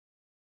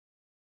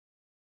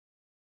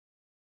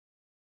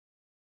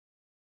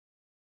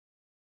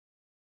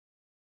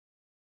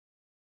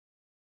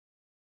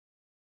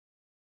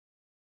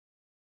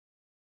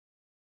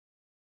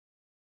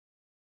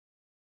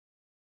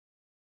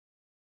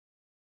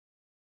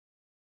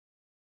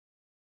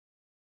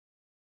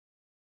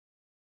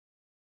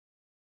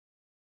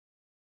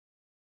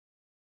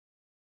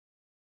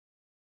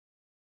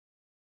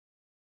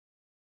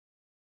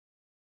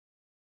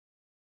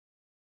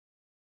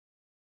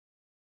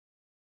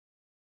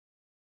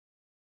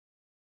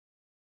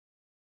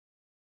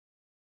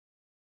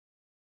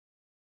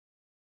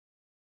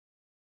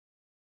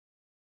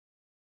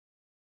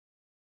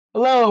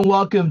Hello and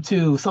welcome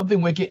to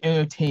Something Wicked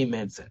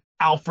Entertainment's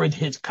Alfred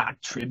Hitchcock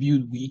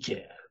Tribute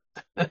Weekend.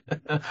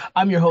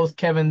 I'm your host,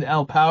 Kevin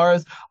L.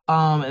 Powers,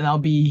 and I'll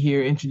be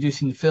here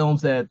introducing the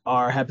films that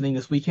are happening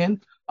this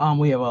weekend.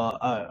 We have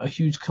a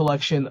huge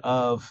collection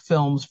of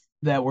films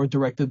that were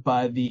directed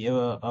by the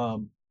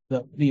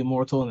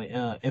immortal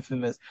and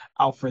infamous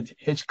Alfred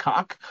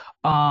Hitchcock.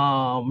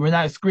 We're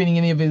not screening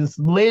any of his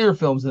later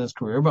films in his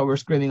career, but we're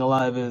screening a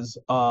lot of his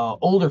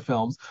older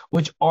films,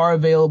 which are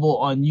available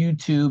on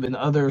YouTube and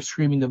other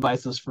streaming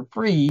devices for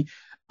free.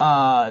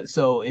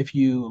 So if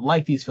you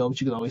like these films,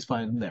 you can always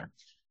find them there.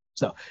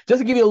 So, just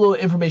to give you a little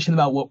information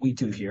about what we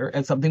do here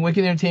at Something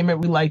Wicked Entertainment,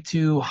 we like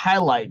to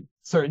highlight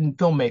certain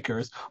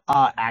filmmakers,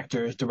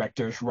 actors,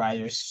 directors,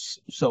 writers,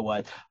 so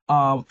what,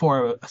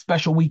 for a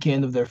special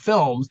weekend of their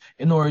films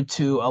in order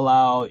to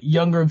allow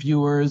younger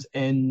viewers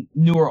and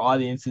newer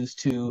audiences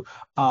to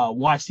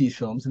watch these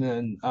films and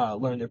then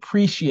learn to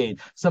appreciate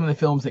some of the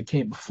films that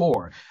came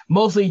before,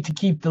 mostly to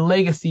keep the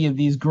legacy of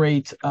these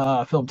great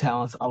film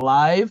talents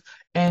alive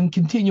and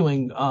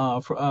continuing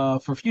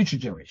for future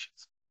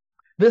generations.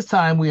 This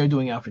time we are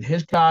doing Alfred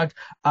Hitchcock.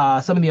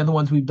 Some of the other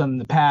ones we've done in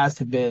the past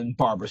have been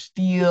Barbara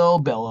Steele,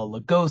 Bela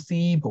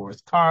Lugosi,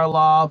 Boris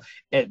Karloff,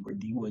 Edward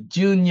D. Wood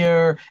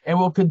Jr., and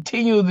we'll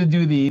continue to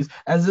do these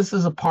as this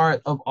is a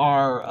part of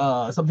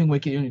our Something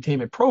Wicked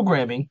Entertainment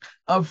programming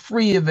of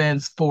free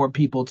events for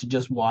people to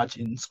just watch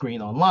and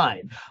screen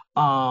online.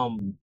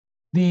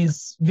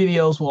 These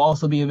videos will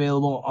also be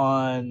available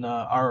on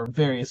our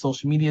various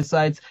social media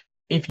sites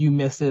if you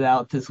missed it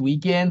out this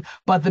weekend.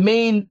 But the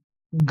main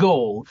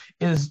goal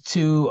is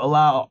to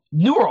allow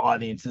newer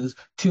audiences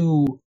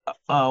to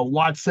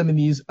watch some of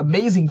these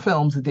amazing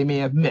films that they may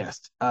have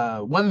missed.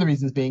 One of the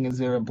reasons being is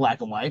they're in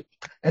black and white,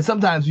 and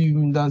sometimes we've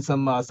even done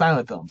some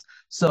silent films.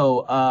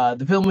 So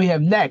the film we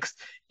have next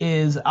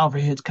is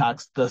Alfred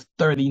Hitchcock's The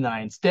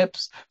 39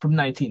 Steps from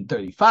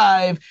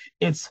 1935.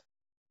 It's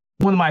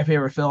one of my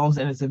favorite films,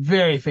 and it's a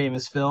very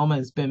famous film. And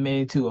it's been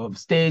made to a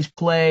stage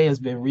play, has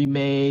been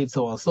remade,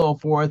 so on and so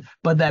forth.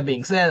 But that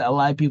being said, a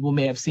lot of people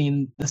may have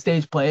seen the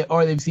stage play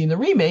or they've seen the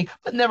remake,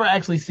 but never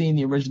actually seen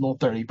the original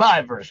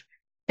 35 version.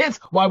 Hence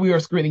why we are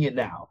screening it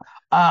now.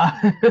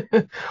 Uh,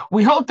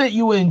 we hope that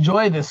you will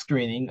enjoy this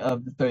screening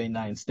of the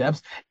 39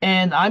 Steps.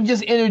 And I'm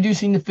just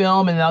introducing the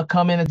film, and I'll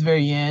come in at the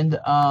very end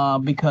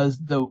because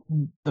the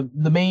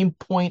main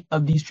point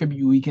of these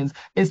tribute weekends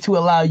is to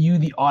allow you,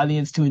 the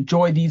audience, to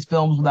enjoy these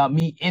films without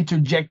me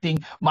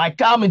interjecting my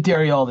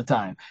commentary all the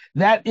time.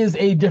 That is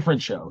a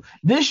different show.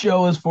 This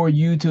show is for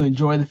you to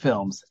enjoy the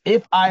films.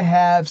 If I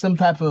have some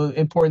type of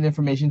important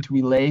information to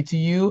relay to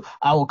you,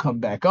 I will come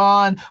back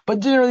on. But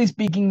generally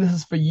speaking, this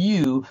is for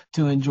you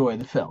to enjoy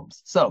the films.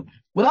 So,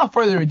 without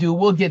further ado,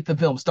 we'll get the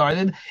film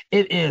started.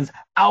 It is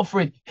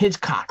Alfred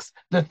Hitchcock's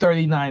The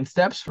 39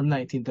 Steps from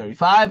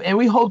 1935, and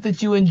we hope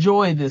that you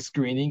enjoy this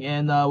screening,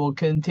 and we'll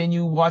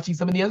continue watching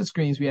some of the other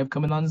screenings we have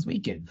coming on this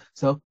weekend.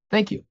 So,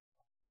 thank you.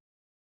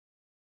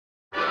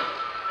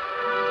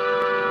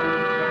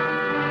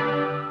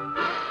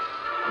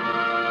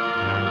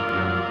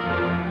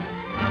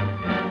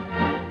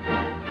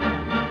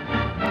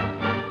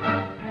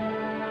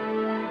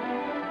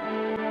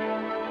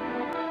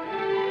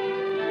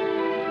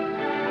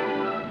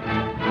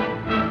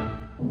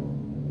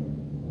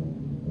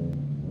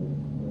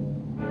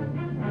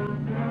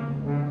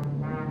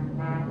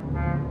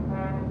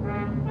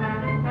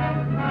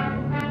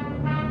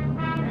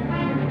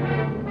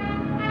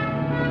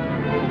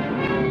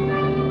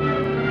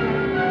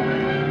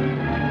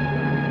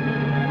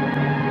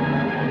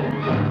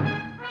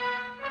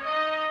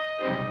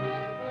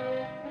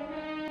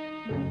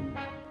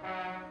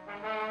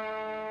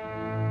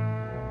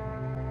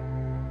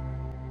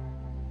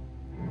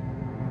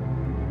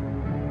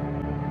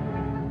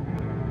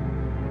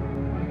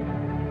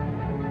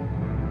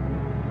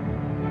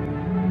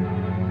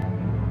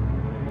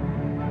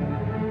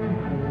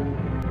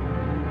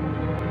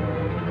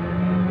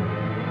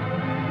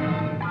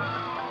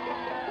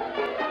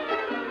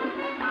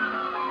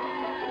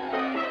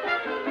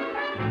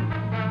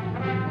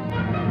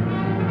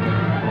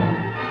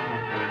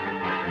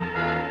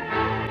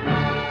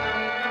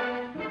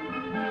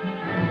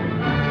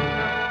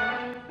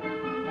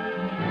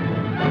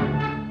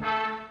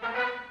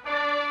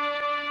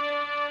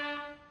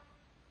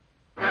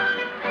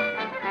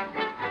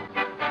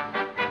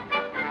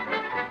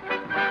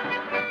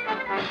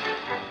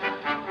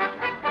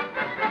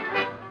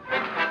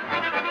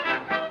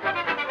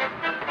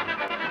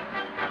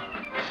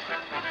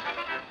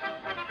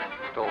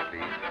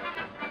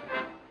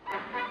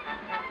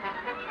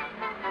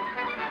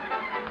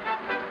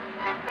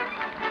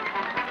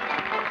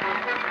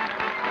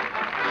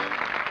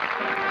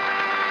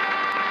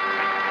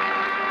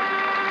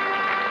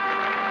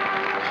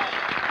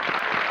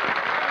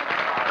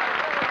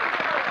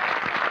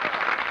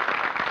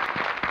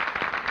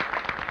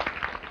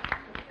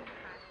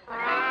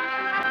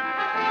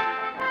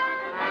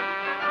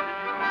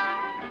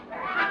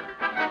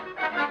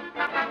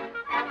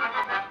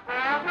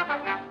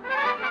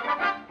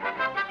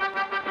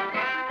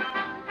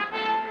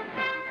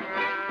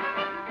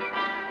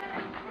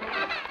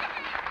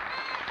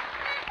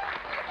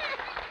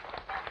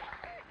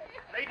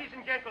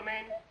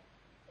 gentlemen,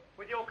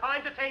 with your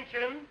kind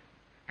attention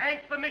and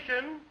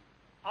permission,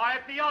 I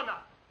have the honor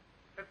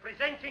of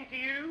presenting to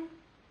you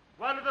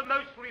one of the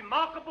most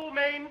remarkable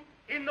men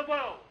in the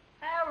world.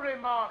 How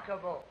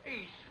remarkable.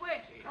 He's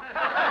sweating.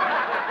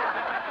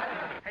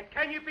 And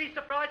can you be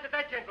surprised at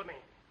that, gentlemen?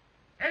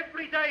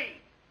 Every day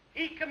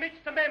he commits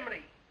to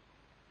memory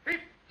 50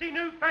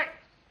 new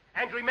facts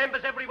and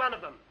remembers every one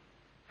of them.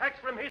 Facts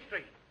from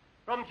history,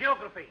 from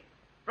geography,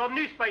 from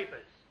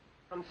newspapers,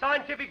 from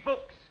scientific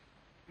books,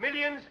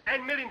 millions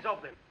and millions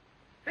of them.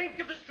 Think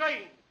of the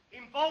strain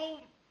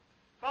involved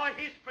by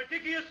his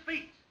prodigious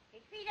feats.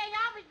 His feet ain't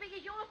half as big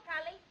as yours,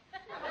 Cully.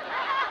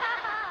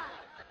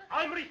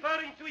 I'm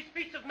referring to his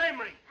feats of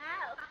memory.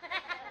 Oh.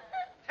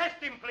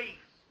 Test him, please.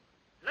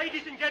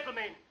 Ladies and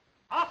gentlemen,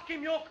 ask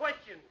him your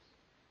questions,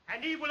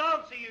 and he will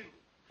answer you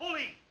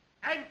fully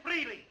and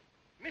freely.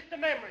 Mr.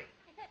 Memory.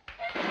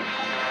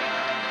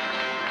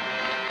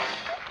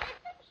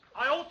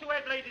 I ought to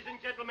add, ladies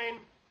and gentlemen,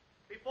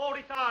 before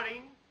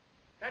retiring,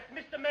 that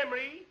Mr.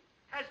 Memory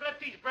has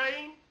left his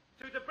brain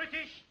to the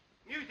British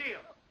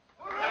Museum.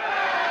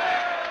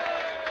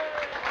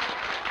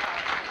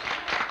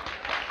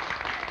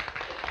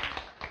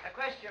 A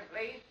question,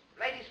 please.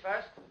 Ladies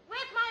first.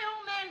 Where's my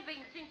old man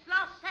been since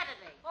last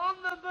Saturday? On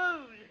the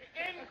moon.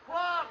 In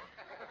Quam.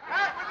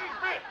 Out with his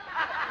bit.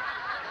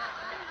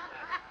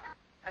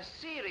 A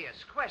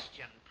serious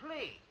question,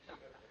 please.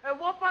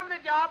 What won the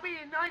Derby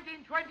in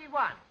 1921?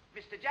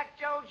 Mr. Jack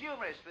Jones,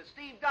 humorist, with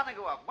Steve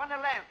Donegal, won a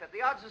length at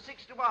the odds of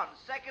 6 to 1.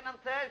 Second and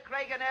third,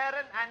 Craig and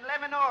Aaron and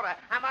Lemonora.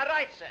 Am I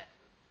right, sir?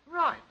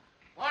 Right.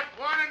 What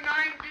won in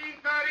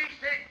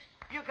 1936?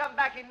 You come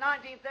back in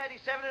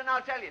 1937 and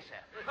I'll tell you,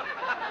 sir.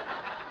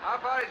 How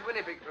far is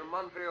Winnipeg from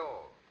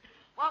Montreal?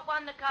 What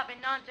won the cup in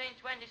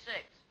 1926?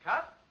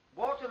 Cup,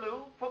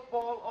 Waterloo,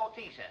 football or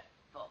tea, sir?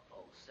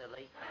 Football,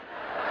 silly.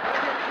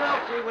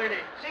 Chelsea win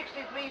it.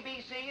 63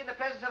 BC in the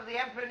presence of the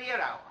Emperor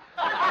Nero.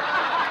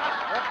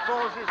 What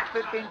causes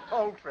Pippin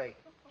poultry?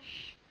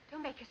 Shh, don't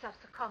make yourself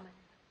so common.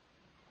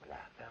 Well,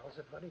 our pals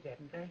have got it,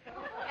 haven't they?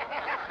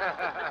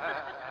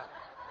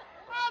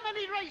 How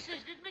many races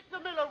did Nick the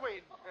Miller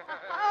win?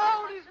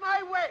 How old is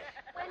my West?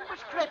 When was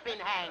Crippen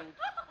hanged?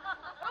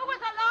 Who was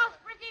the last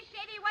British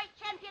heavyweight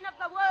champion of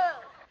the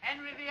world?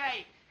 Henry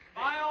VIII.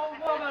 My old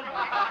woman.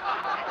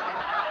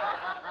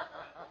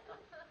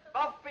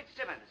 Bob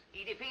Fitzsimmons.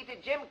 He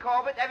defeated Jim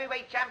Corbett,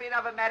 heavyweight champion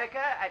of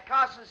America, at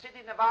Carson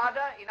City,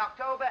 Nevada, in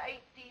October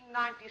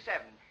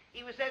 1897.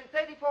 He was then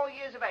 34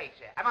 years of age,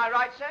 sir. Am I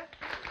right, sir?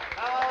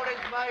 How old is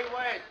Mae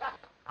West?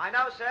 I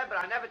know, sir, but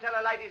I never tell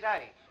a lady's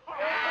age.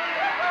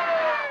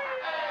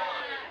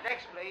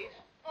 Next, please.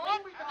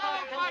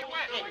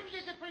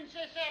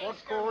 What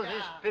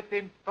causes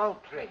Pippin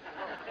poultry?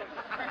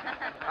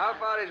 How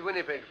far is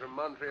Winnipeg from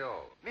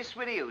Montreal? Miss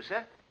with you,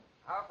 sir?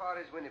 How far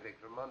is Winnipeg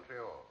from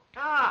Montreal?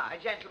 Ah, a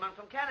gentleman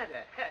from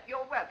Canada.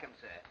 You're welcome,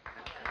 sir.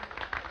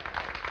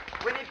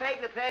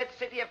 Winnipeg, the third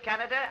city of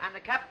Canada and the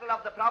capital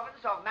of the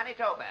province of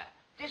Manitoba.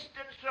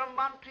 Distance from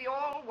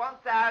Montreal,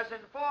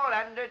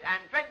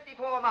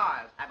 1,424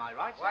 miles. Am I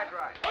right, sir? Quite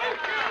right.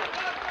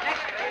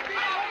 Next, please.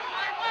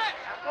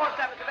 Of course,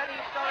 that was a very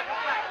historical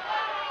fact.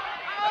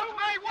 Oh,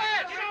 my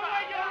West! Oh,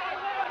 my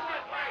West!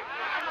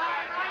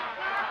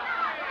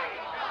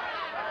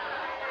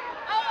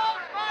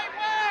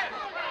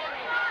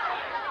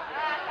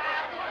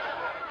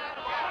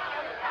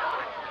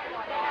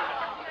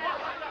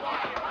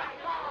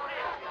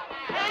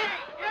 Hey,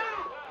 you!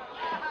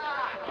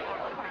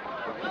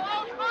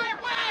 Oh, my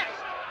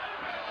West!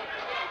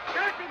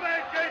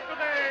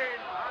 Gentlemen,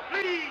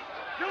 please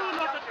do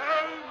not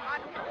atone.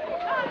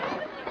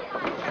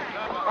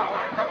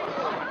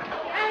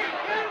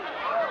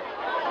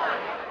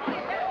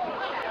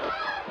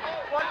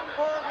 What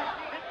causes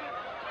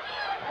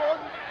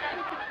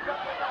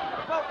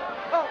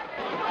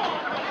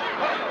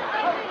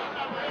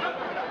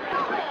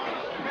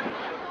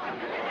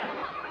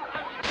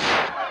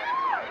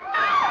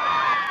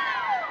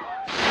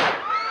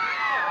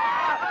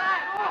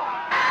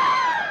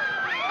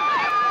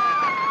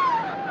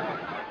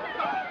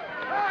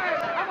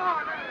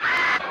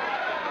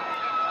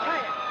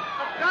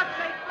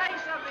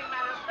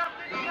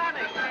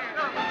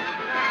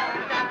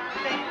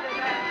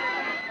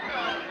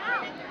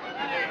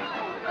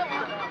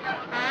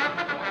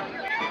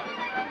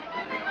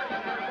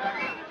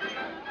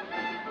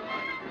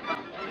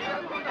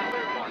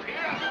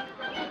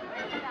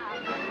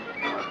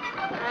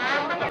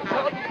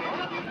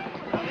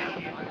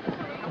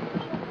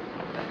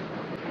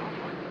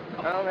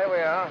Well, there we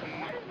are.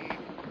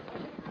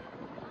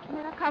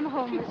 Will I come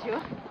home,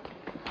 monsieur?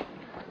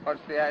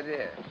 What's the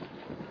idea?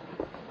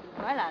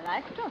 Well, I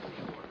like to.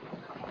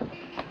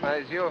 Well,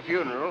 it's your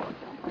funeral.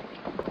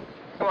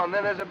 Come on,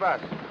 then, there's a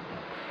bus.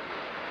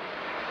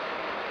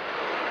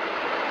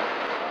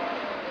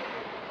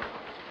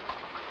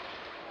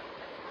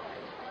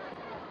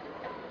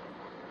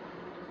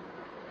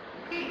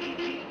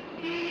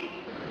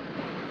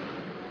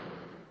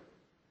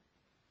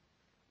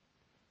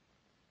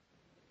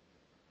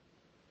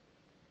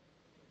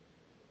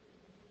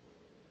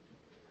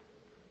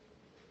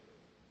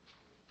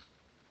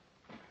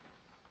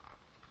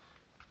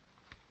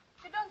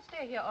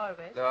 stay here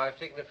always? No, I've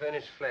taken a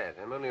furnished flat.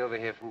 I'm only over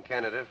here from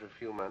Canada for a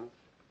few months.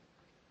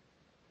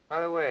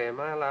 By the way, am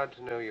I allowed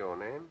to know your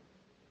name?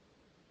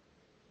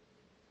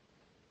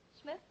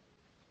 Smith?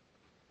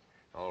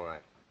 All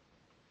right.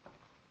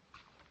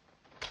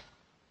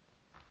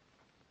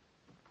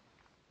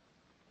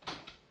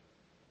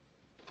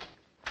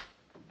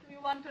 Do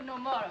you want to know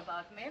more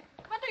about me?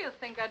 What do you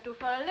think I do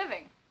for a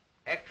living?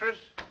 Actress?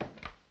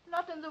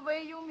 Not in the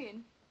way you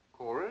mean.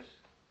 Chorus?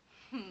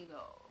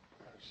 No.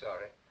 I'm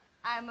sorry.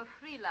 I'm a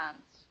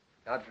freelance.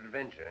 Out for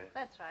adventure, eh?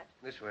 That's right.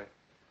 This way.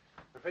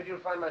 I'm afraid you'll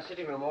find my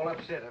sitting room all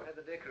upset. I've had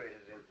the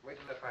decorators in. Wait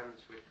till I find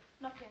the switch.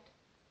 Not yet.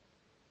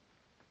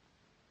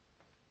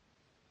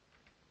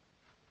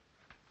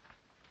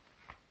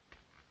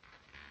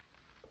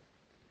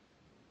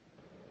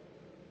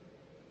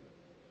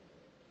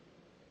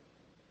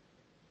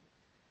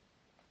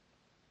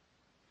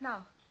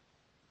 Now.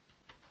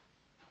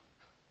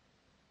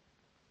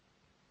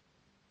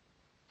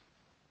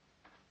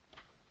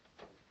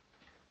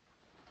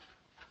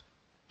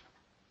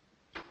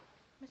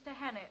 Mr.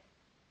 Hannay,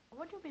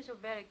 would you be so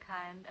very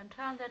kind and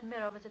turn that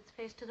mirror with its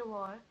face to the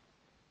wall?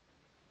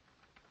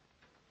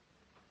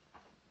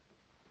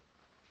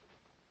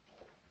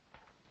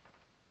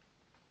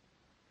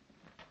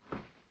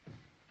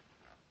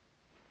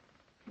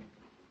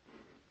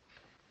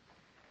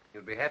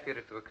 You'd be happier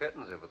if there were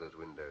curtains over those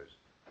windows.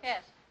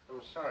 Yes.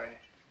 I'm sorry.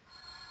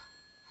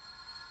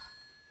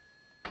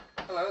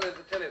 Hello, there's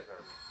the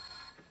telephone.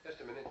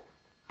 Just a minute.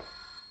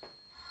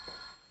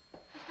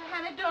 Mr.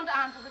 Hannay, don't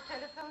answer the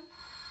telephone.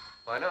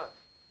 Why not?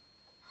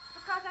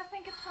 Because I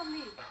think it's for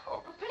me.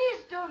 Oh.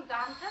 Please don't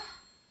answer.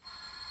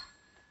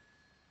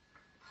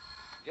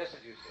 Just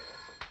as you say.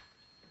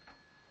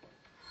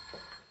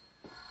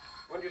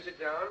 Won't you sit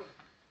down?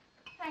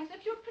 Thanks.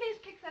 If you'd please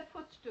kick that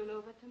footstool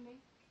over to me.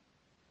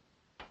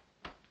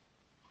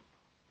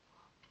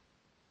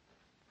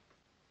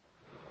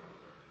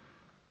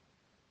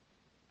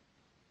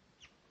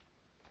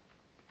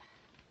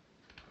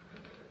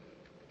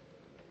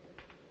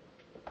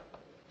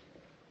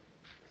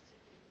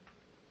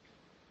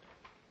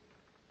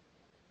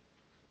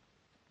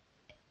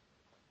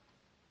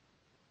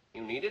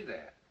 You needed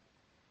that.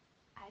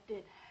 I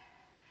did.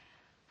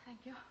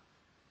 Thank you.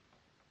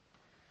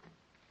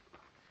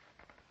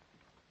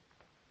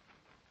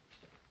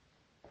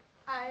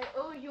 I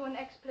owe you an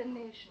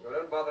explanation. Well,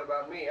 don't bother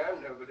about me.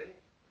 I'm nobody.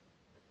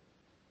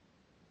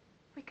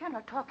 We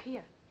cannot talk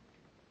here.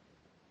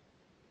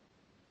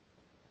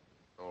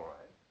 All right.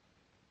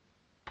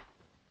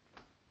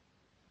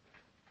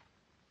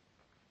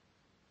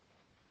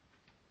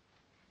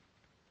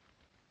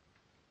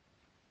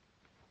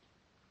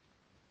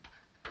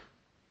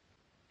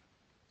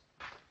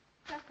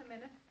 Just a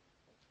minute.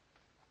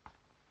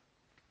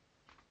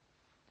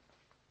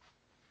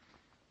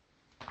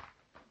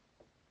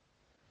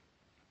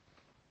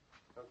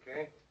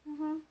 Okay.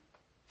 Mm-hmm.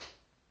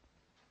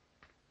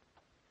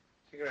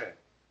 Cigarette.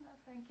 No,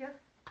 thank you.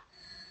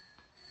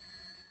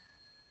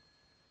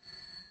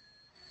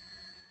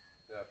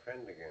 You're our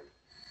friend again.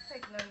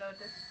 Take no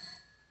notice.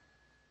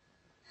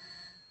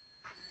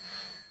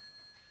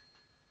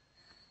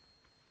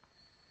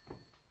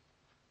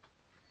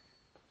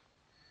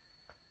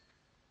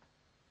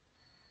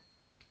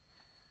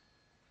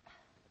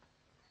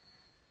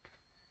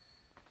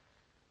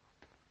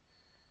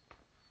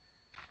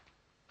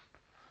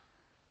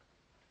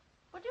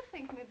 Would you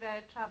think me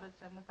very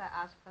troublesome if I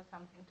asked for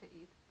something to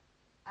eat?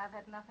 I've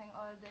had nothing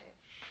all day.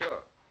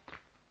 Sure.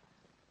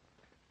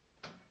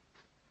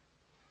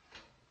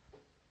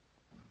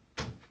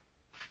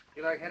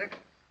 You like haddock?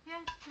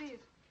 Yes, please.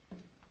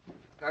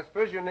 I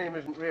suppose your name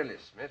isn't really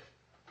Smith.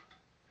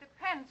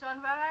 Depends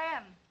on where I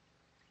am.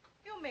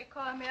 You may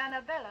call me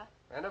Annabella.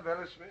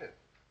 Annabella Smith.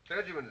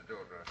 Clergyman's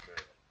daughter, I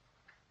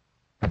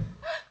suppose.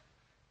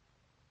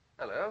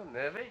 Hello,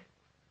 nervy?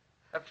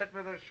 Upset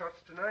with those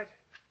shots tonight?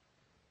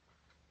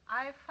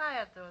 I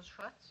fired those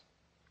shots.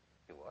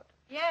 You what?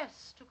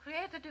 Yes, to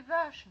create a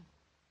diversion.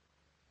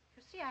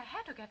 You see, I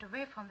had to get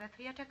away from the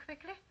theater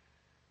quickly.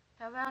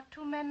 There were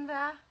 2 men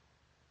there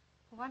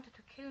who wanted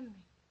to kill me.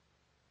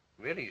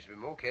 Really, you should be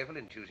more careful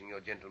in choosing your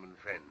gentleman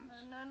friends.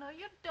 No,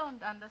 you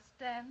don't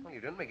understand. Well,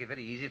 you don't make it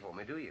very easy for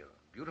me, do you?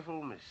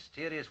 Beautiful,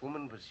 mysterious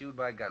woman pursued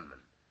by gunmen.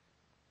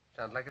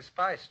 Sounds like a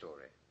spy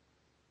story.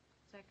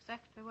 It's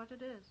exactly what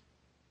it is.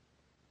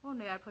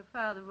 Only I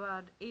prefer the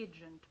word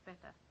agent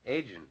better.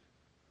 Agent?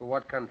 For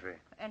what country?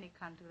 For any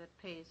country that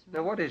pays me.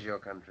 Now, what is your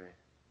country?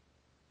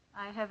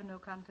 I have no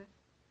country.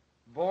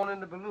 Born in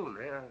the balloon,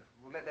 eh?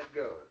 We'll let that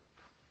go.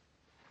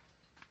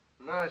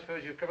 Now, I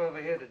suppose you've come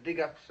over here to dig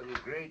up some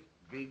great,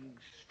 big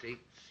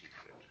state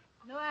secret.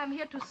 No, I'm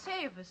here to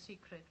save a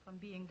secret from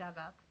being dug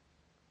up.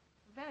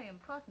 A very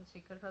important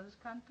secret for this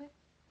country.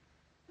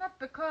 Not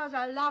because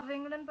I love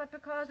England, but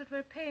because it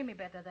will pay me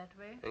better that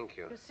way. Thank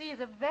you. You see,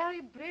 the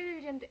very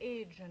brilliant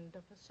agent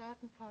of a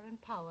certain foreign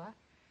power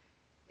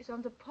is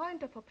on the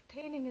point of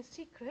obtaining a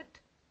secret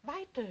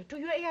vital to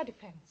your air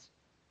defense.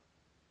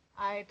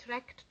 I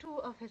tracked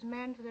 2 of his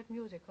men to that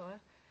music hall,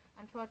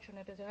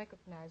 Unfortunate as they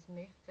recognized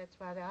me. That's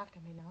why they're after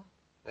me now.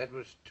 That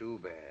was too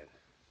bad.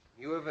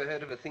 You ever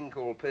heard of a thing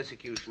called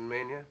persecution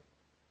mania?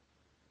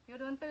 You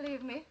don't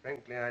believe me?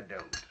 Frankly, I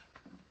don't.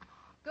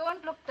 Go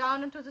and look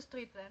down into the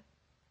street then.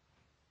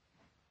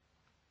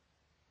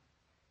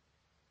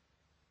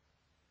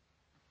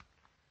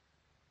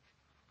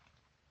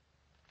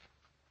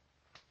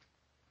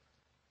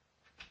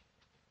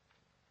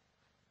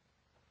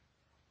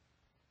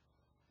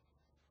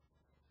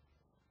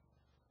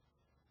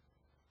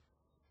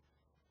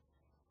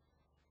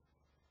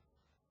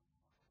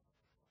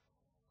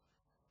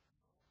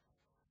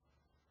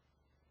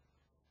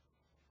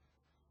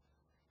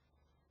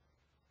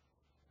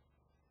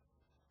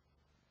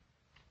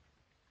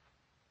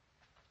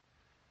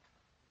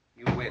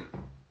 You win.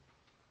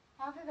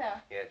 Over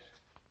there. Yes.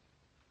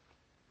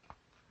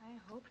 I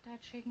hoped I'd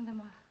shaken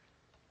them off.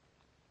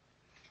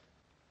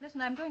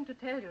 Listen, I'm going to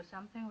tell you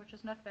something which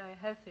is not very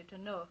healthy to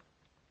know.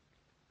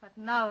 But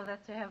now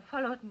that they have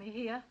followed me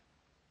here,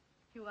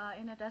 you are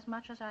in it as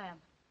much as I am.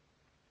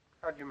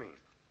 How do you mean?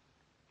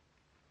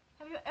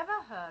 Have you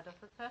ever heard of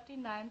the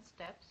 39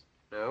 steps?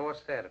 No,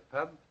 what's that, a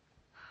pub?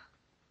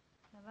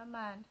 Never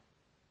mind.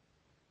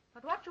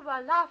 But what you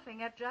were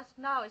laughing at just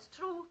now is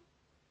true.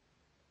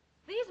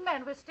 These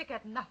men will stick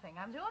at nothing.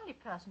 I'm the only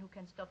person who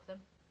can stop them.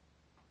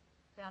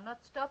 They are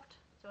not stopped.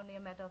 It's only a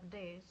matter of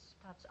days,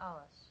 perhaps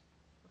hours,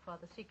 before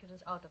the secret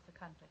is out of the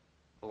country.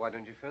 Well, why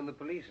don't you phone the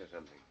police or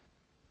something?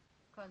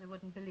 Because they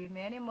wouldn't believe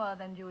me any more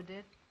than you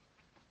did.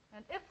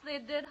 And if they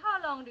did,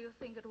 how long do you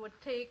think it would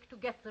take to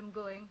get them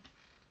going?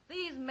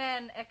 These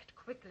men act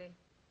quickly.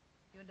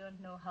 You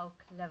don't know how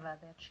clever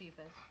their chief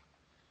is.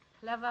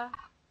 Clever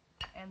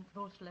and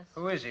ruthless.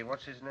 Who is he?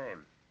 What's his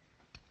name?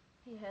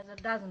 He has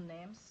a dozen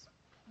names.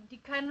 And he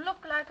can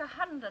look like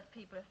 100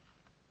 people.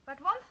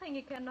 But one thing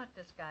he cannot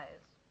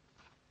disguise.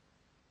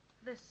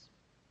 This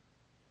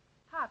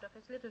part of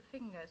his little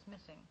finger is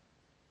missing.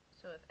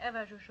 So if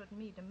ever you should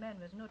meet a man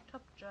with no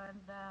top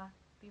joint there,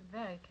 be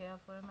very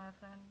careful, my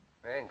friend.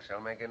 Thanks,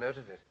 I'll make a note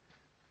of it.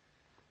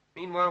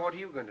 Meanwhile, what are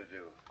you going to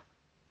do?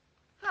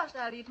 First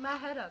I'll eat my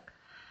haddock.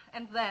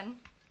 And then,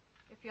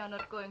 if you're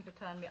not going to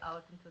turn me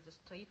out into the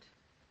street,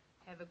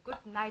 have a good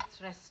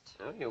night's rest.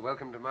 Oh, you're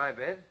welcome to my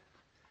bed.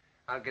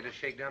 I'll get a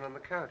shakedown on the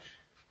couch.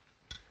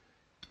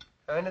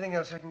 Anything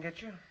else I can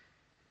get you?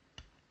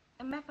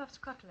 A map of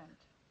Scotland.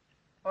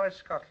 Why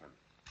Scotland?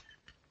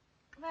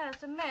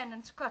 There's a man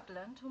in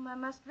Scotland whom I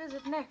must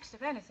visit next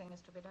if anything is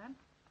to be done.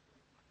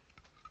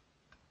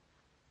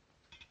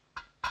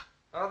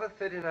 Are there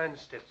 39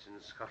 steps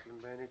in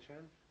Scotland by any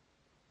chance?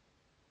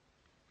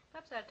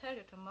 Perhaps I'll tell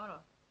you tomorrow.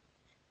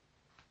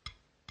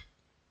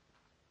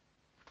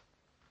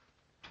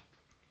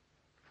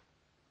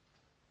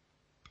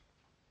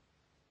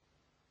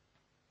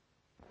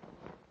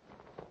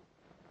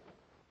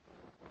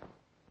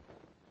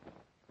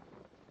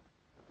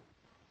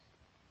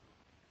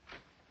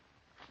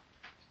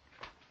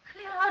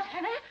 Clear out,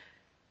 Henry.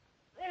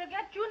 They'll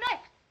get you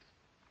next.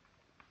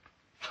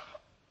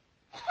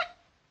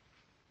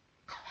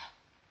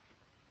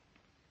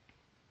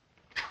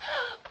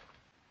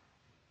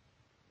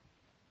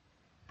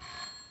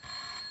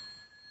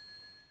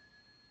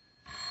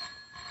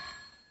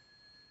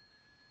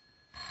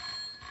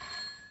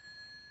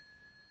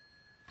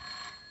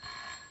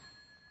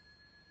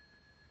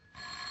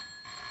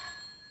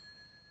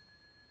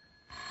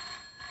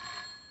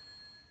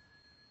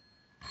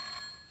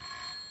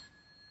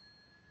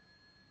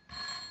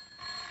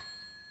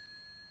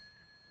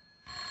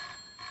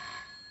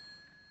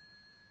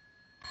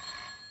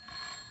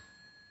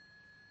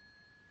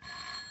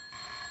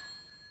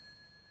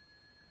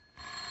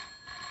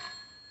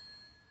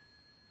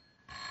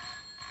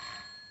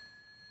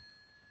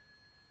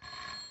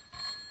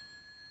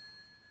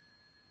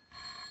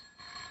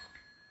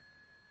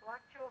 What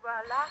you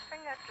were laughing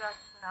at just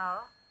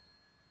now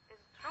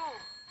is true.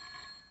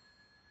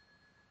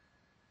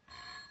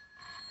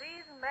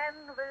 These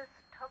men will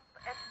stop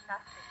at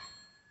nothing.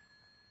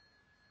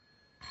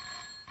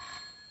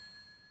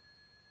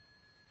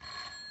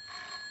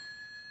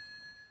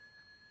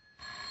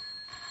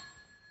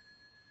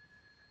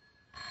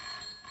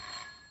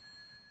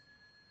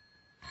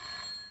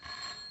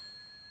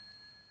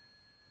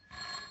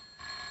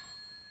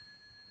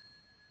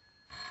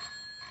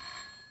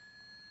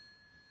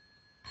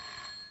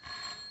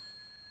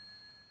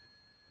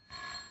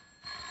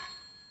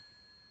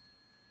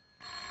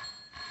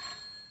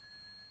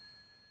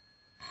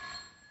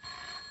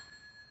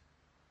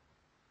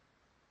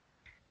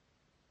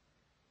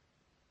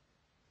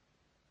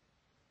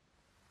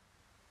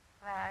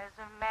 There is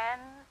a man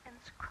in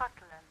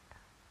Scotland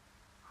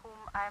whom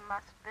I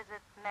must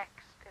visit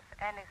next if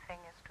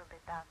anything is to be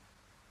done.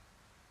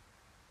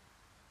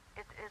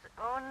 It is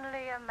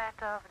only a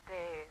matter of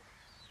days,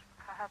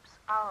 perhaps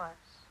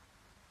hours,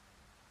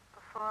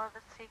 before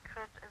the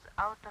secret is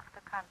out of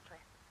the country.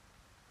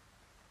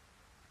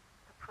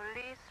 The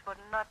police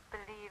would not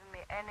believe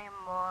me any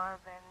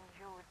more than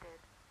you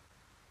did.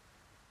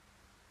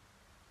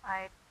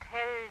 I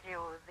tell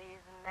you,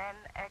 these men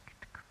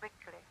act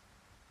quickly.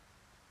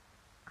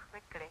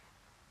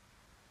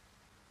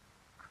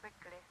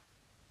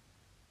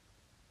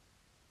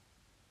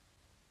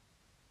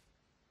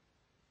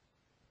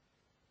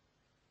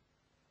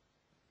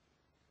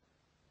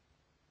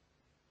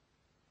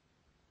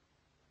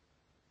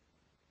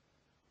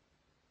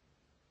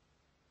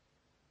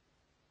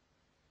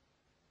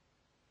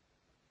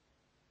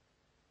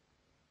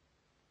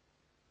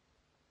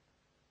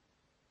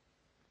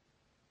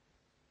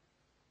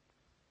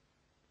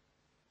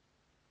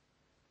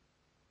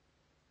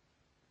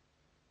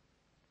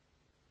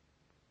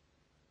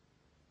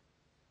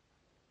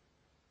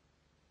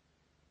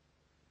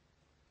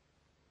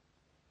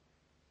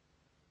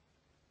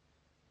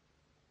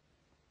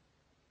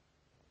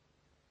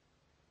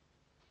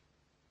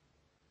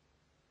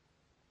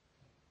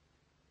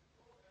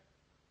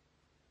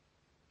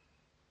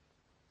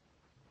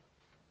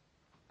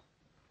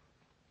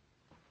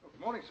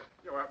 Morning, sir.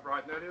 You're out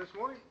bright and early this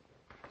morning.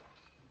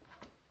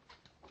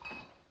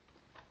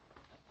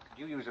 Could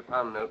you use a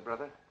pound note,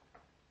 brother?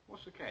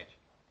 What's the catch?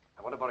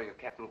 I want to borrow your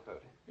cap and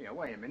coat. Yeah,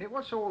 wait a minute.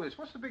 What's all this?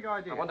 What's the big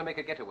idea? I want to make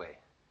a getaway.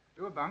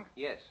 Do a bunk?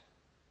 Yes.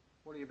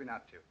 What have you been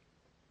up to?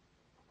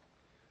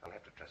 I'll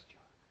have to trust you.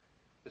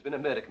 There's been a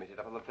murder committed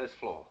up on the first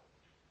floor.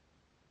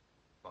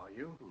 By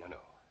you? No.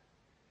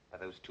 By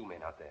those two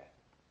men out there.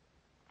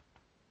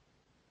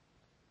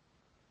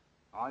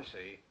 I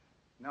see.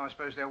 Now I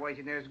suppose they're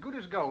waiting there as good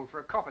as gold for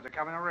a copper to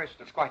come and arrest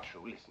them. It's quite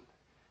true. Listen.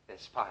 They're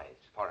spies,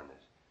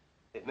 foreigners.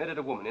 They've murdered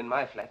a woman in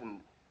my flat, and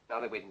now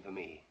they're waiting for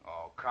me.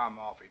 Oh, come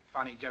off it.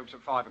 Funny jokes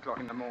at 5 o'clock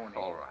in the morning.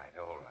 All right.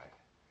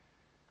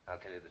 I'll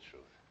tell you the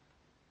truth.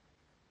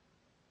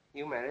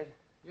 You married?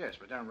 Yes,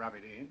 but don't rub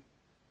it in.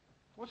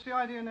 What's the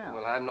idea now?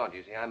 Well, I'm not,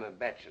 you see. I'm a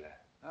bachelor.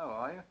 Oh,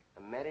 are you?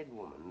 A married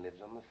woman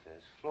lives on the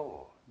first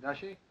floor. Does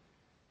she?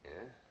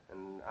 Yeah,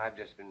 and I've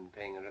just been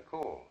paying her a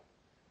call.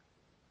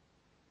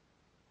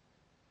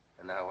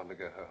 And now I want to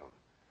go home.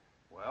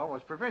 Well,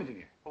 what's preventing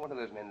you? Well, one of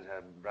those men's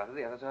her brother,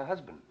 the other's her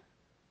husband.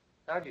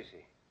 How'd you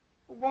see?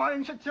 Well, why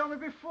didn't you tell me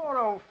before,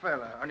 old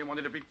fella? I only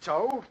wanted to be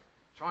told.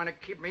 Trying to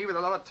kid me with a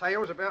lot of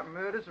tales about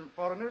murders and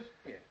foreigners.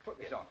 Here, put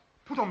this on.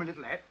 Put on my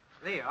little hat.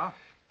 There you are.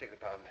 Take the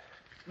pound.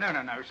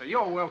 No, sir.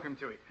 You're welcome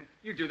to it.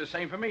 You do the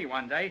same for me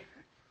one day.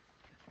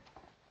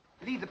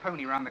 Lead the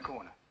pony round the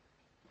corner.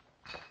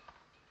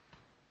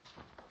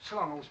 So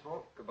long, old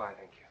sport. Goodbye,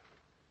 thank you.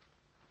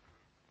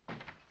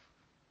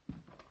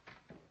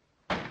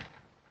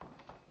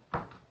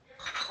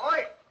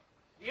 Oi!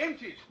 The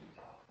empties.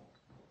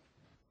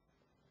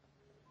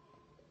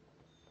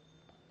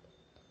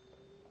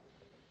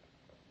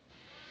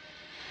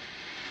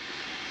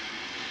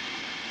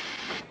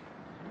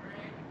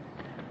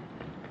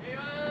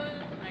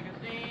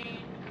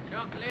 Magazine,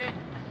 chocolate,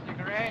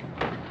 cigarette.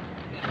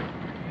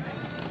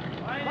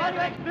 One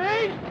next,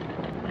 please.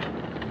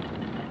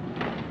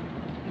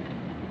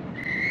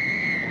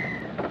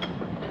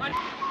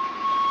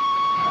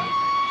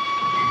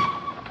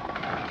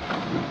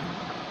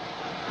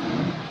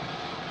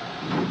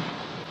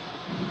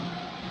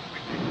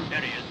 There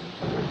he is.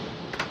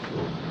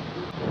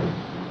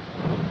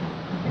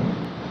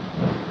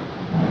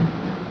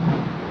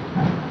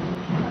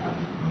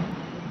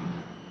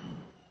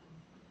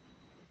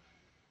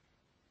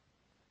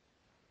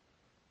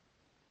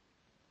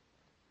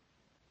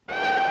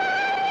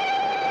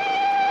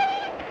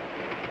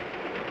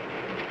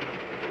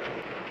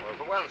 Well,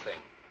 for one thing,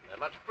 they're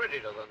much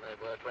prettier than they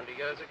were 20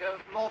 years ago.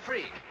 More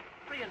free.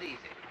 Free and easy.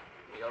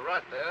 You're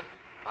right there.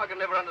 I can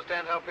never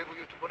understand how people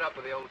used to put up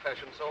with the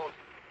old-fashioned sort.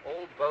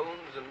 All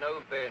bones and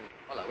no bend.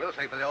 Well, I will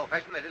say for the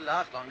old-fashioned, they did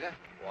last longer.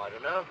 Well, I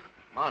don't know.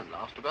 Mine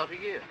last about a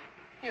year.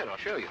 Here, I'll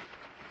show you.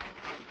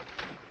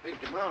 Big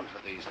demand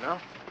for these now.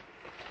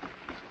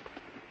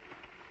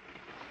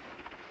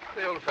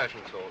 The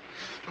old-fashioned sort.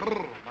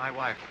 Brrr, my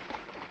wife.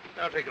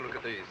 Now take a look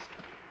at these.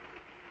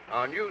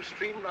 Our new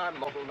streamline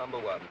model number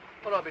 1.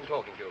 What I've been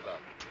talking to you about.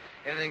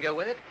 Anything go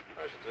with it?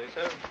 I should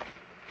say so.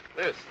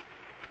 This.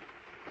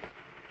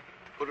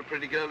 Put a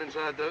pretty girl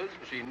inside those,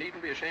 and she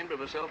needn't be ashamed of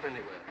herself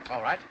anywhere.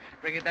 All right.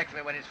 Bring it back to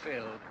me when it's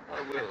filled. I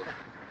will.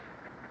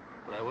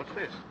 Now, what's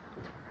this?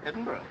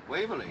 Edinburgh,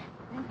 Waverley.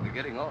 We're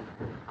getting on.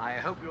 I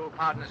hope you'll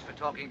pardon us for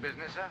talking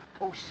business, sir.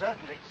 Oh,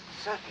 certainly,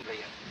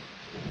 certainly.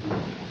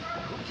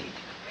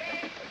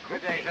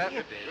 Good day, sir.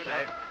 Good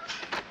day.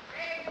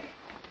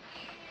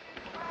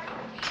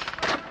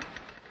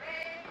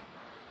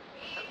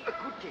 A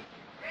good day.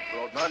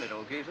 Broad-minded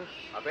old geezer.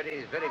 I bet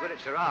he's very good at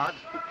charades.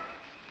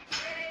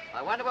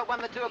 I wonder what won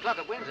the 2 o'clock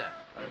at Windsor.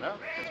 I don't know.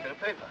 Let's get a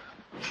paper.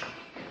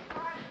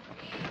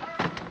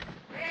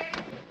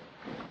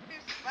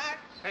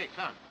 Hey,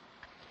 son.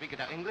 Speak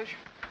it out English.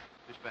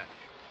 Dispatch.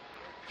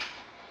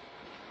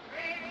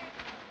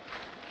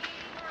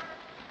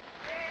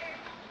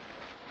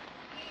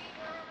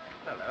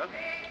 Hello.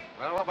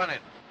 Well, what won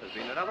it? There's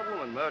been another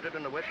woman murdered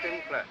in a West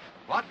End flat.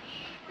 What?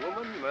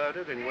 Woman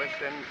murdered in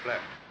West End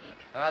flat.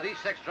 These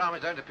sex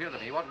dramas don't appeal to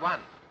me. What won?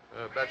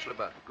 Bachelor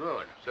butt.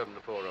 Good. 7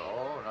 to 4 hours.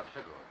 Oh, not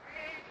so good.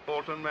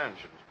 Portland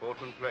Mansions,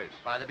 Portland Place.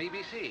 By the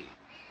BBC.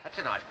 That's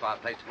a nice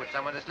quiet place to put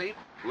someone to sleep.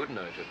 Good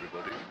night,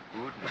 everybody.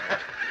 Good night.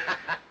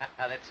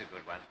 That's a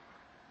good one.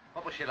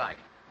 What was she like?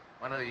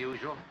 One of the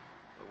usual?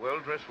 A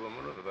well-dressed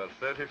woman of about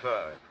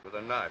 35, with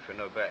a knife in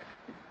her back.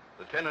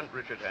 Lieutenant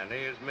Richard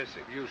Hannay is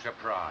missing. You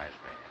surprise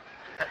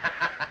me.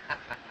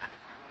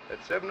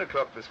 At 7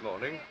 o'clock this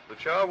morning, the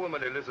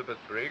charwoman Elizabeth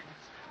Briggs...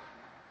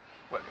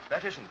 Well, if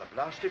that isn't the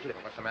blasted liver.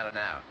 What's the matter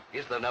now?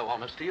 Is there no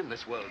honesty in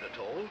this world at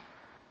all?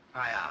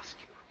 I ask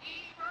you.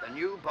 The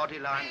new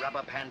Bodyline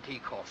rubber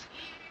panty corset.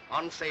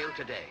 On sale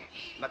today.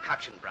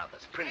 McCutcheon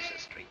Brothers,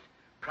 Princess Street.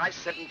 Price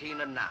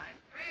 17 and 9.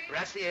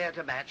 Brassiere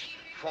to match,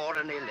 4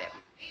 and 11.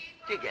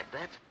 Do you get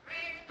that?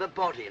 The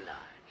Bodyline.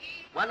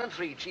 1 and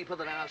 3 cheaper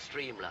than our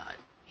Streamline.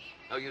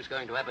 No use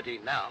going to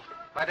Aberdeen now.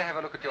 Might I have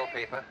a look at your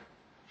paper?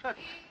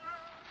 Certainly.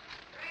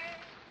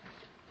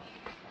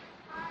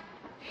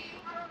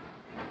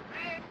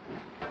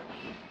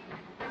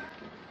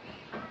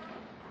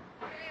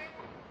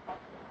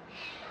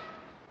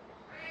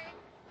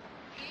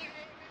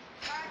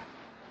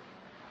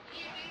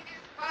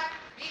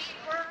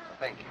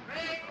 thank you.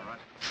 All right.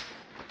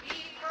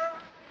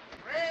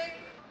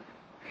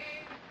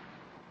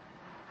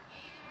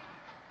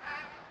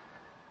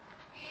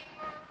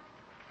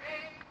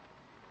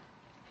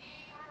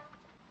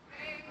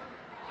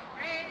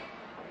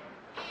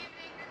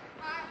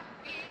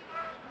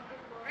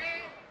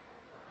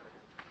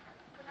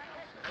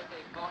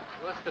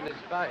 Worse than his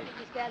face.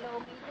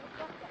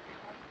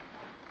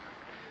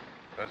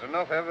 There's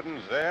enough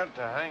evidence there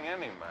to hang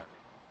any man.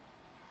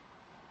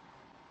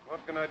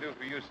 What can I do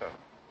for you, sir?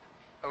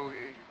 Oh,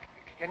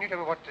 can you tell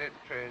me what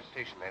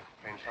station that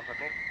train stopped at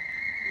next?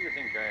 Do you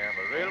think I am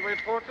a railway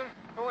porter?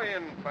 Go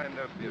in and find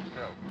out for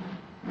yourself.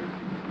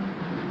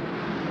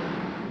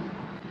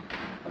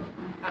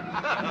 I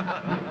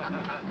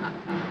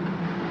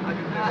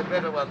can do a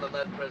better one than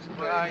that present.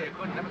 Well, you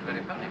couldn't. That was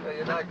very funny.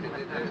 You liked it,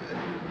 did you?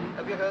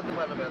 Have you heard the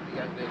one about the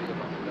young lady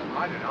of Ongar?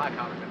 I don't know. I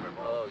can't remember it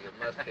all. Oh, you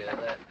must hear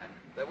that.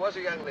 There was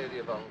a young lady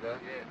of Ongar.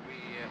 Yeah,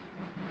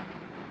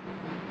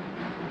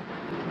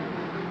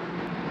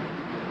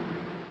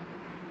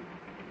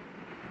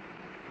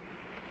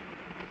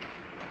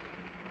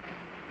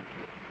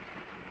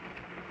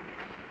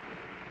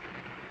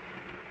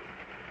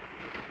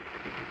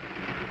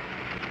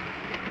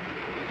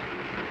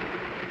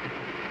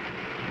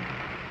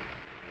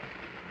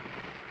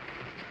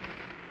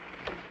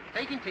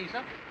 Taking tea,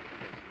 sir?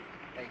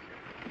 Thank you.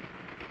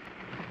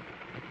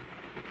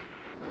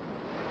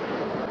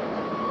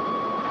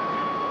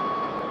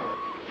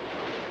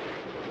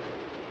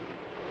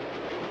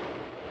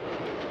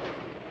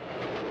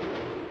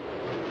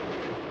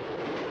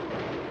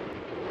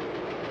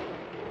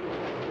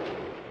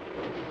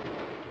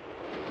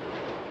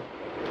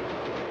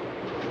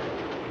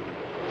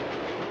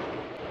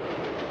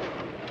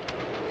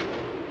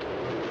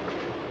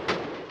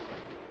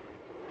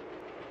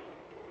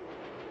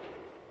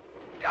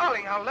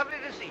 Darling, how lovely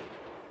to see you.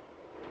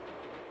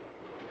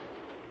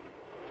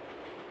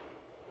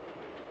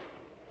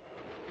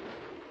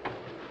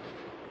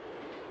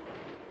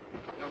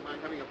 Don't mind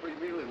having a free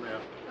meal in there.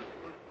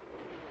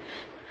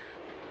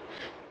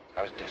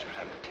 I was desperate.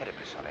 I'm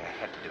terribly sorry. I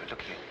had to do it.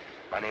 Look here.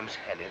 My name's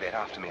Henny. They're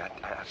after me. I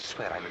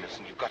swear I'm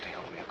innocent. You've got to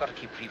help me. I've got to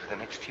keep free for the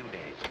next few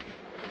days.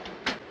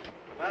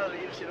 Well,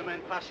 you've seen the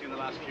men pass you in the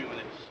last few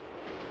minutes.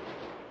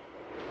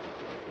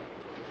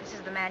 This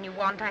is the man you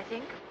want, I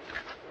think.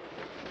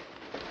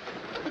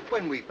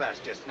 When we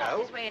passed just now.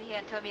 Passed his way in here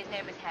and told me his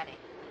name was Hanny.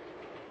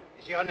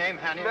 Is your name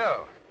Hanny?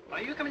 No.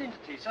 Are you coming in to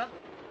tea, sir?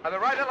 I'll be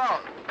right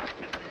along.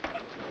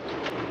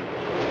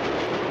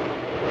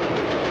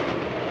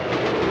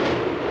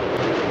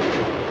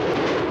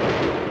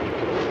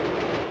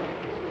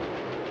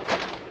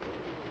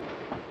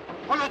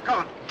 Hold on, come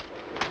on.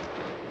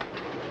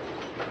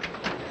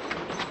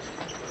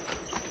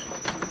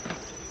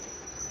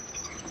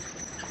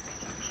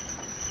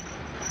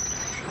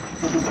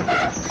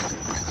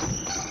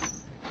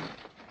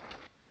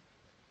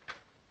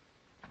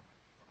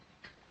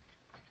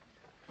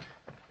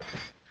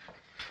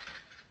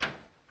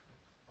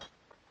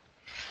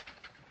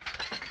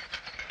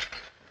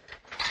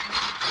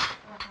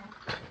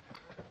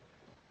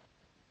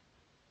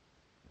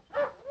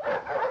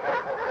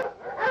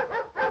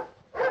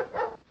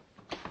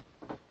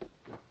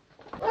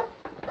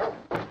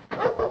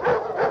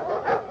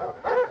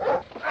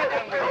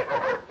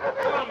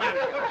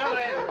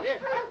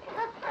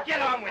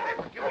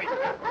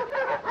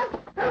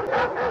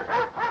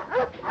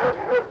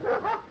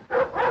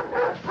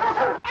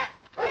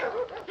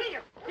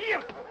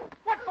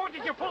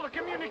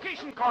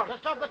 To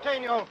stop the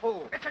train, you old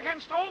fool. It's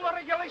against all the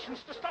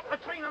regulations to stop the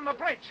train on the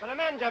bridge. But a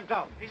man jumped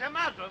off. He's a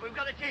murderer. We've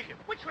got to take him.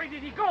 Which way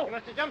did he go? He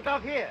must have jumped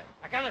off here.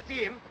 I cannot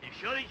see him. You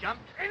sure he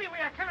jumped? Anyway,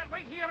 I can't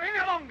wait here any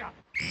longer.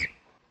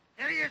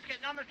 Here he is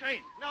getting on the train.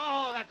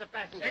 No, that's a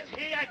passenger. It's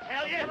he, I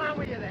tell you. Come on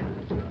with you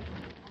then.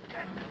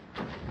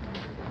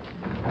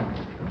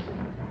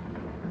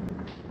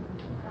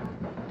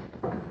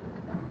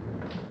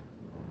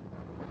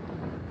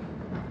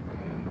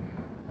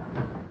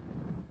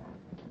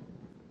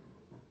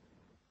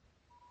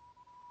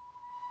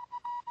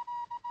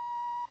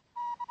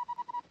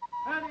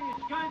 Any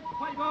escape,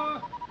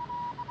 Fiver?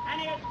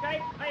 Any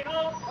escape,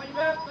 Fiver?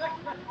 Fiver,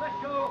 extra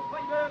special.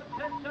 Fiver,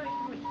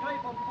 sensation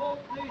escape on board,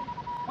 please.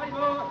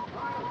 Fiver.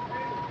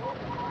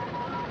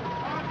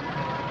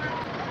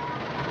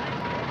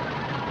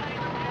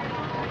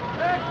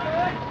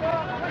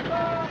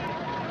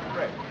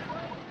 Fred.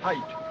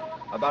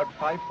 Height, about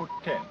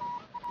 5'10".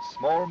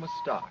 Small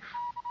moustache.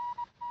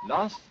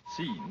 Last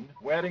seen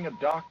wearing a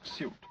dark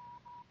suit,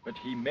 but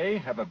he may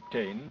have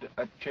obtained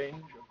a change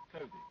of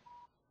clothing.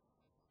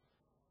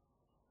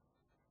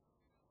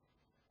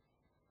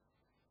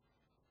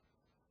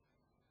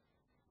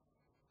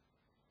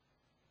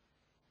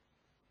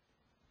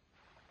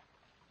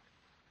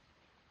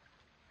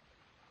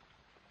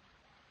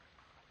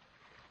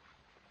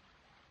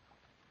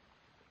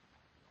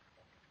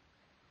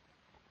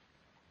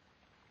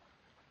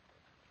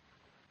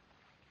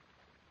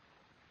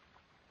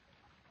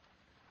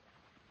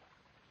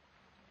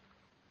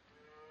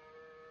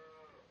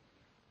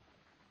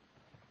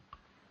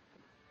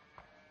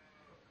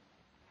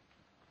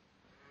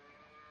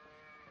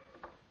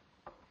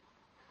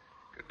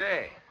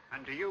 day.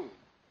 And to you.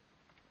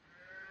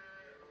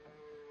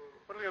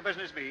 What'll your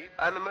business be?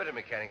 I'm a motor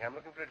mechanic. I'm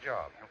looking for a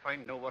job. You'll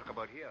find no work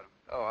about here.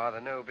 Oh, are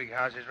there no big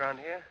houses round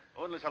here?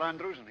 Only Sir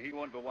Andrews, and he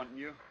won't be wanting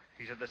you.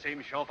 He's had the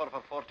same chauffeur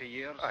for 40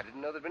 years. Oh, I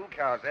didn't know there'd been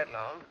cars that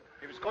long.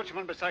 He was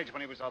coachman besides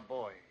when he was a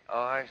boy.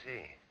 Oh, I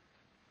see.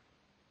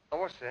 Oh,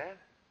 what's that?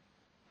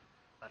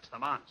 That's the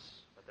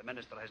manse, but the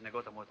minister hasn't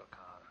got a motor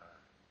car.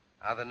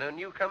 Are there no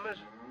newcomers?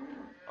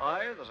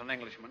 Aye, there's an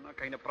Englishman, a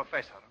kind of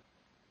professor.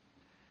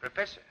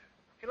 Professor?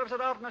 He lives at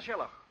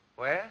Ardnashellach.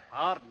 Where?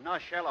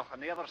 Ardnashellach, on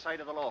the other side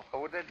of the loch.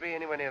 Oh, would that be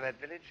anywhere near that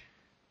village?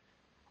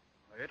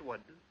 It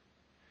would.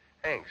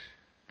 Thanks.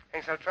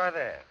 Thanks, I'll try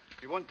there.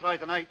 You won't try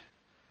tonight.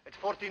 It's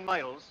 14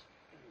 miles.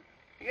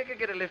 You could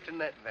get a lift in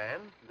that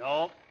van?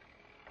 No.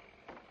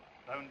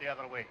 Round the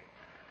other way.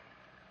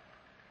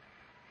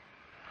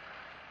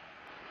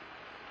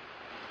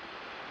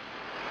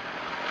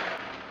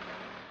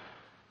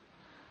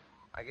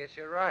 I guess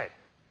you're right.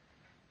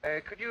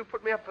 Could you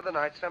put me up for the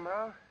night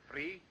somehow?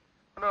 Free?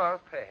 Oh, no,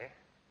 I'll pay.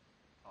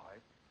 All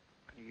right.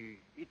 Can you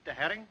eat the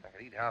herring? I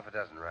could eat half a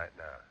dozen right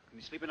now. Can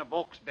you sleep in a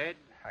box bed?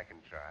 I can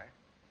try.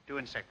 2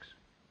 and 6.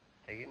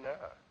 Take it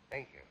now.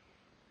 Thank you.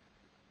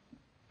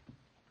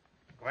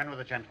 Go in with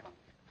the gentleman.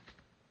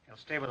 He'll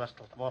stay with us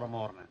till tomorrow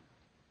morning.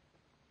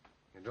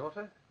 Your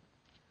daughter?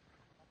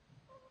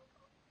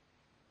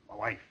 My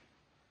wife.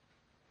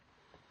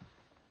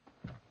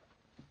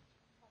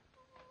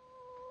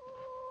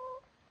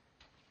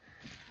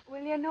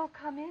 Will you no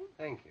come in?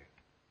 Thank you.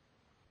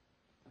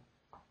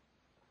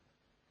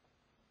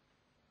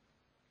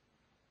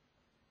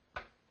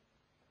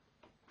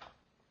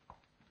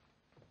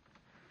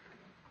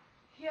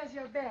 Here's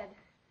your bed.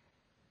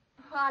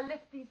 Oh, I'll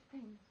lift these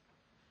things.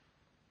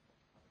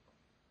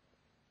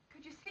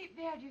 Could you sleep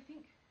there, do you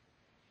think?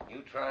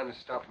 You trying to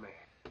stop me?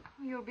 Oh,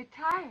 you'll be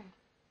tired.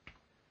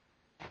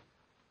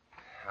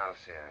 I'll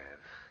say I am.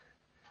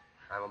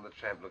 I'm on the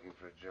tramp looking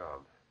for a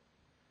job.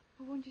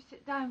 Oh, won't you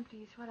sit down,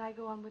 please, while I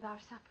go on with our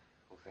supper?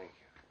 Oh, thank you.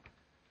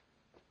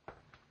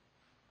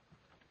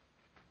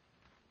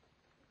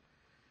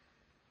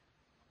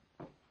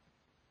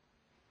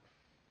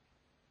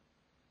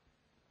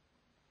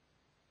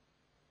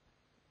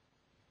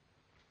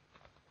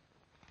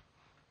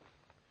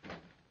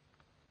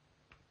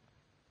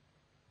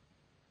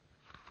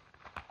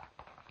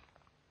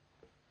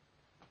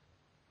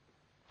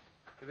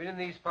 You been in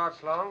these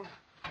parts long?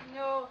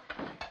 No,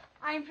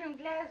 I'm from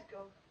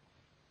Glasgow.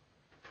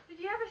 Did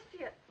you ever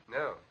see it?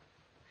 No.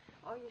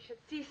 Oh, you should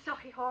see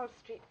Hall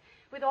Street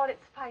with all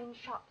its fine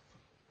shops.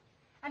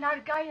 And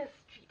Argyll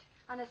Street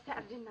on a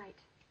Saturday night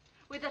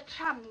with the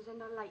trams and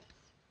the lights.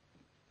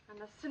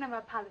 And the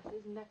cinema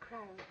palaces and the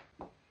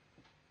crowd.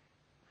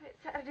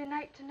 It's Saturday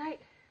night tonight.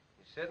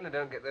 You certainly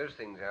don't get those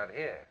things out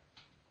here.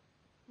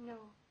 No.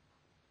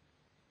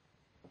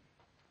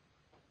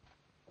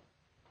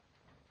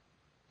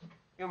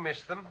 You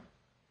miss them?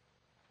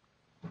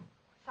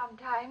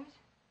 Sometimes.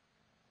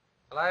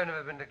 Well, I've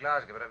never been to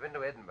Glasgow, but I've been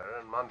to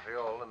Edinburgh and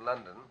Montreal and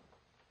London.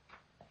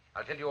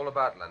 I'll tell you all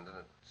about London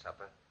at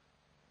supper.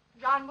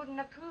 John wouldn't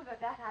approve of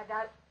that, I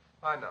doubt.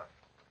 Why not?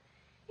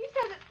 He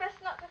says it's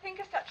best not to think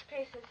of such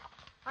places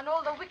and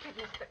all the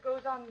wickedness that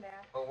goes on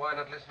there. Well, why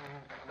not listen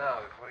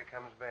now before he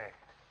comes back?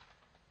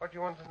 What do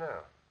you want to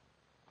know?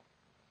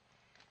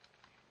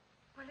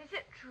 Well, is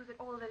it true that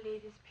all the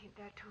ladies paint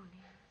their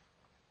toenails?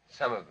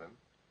 Some of them.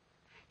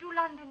 Do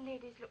London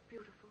ladies look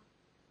beautiful?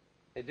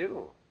 They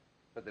do.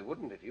 But they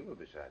wouldn't if you were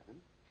beside them.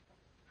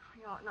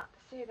 You ought not to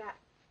say that.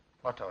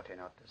 What ought he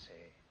not to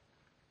say?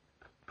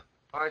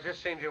 Oh, I was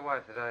just saying to your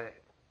wife that I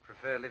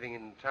prefer living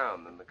in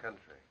town than the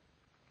country.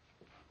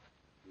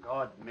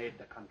 God made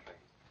the country.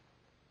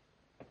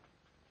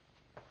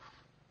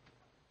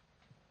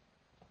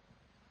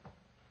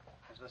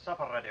 Is the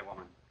supper ready,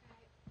 woman?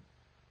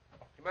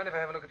 Do you mind if I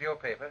have a look at your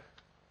paper?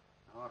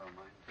 No, I don't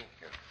mind. Thank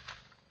you.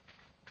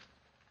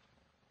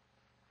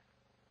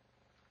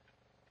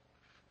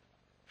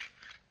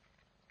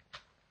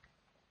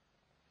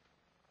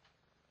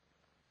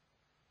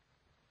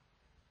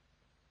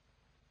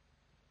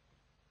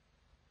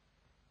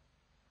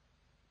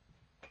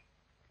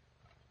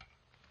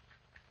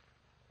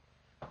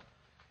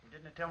 You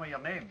didn't tell me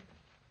your name.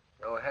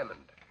 Oh, Hammond.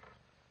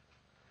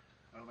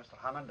 Well, Mr.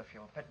 Hammond, if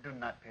you'll put down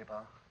that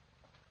paper,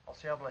 I'll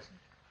say a blessing.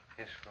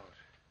 Yes, of course.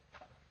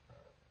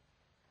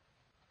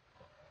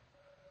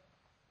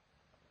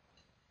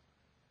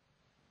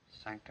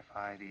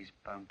 Sanctify these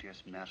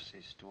bounteous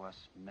mercies to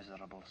us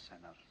miserable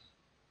sinners.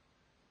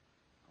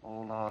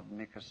 O Lord,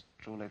 make us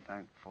truly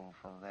thankful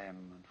for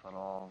them and for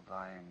all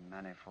thy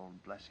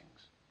manifold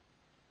blessings,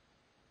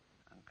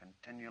 and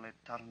continually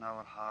turn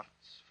our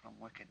hearts from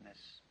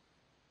wickedness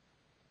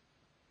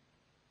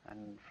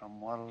and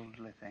from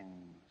worldly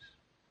things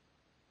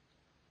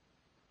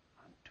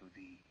unto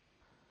thee.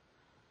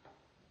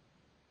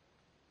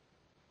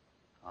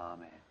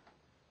 Amen.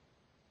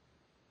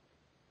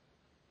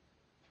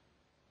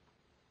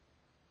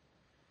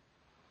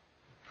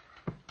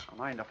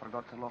 Mind, I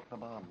forgot to lock the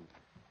barn.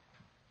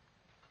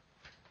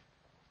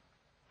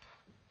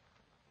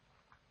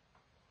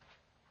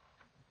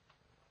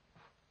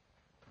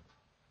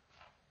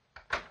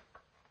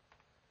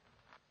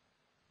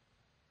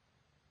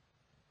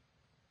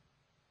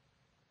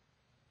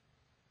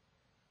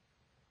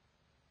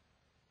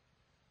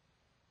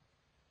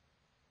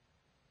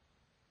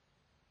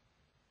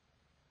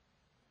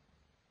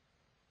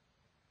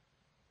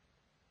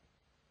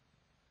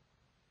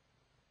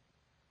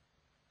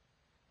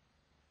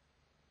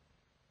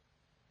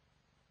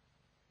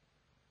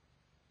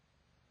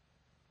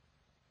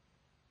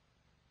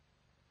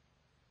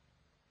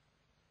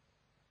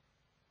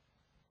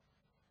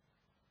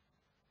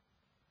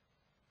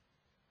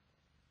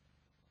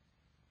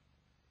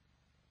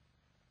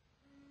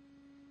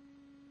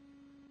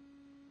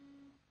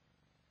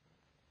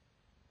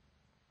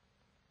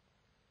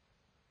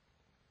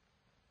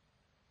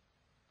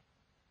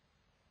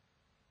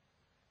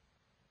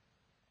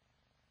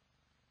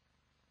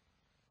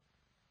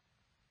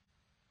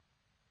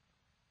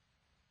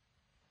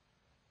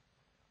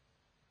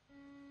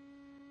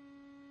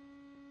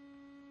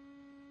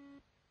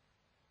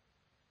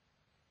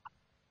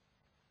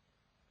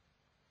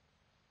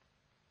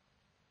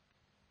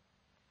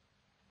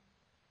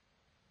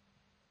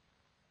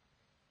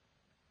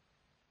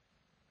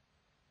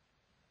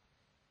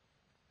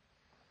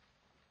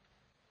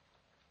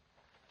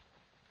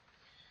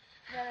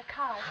 There are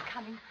cars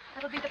coming.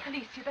 That'll be the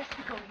police. You best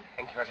be going.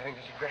 Thank you, I think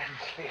it's a grand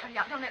sleep. Hurry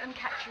up. Don't let them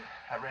catch you.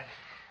 I'm ready.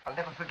 I'll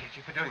never forget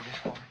you for doing this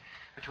for me.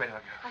 Which way do I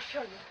go? I'll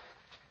show you.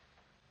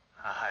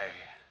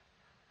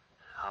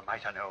 I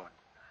might have known.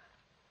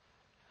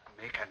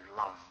 Making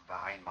love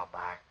behind my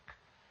back.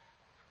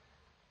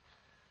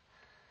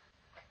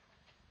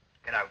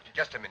 Get out.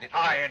 Just a minute.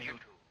 Aye, and you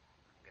too.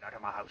 Get out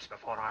of my house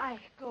before I... Aye,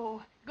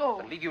 go. Go.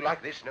 I'll leave you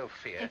like this, no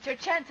fear. It's your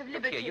chance of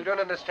liberty. Look here, you don't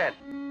understand.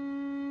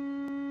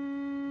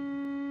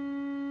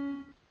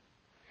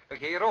 Look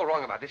here, you're all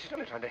wrong about this. He's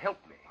only trying to help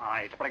me.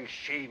 Aye, to bring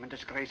shame and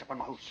disgrace upon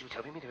my house. You're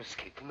telling me to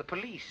escape from the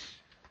police.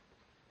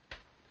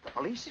 The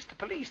police? It's the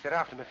police. They're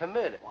after me for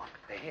murder. What?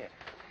 They're here.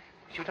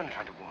 She was only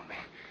trying to warn me.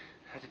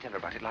 I had to tell her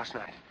about it last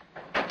night.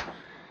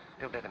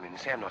 Don't let them in.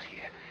 Say I'm not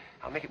here.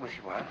 I'll make it with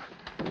you a while.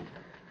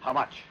 How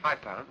much?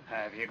 £5.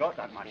 Have you got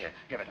that much? Yes.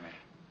 Give it to me.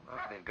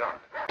 After they've gone.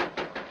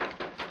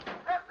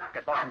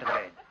 Get back into the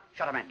bed.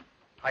 Shut him in.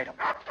 Hide him.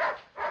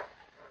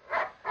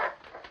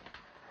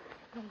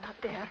 No,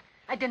 not there.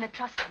 I didn't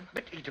trust him.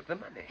 But he took the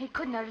money. He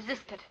couldn't have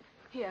resisted.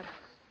 Here.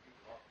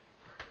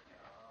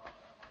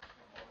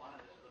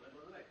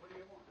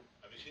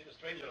 Have you seen a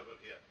stranger about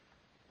here?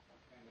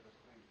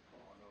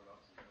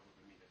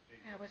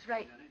 I was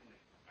right.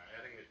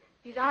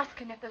 He's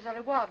asking if there's a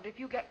reward if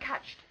you get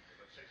catched.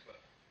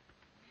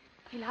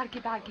 He'll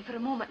argy-bargy for a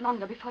moment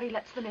longer before he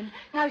lets them in.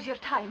 Now's your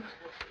time.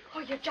 Oh,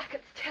 your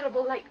jacket's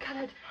terrible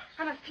light-coloured.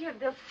 I'm afeard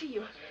they'll see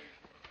you.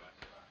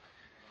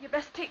 You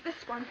best take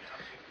this one.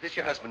 This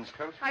your husband's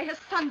coat? Aye, his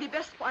Sunday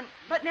best one.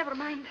 But never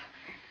mind.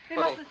 They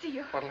mustn't see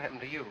you. What'll happen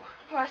to you?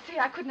 Oh, I say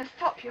I couldn't have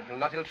stopped you. He'll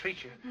not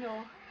ill-treat you.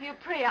 No. He'll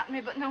pray at me,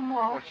 but no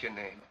more. What's your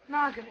name?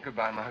 Margaret.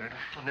 Goodbye, Margaret.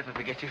 I'll never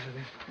forget you for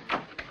this.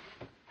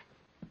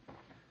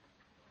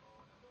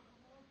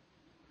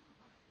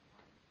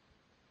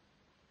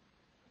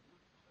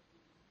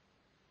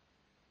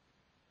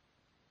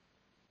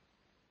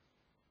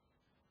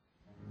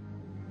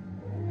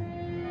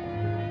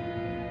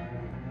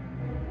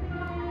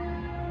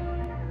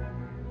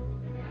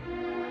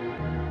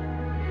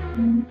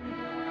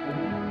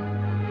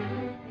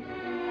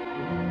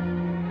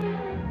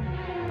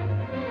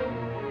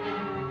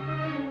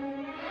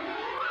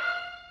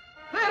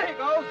 There he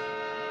goes.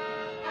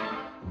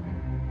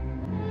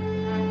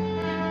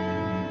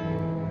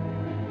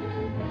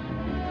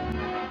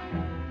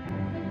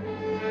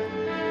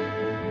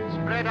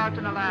 Spread out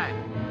in a line.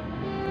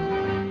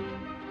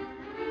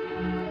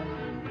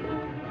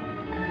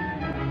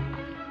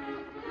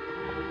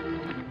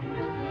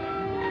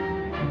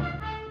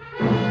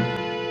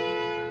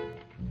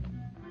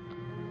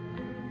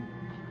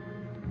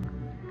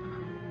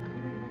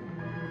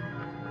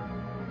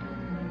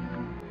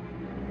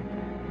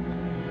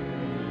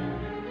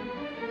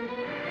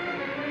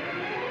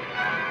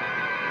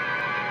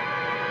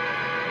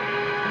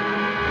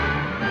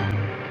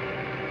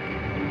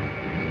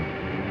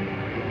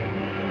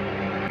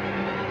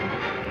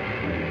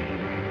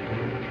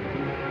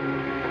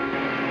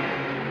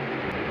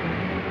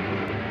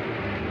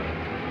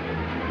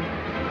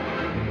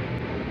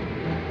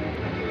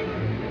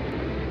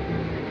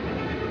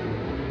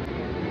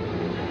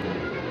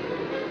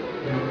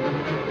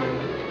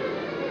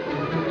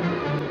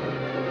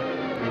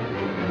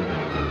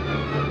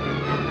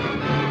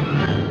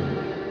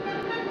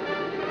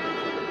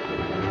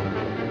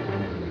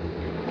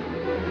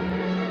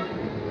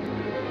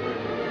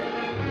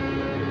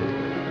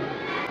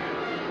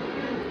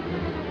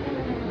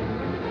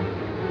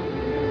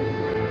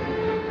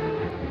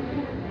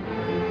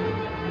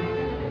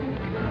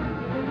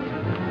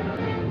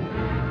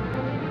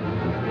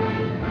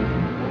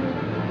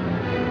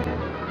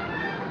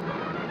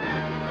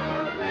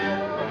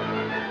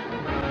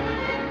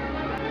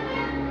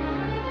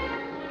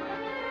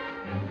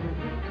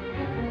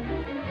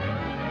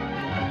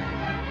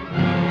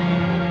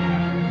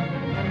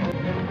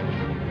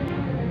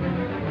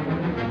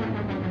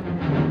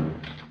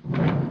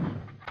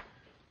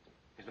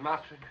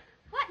 Master.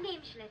 What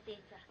name shall I say,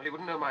 sir? Well, he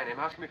wouldn't know my name.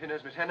 Ask him if he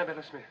knows Miss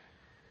Annabella Smith.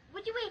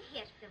 Would you wait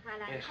here, sir,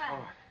 while I Yes, inquire? all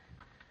right.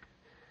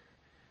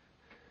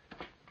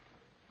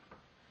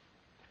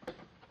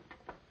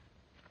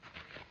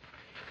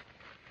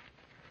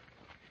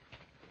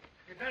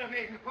 You'd better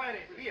make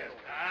inquiries here.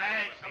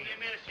 Aye, so you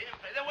may have seen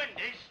by the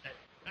windows.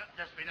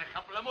 There's been a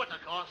couple of motor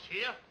cars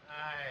here.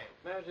 Aye.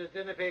 Murders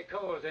didn't pay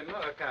calls in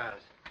motor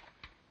cars.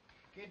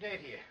 Good day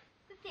to you.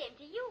 The same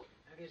to you.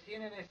 Have you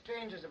seen any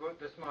strangers about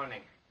this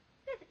morning?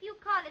 There's a few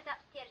callers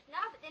upstairs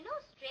now, but they're no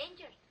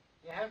strangers.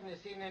 You haven't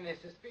seen any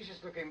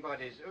suspicious-looking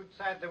bodies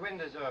outside the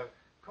windows or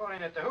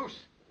calling at the house?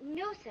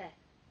 No, sir.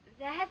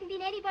 There hasn't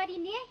been anybody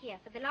near here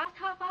for the last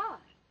half hour.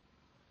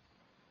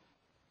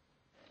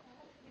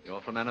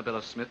 You're from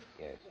Annabella Smith?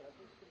 Yes.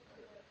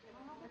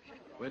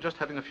 We're just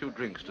having a few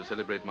drinks to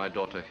celebrate my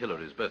daughter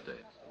Hilary's birthday.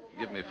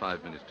 Give me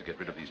 5 minutes to get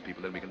rid of these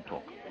people, then we can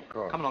talk. Of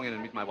course. Come along in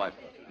and meet my wife.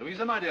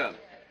 Louisa, my dear,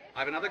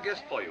 I've another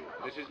guest for you.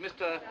 This is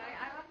Mr.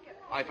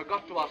 I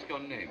forgot to ask your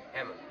name.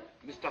 Hammond.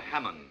 Mr.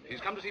 Hammond. He's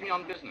come to see me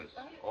on business,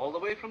 all the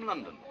way from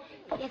London.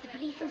 There's a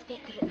police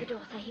inspector at the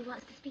door, sir. He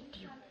wants to speak to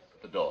you.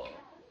 The door.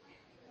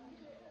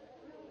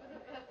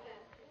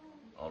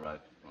 All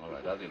right,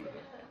 I'll deal with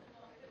it.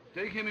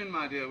 Take him in,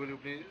 my dear, will you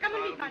please? Come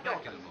and I'll meet my be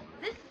back daughter. in a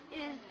moment. This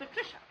is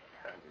Patricia.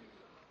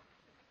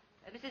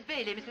 Mrs.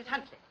 Bailey, Mrs.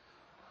 Huntley.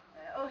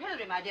 Oh,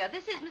 Hilary, my dear,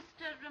 this is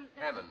Mr.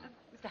 Hammond.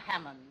 Mr.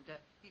 Hammond.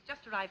 He's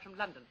just arrived from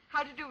London.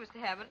 How do you do, Mr.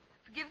 Hammond?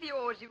 Forgive the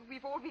orgy, but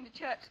we've all been to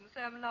church and the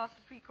sermon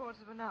lasted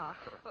 3/4 of an hour.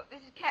 Well,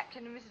 this is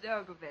Captain and Mrs.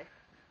 Ogilvy.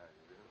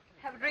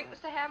 Have a drink,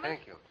 Mr. Hammond?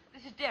 Thank you.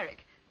 This is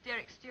Derek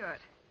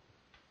Stewart.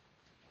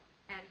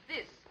 And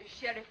this is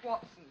Sheriff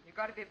Watson. You've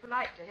got to be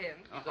polite to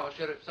him. He's our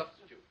sheriff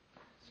substitute.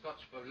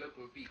 Scotch for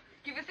local beef.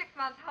 Give you 6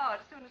 months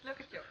hard as soon as look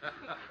at you.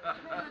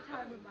 Remember the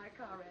time when my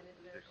car ran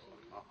into those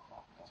sheep?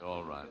 It's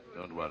all right.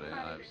 Don't worry.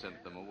 I've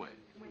sent them away.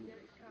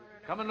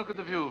 Come and look at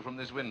the view from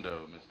this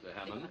window, Mr.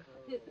 Hammond.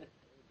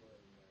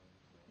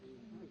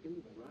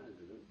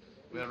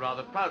 We're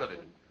rather proud of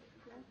it.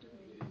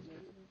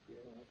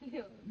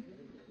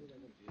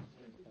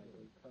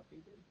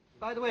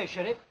 By the way,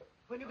 Sheriff,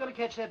 when are you going to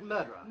catch that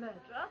murderer?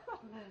 Murderer?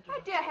 What murderer? My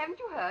dear, haven't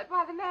you heard?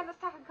 Why, the man that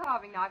stuck a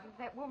carving knife into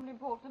that woman in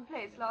Portland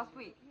Place last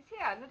week. He's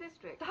here in the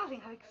district.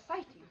 Darling, how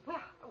exciting.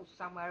 Where? Oh,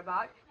 somewhere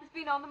about. He's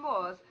been on the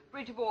moors,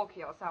 Bridge of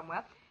Orkney or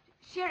somewhere.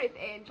 Sheriff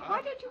Angel,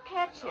 why don't you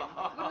catch him?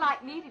 Wouldn't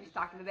like me to be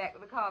stuck in the back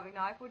with a carving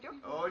knife, would you?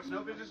 Oh, it's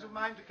no business of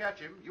mine to catch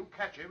him. You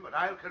catch him, but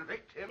I'll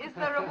convict him. Is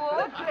there a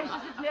reward?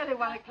 Gracious, it's nearly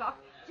 1 o'clock.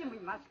 Jim, we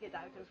must get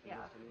out of here.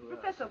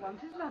 Professor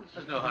wants his lunch.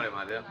 There's no hurry,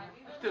 my dear.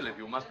 Still, if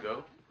you must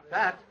go.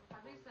 Pat,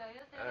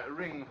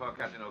 ring for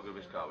Captain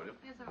Ogilvy's car, will you?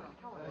 Yes, sir.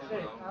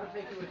 I'll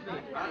take you with me.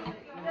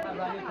 I'll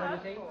run into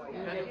anything.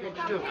 You get rich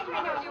Come, too. take me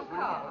in your new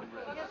car.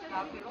 Yes, sir.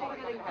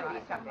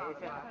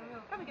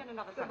 Come and get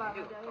another Sunday,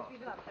 if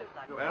you'd love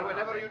to. Well,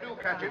 whenever you do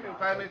catch him, you'll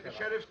find me at the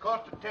sheriff's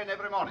court at 10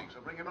 every morning,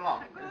 so bring him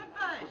along.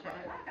 Goodbye,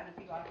 Sheriff. I'm going to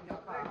see you out in your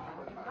car.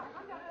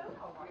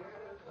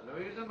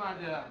 Louisa, my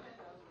dear,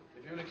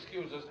 if you'll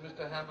excuse us,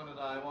 Mr. Hammond and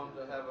I want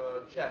to have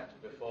a chat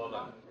before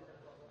lunch.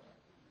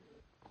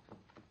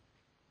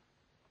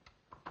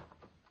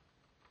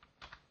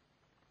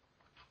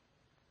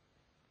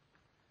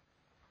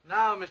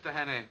 Now, Mr.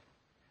 Hannay,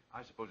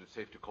 I suppose it's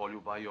safe to call you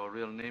by your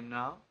real name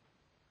now?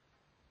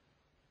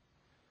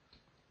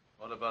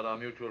 What about our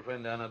mutual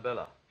friend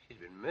Annabella? She's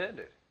been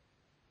murdered.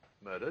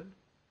 Murdered?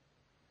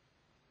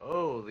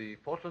 Oh, the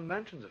Portland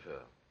Mansions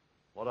affair.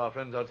 What our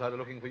friends outside are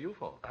looking for you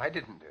for? I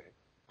didn't do it.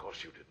 Of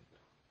course you didn't.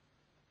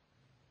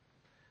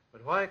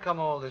 But why come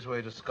all this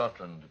way to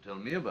Scotland to tell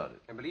me about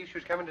it? I believe she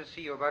was coming to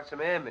see you about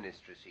some Air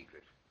Ministry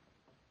secret.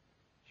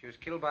 She was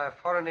killed by a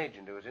foreign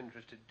agent who was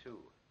interested too.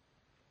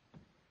 Did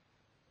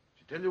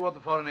she tell you what the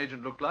foreign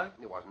agent looked like?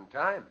 There wasn't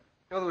time.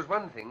 No, there was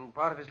one thing.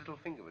 Part of his little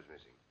finger was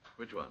missing.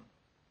 Which one?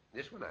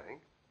 This one, I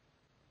think.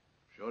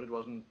 Sure it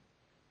wasn't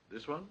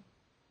this one?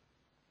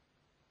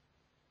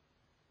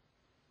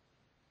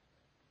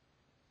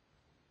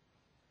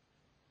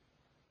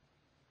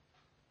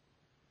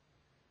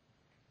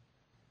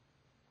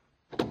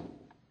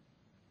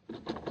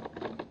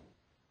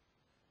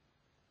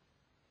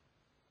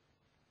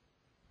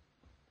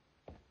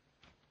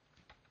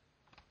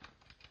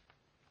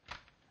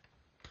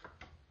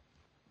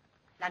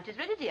 Lunch is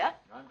ready, dear.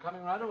 I'm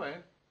coming right away.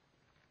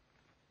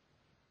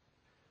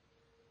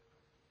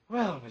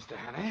 Well, Mr.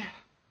 Hannay,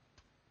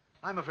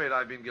 I'm afraid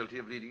I've been guilty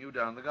of leading you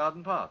down the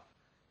garden path.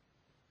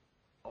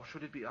 Or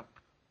should it be up?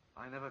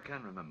 I never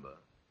can remember.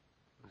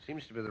 It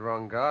seems to be the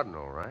wrong garden,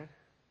 all right.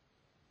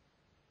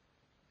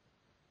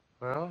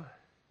 Well,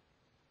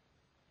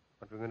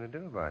 what are we going to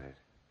do about it?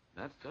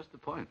 That's just the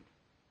point.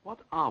 What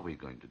are we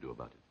going to do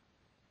about it?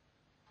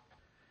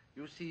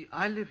 You see,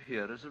 I live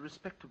here as a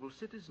respectable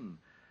citizen,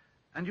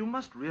 and you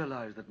must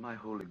realize that my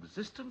whole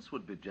existence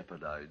would be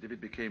jeopardized if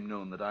it became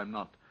known that I'm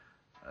not,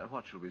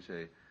 what shall we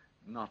say,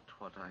 not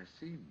what I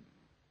seem.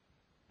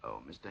 Oh,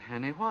 Mr.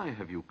 Hannay, why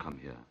have you come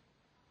here?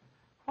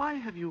 Why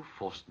have you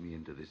forced me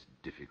into this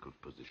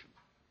difficult position?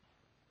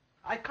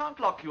 I can't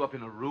lock you up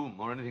in a room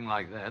or anything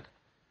like that.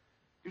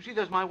 You see,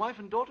 there's my wife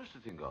and daughters to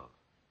think of.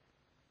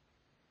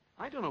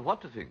 I don't know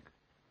what to think.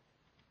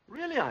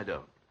 Really, I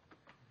don't.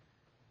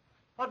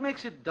 What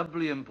makes it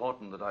doubly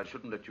important that I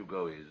shouldn't let you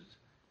go is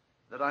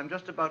that I'm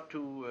just about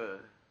to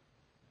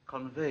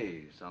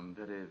convey some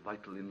very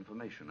vital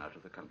information out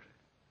of the country.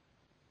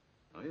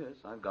 Oh, yes,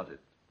 I've got it.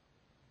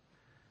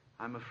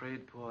 I'm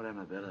afraid poor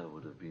Annabella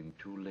would have been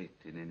too late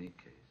in any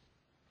case.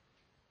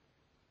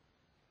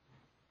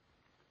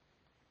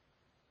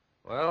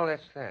 Well,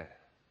 that's that.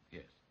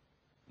 Yes.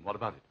 And what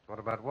about it? What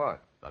about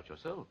what? About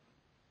yourself.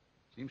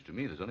 Seems to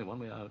me there's only one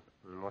way out.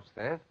 And what's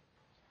that?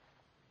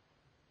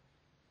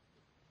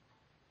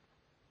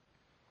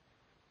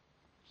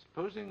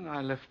 Supposing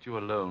I left you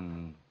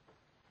alone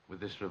with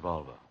this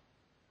revolver.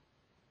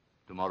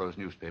 Tomorrow's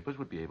newspapers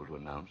would be able to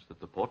announce that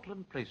the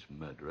Portland Place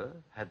murderer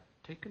had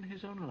taken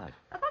his own life.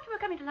 I thought you were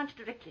coming to lunch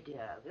directly,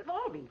 dear. We've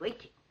all been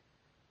waiting.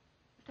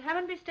 Mr.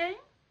 Hammond be staying?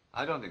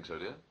 I don't think so,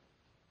 dear.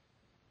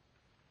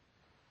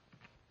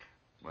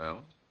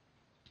 Well,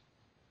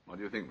 what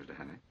do you think, Mr.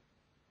 Hannay?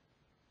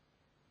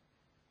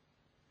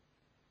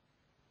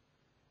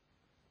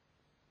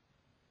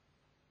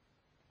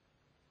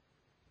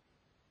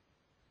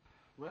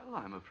 Well,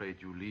 I'm afraid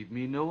you leave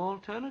me no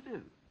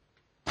alternative.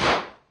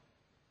 I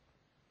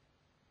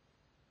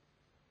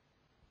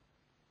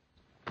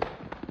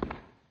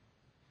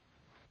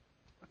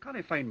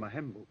can't find my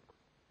hymn book.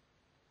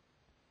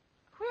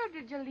 Where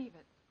did you leave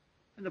it?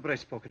 In the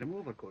breast pocket of my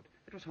overcoat.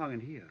 It was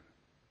hanging here.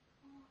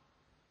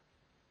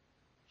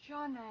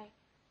 John,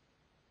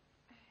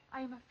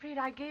 I'm afraid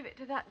I gave it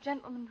to that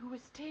gentleman who was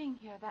staying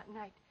here that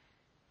night.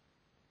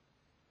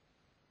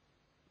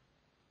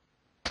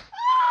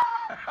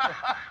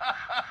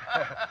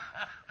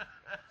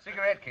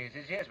 Cigarette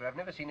cases, yes, but I've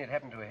never seen it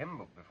happen to a hymn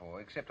book before,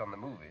 except on the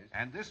movies.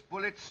 And this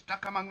bullet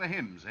stuck among the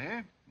hymns,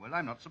 eh? Well,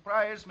 I'm not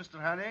surprised,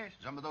 Mr. Hannay.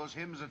 Some of those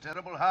hymns are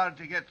terrible hard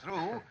to get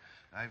through.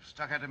 I've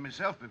stuck at them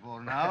myself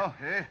before now,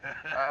 eh?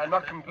 I'm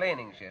not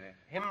complaining, Sheriff.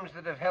 Hymns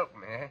that have helped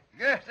me, eh?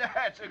 Yes,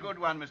 that's a good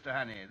one, Mr.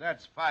 Hannay.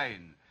 That's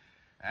fine.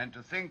 And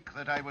to think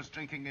that I was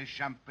drinking his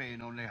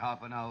champagne only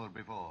half an hour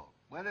before.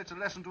 Well, it's a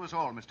lesson to us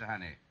all, Mr.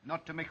 Hannay,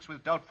 not to mix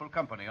with doubtful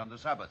company on the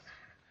Sabbath.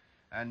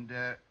 And,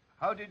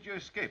 how did you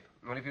escape?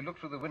 Well, if you look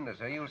through the window,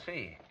 sir, you'll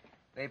see.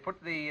 They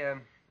put the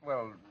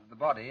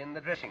body in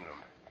the dressing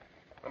room.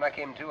 When I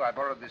came to, I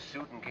borrowed this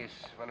suit in case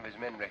one of his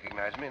men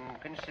recognized me and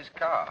pinched his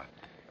car.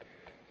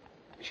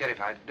 Sheriff,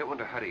 I don't want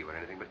to hurry you or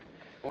anything, but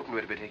oughtn't we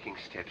to be taking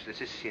steps?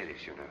 This is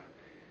serious, you know.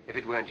 If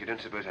it weren't, you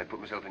don't suppose I'd put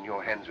myself in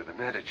your hands with a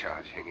murder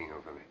charge hanging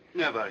over me.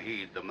 Never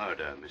heed the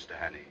murder, Mr.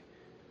 Hannay.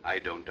 I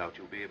don't doubt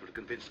you'll be able to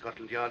convince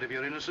Scotland Yard of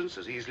your innocence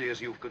as easily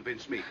as you've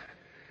convinced me.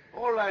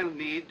 All I'll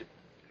need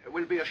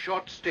will be a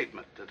short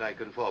statement that I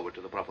can forward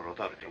to the proper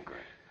authority. Oh,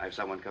 great. I've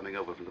someone coming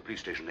over from the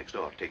police station next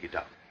door. Take it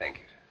down. Thank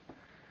you,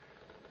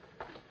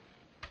 sir.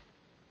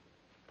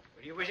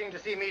 Were you wishing to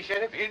see me,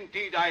 Sheriff?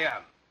 Indeed I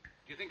am.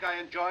 Do you think I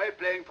enjoy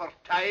playing for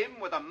time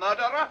with a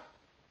murderer?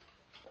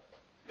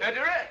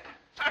 Murderer?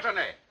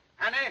 Certainly.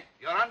 Hannay,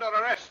 you're under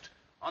arrest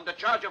on the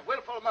charge of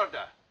willful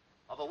murder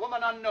of a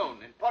woman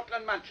unknown in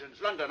Portland Mansions,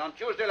 London, on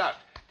Tuesday last.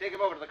 Take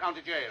him over to the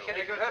county jail.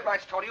 Sheriff, you heard my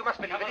story. You must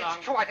believe it.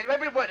 It's true. I tell you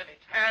every word of it.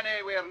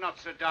 Hannay, we're not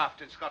so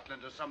daft in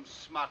Scotland as some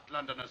smart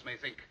Londoners may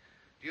think.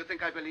 Do you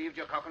think I believed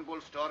your cock and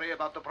bull story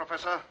about the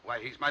professor? Why,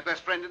 he's my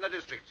best friend in the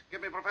district. Give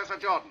me Professor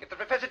Jordan. If the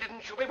professor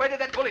didn't shoot me, where did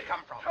that bullet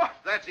come from? Oh,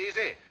 that's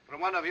easy. From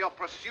one of your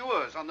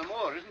pursuers on the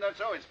moor. Isn't that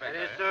so, Inspector?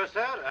 It is so,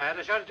 sir. I had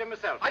a shot at him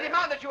myself. I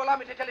demand that you allow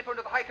me to telephone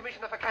to the High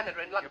Commissioner for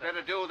Canada in London. You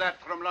better do that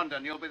from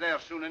London. You'll be there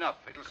soon enough.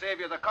 It'll save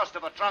you the cost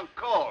of a trunk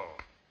call.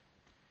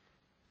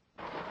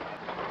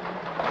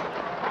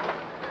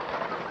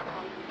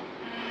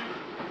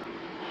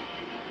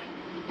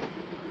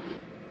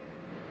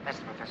 That's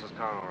the professor's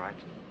car, all right.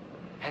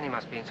 Henny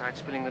must be inside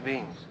spilling the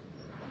beans.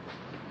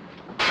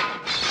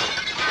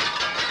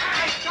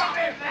 Hey, stop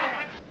him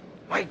there!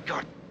 My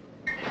God!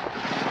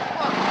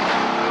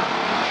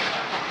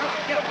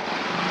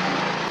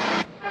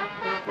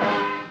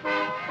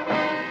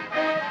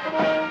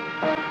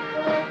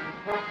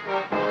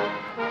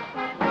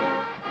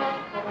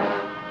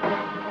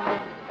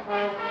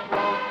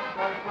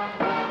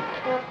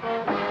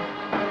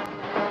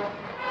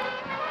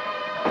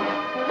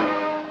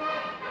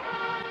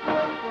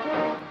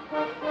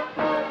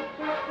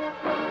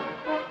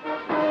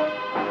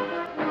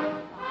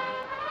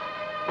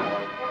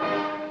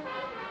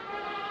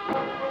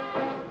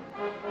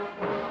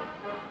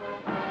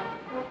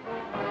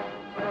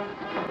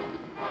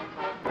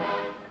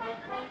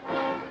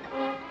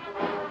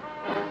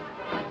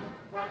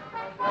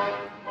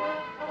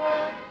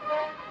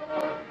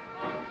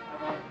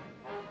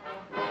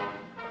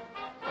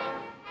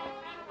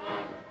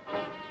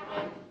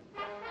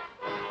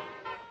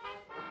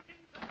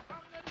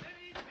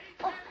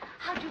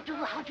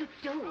 How do you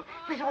do?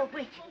 We're all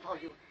waiting for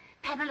you.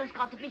 Pamela's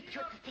gone to meet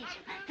you at the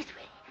station. This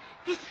way.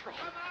 This way.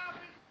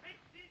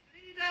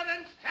 Leader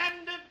and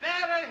standard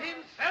bearer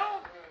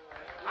himself,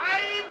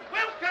 I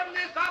welcome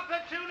this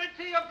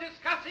opportunity of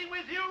discussing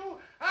with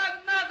you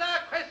another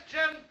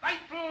question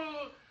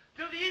vital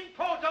to the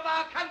import of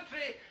our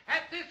country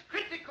at this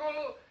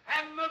critical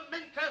and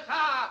momentous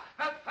hour.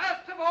 But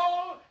first of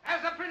all,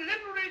 as a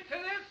preliminary to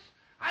this,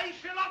 I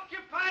shall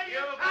occupy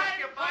your time.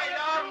 You've occupied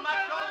our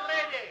much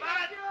already.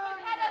 But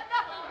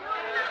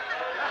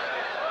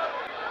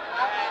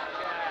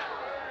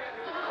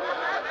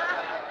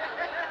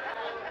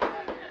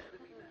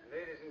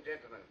Ladies and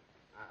gentlemen,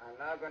 I'm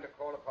now going to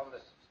call upon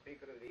the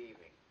speaker of the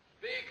evening.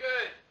 Speaker!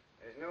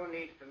 There's no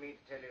need for me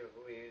to tell you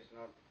who he is,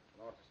 nor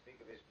to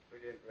speak of his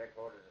brilliant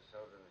record as a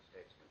soldier and a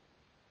statesman.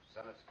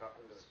 Son of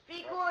Scotland, who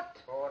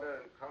crossed the border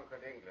and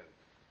conquered England,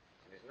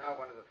 and is now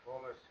one of the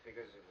foremost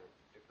figures of the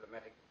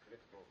diplomatic and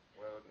political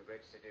world in the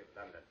great city of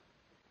London.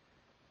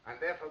 I'm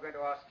therefore going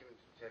to ask him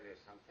to tell you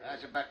something.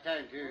 That's about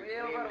time, too.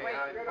 Namely,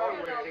 how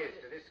important it is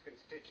to this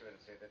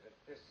constituency that at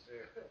this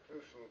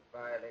crucial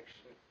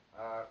by-election,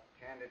 our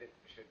candidate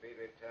should be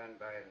returned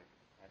by an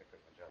adequate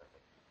majority.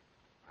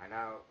 I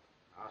now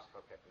ask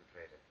for Captain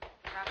Fraser.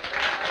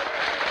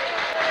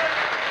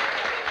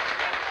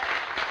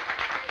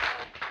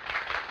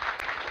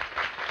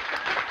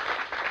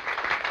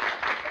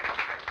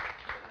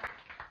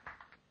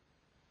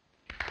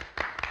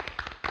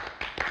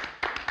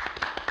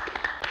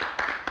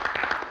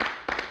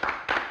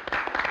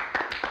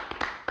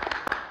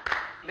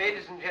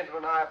 and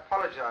gentlemen, I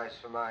apologize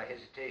for my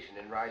hesitation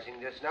in rising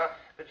just now,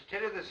 but to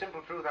tell you the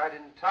simple truth, I'd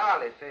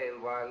entirely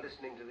failed while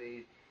listening to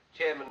the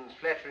chairman's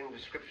flattering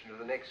description of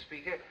the next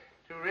speaker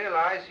to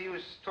realize he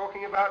was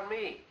talking about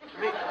me.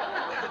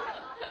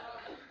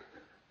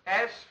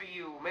 As for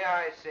you, may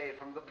I say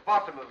from the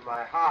bottom of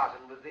my heart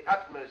and with the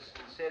utmost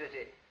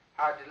sincerity,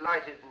 how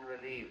delighted and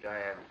relieved I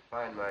am to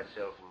find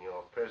myself in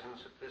your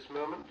presence at this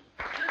moment.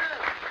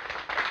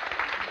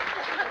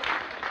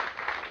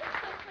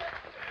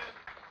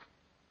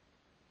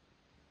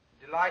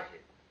 Delighted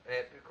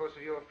because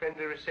of your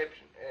friendly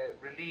reception.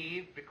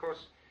 Relieved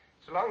because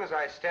so long as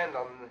I stand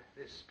on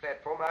this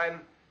platform, I'm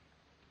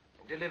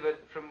delivered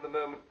from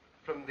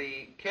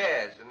the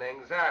cares and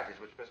anxieties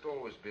which must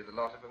always be the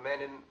lot of a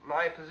man in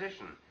my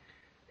position.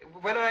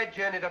 When I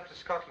journeyed up to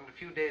Scotland a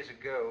few days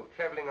ago,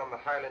 travelling on the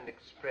Highland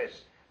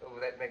Express over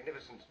that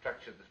magnificent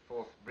structure, the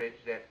Forth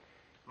Bridge, that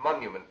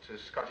monument to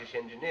Scottish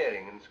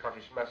engineering and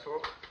Scottish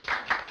muscle,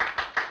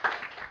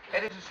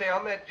 that is to say,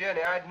 on that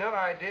journey, I had no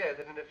idea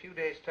that in a few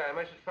days' time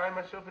I should find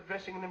myself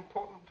addressing an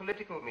important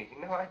political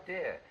meeting. No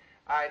idea.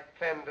 I'd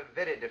planned a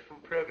very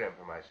different program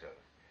for myself.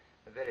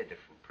 A very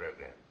different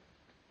program.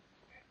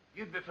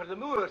 You'd be for the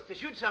moors to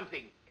shoot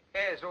something.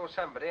 Yes, or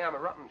somebody. I'm a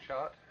rotten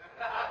shot.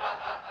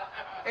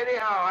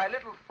 Anyhow, I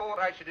little thought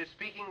I should be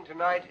speaking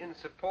tonight in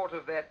support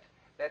of that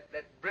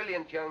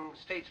brilliant young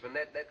statesman,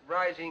 that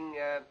rising,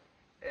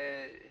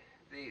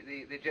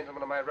 the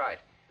gentleman on my right.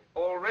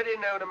 Already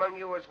known among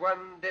you as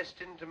one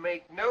destined to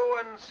make no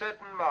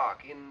uncertain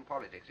mark in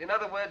politics. In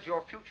other words,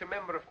 your future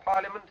member of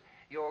Parliament,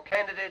 your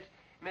candidate,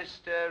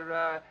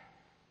 Mr.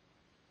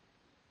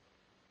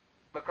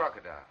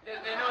 McCrocodile. They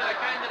know the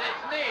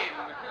candidate's name.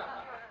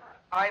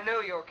 I know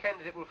your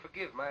candidate will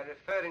forgive my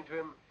referring to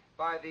him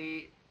by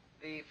the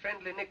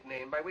friendly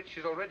nickname by which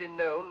he's already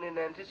known in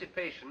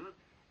anticipation,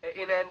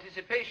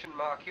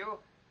 mark you,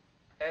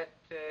 at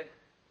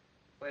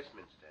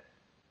Westminster.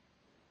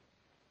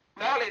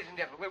 Now, ladies and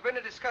gentlemen, we're going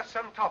to discuss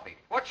some topic.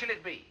 What shall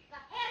it be? The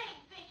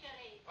herring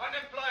fishery.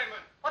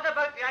 Unemployment. What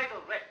about the idle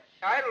rich?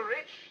 Idle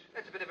rich?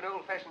 That's a bit of an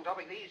old-fashioned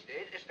topic these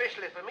days,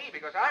 especially for me,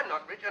 because I'm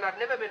not rich and I've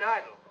never been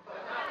idle.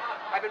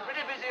 I've been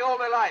pretty busy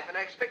all my life, and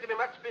I expect to be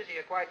much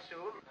busier quite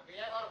soon. Have you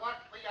ever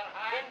worked for your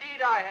hand?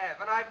 Indeed I have,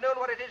 and I've known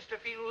what it is to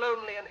feel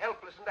lonely and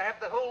helpless and to have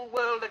the whole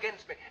world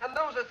against me. And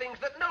those are things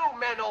that no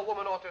man or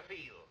woman ought to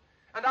feel.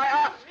 And I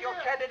ask your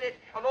candidate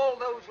and all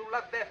those who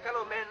love their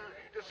fellow men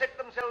to set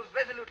themselves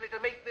resolutely to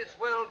make this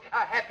world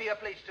a happier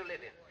place to live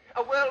in.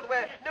 A world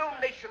where no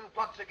nation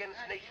plots against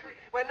nation,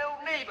 where no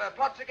neighbor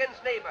plots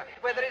against neighbor,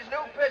 where there is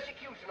no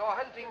persecution or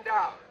hunting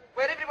down,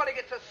 where everybody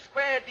gets a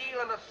square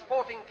deal and a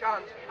sporting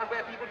chance, and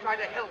where people try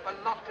to help and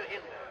not to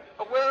hinder.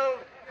 A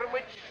world from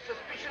which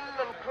suspicion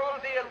and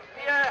cruelty and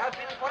fear have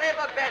been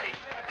forever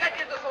banished. That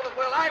is the sort of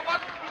world I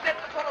want. Is that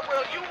the sort of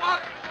world you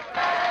want?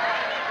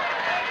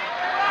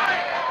 Right.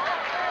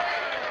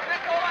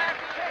 That's all I have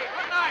to say.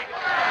 Good night.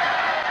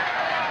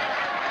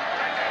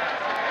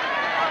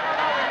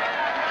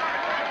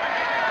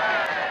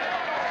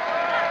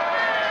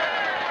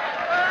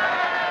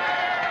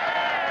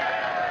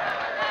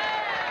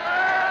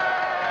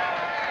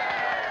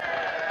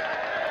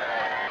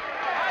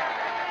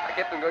 I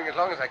kept them going as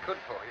long as I could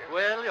for you.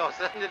 Well, you're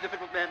certainly a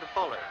difficult man to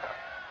follow.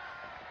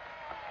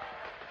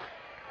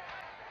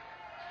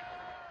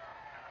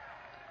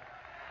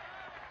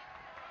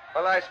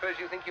 Well, I suppose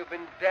you think you've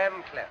been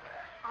damn clever.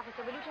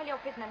 Officer, will you tell your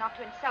prisoner not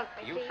to insult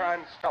me, You please? try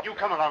and stop You me.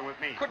 come along with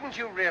me. Couldn't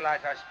you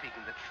realize I was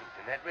speaking the truth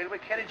in that railway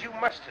carriage? You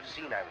must have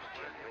seen I was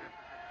genuine.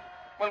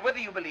 Well, whether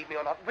you believe me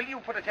or not, will you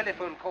put a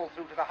telephone call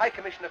through to the High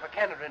Commissioner for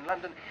Canada in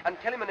London and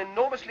tell him an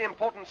enormously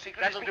important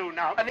secret... That'll do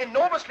now. An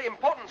enormously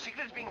important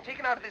secret is being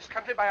taken out of this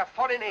country by a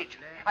foreign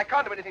agent. I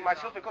can't do anything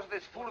myself because of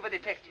this fool of a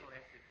detective.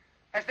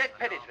 Has that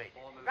penetrated?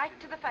 Right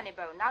to the funny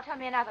bone. Now tell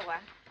me another one.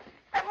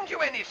 Haven't you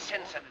any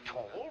sense at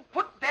all?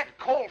 Put that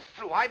call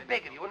through, I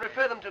beg of you, and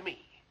refer them to me.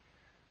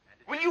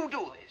 Will you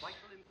do this?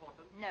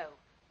 No.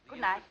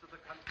 Good night.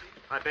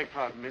 I beg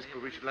pardon, miss,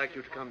 but we should like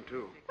you to come,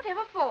 too.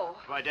 Whatever for?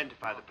 To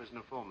identify the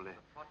prisoner formally.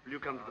 Will you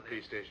come to the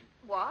police station?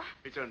 What?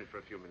 It's only for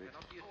a few minutes.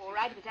 All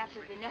right, if it's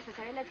absolutely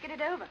necessary, let's get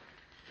it over.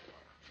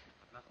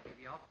 Must be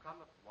the outcome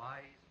of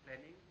wise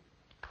planning.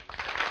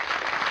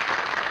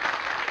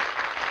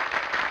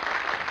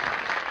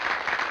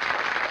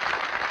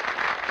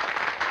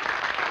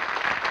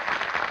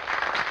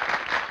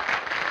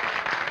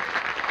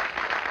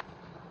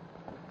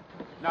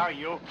 Now,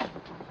 you.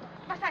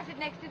 Must I sit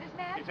next to this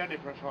man? It's only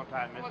for a short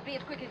time, miss. Well, be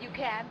as quick as you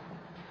can.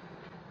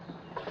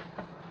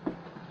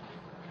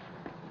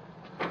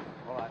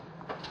 All right.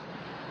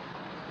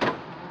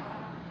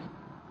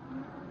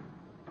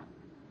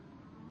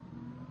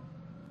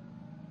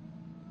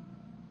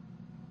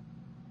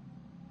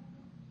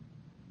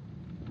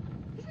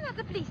 Isn't that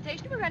the police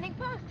station? We're running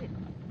past it.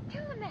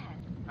 Tell the man.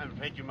 I'm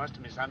afraid you must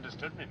have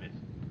misunderstood me, miss.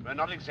 We're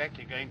not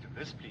exactly going to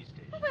this police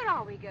station. Well, where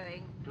are we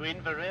going? To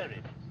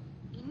Inverary.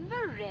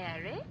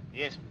 Inverary?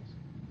 Yes, miss.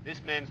 This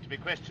man's to be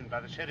questioned by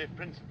the sheriff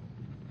principal.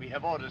 We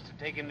have orders to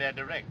take him there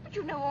direct. But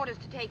you've no orders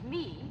to take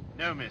me.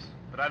 No, miss,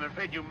 but I'm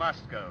afraid you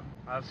must go.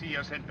 I'll see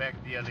you're sent back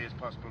at the earliest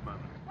possible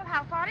moment. Well,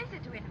 how far is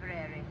it to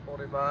Inverary?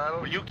 40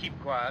 miles. Will you keep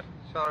quiet?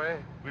 Sorry.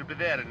 We'll be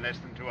there in less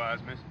than 2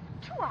 hours, miss.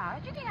 2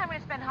 hours? Do you think I'm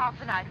going to spend half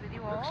the night with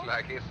you all? Looks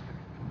like it.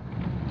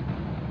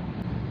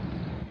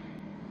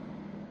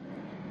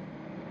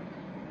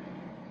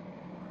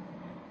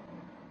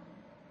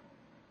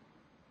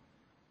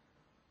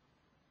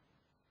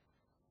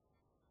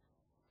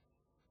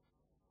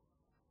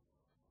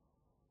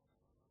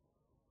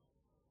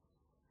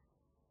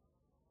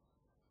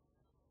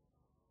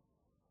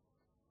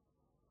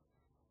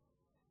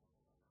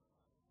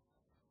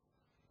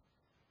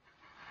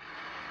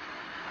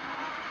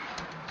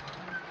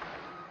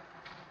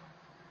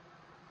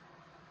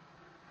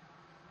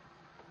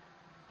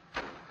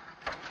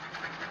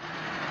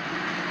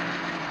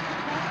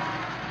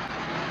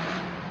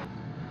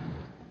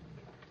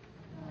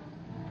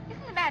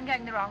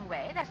 Going the wrong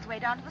way. That's the way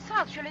down to the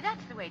south. Surely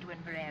that's the way to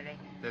Inverary.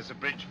 There's a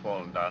bridge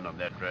fallen down on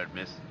that road,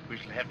 miss. We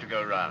shall have to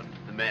go round.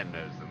 The man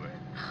knows the way.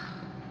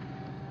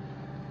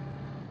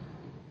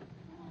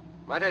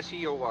 Might I see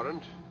your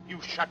warrant?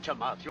 You shut your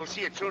mouth. You'll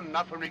see it soon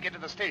enough when we get to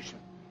the station.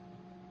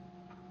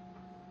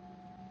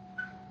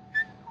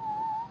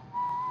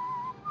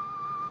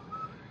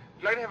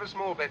 Would you like to have a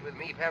small bet with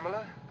me,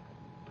 Pamela?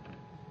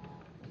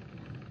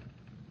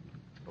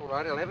 All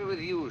right, I'll have it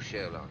with you,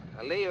 Sherlock.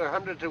 I'll lay you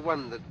 100 to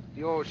 1 that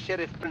your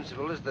sheriff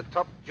principal has the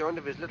top joint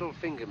of his little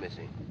finger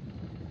missing.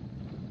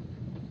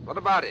 What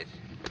about it?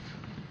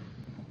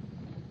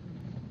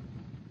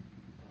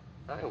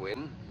 I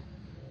win.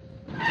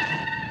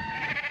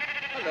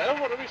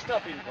 Hello, what are we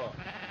stopping for?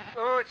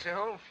 Oh, it's a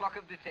whole flock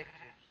of detectives.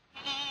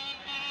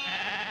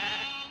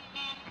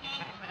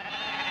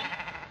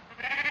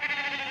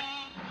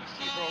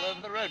 Sheep all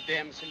over the road,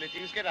 damn silly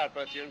things. Get out,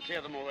 both of you, and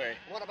clear them away.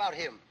 What about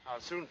him?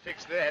 I'll soon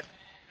fix that.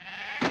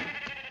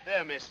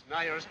 There, miss.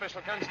 Now you're a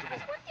special constable.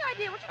 What's the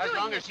idea? What are you As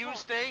doing? long as you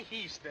stay,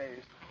 he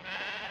stays.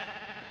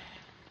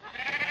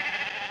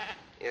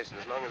 Yes, and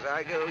as long as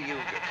I go, you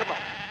go. Come on.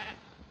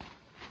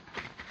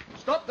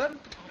 Stop them.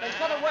 They've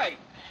got away.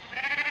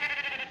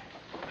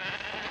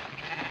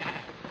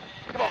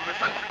 Come on, miss.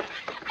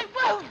 I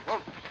won't.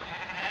 Won't.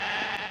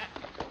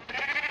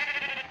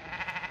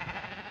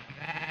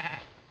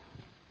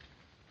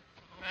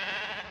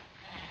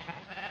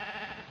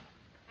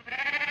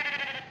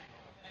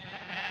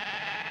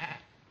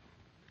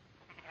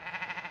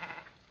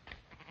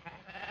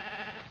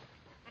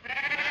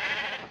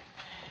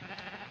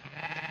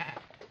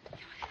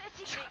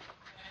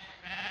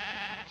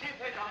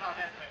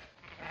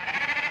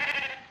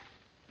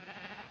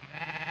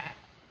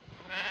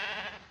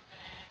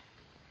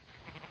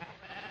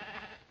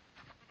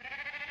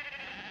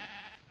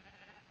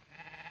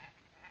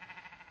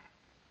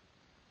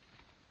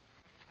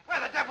 Where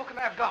the devil can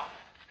they have gone?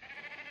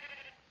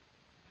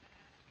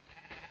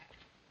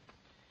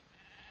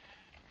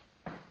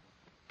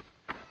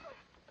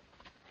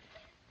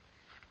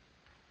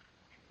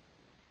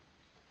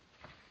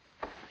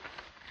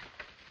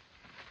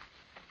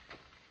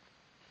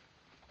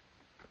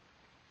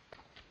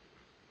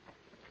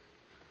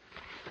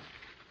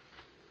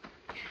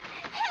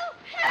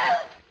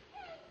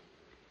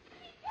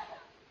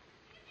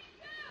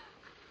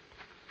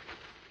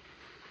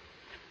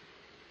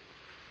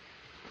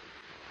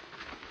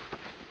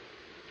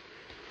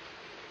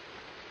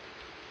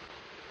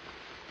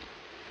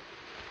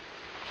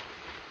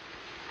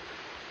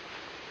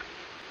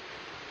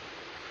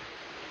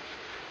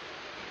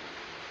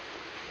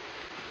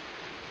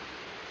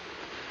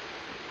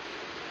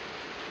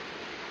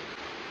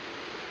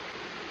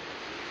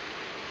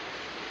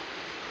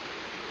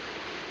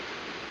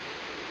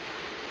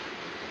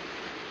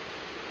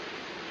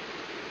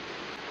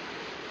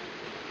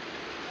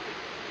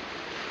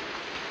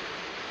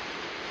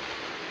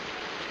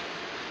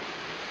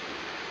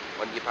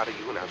 One dip out of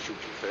you and I'll shoot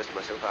you first,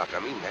 myself after. I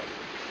mean that.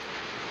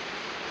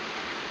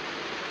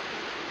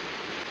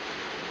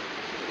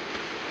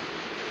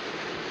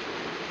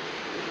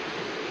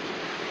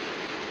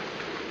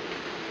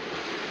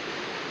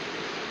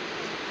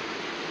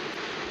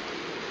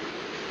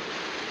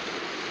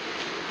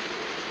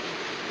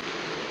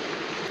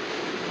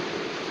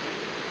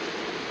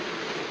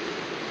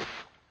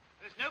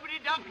 There's nobody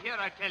down here,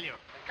 I tell you.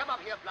 Then come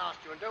up here, blast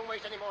you, and don't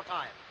waste any more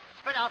time.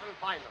 Spread out and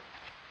find them.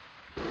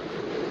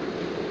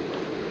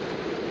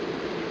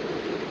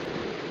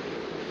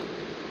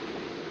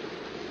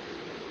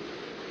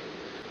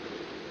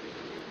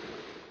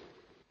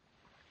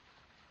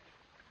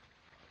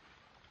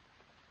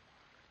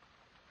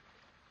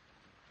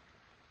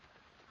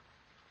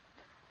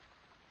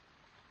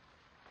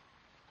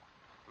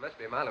 Must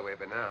be a mile away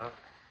by now.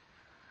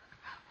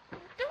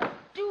 Don't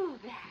do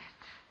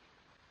that.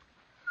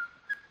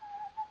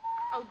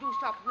 Oh, do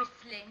stop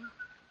whistling.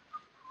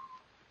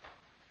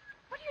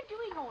 What are you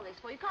doing all this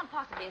for? You can't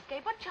possibly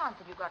escape. What chance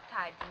have you got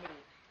tied to me?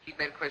 Keep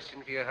that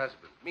question for your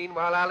husband.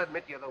 Meanwhile, I'll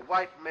admit you're the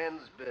white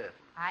man's burden.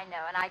 I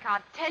know, and I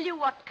can't tell you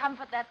what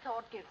comfort that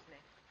thought gives me.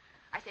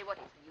 I say, what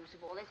is the use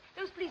of all this?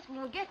 Those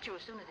policemen will get you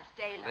as soon as it's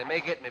daylight. They may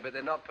get me, but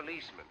they're not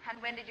policemen.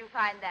 And when did you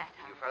find that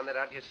out? You found that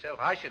out yourself.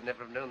 I should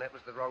never have known that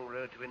was the wrong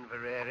road to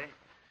Inverary.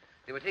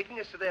 They were taking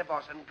us to their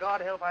boss, and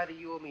God help either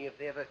you or me if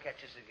they ever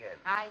catch us again.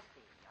 I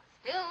see.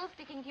 You're still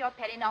sticking to your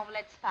penny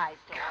novelette spy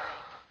story.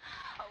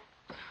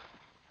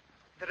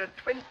 There are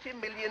 20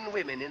 million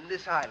women in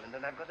this island,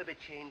 and I've got to be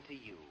chained to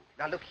you.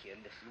 Now, look here,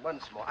 listen,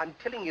 once more. I'm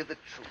telling you the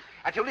truth.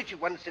 I told it to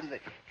you once in the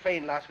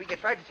train last week. I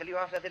tried to tell you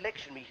after the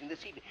election meeting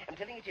this evening. I'm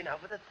telling it to you now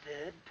for the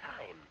third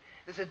time.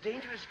 There's a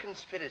dangerous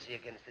conspiracy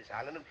against this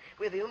island, and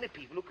we're the only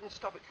people who can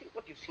stop it. Think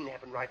what you've seen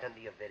happen right under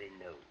your very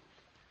nose.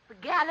 The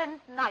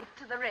gallant knight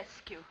to the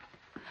rescue.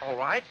 All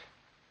right.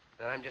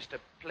 Then I'm just a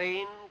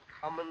plain,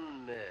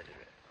 common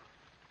murderer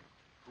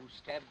who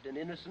stabbed an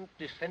innocent,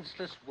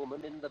 defenseless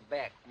woman in the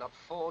back not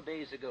 4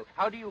 days ago.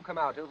 How do you come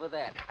out over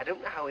that? I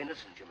don't know how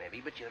innocent you may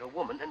be, but you're a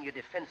woman and you're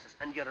defenseless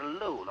and you're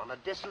alone on a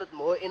desolate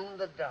moor in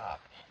the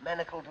dark,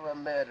 manacled to a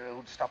murderer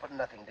who'd stop at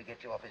nothing to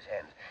get you off his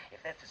hands.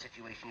 If that's the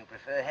situation you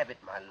prefer, have it,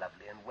 my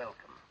lovely, and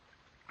welcome.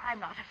 I'm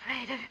not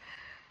afraid of...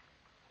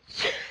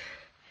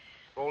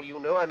 For all you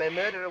know, I may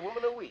murder a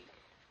woman a week.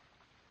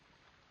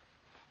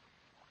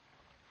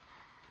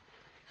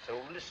 So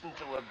listen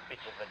to a bit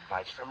of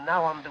advice. From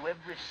now on, do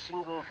every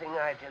single thing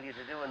I tell you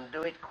to do, and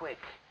do it quick.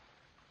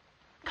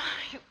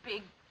 You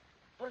big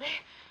bully.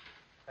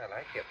 I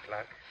like you,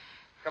 Clark.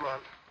 Come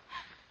on.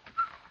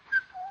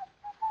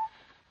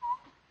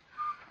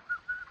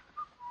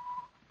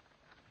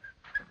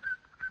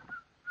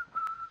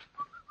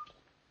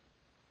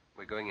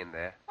 We're going in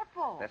there. What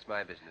for? That's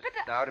my business.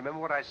 Now,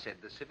 remember what I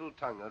said, the civil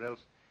tongue, or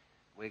else...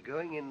 We're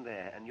going in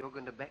there, and you're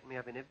going to back me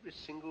up in every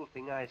single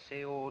thing I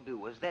say or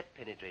do. Has that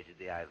penetrated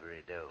the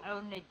ivory dome?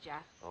 Only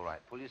just. All right,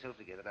 pull yourself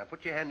together. Now,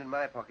 put your hand in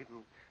my pocket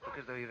and look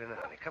as though you're in a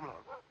hurry. Come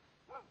along.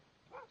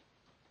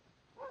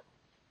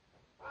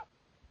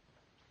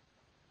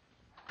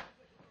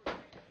 Oh,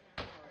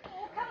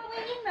 come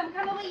away in, Mum.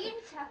 Come away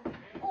in, son.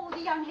 Oh,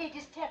 the young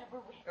lady's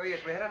terrible wet. Oh,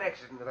 yes, we had an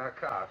accident with our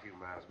car a few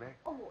miles back.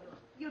 Oh,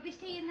 you'll be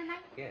staying the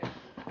night? Yes.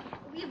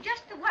 We've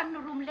just the one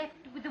room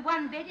left with the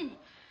one bed in it.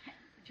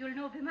 But you'll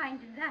no be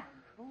minding that.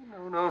 Oh,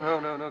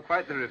 no.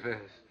 Quite the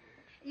reverse.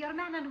 You're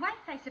man and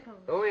wife, I suppose.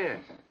 Oh,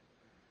 yes.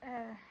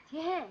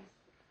 Yes.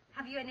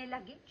 Have you any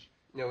luggage?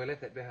 No, we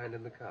left that behind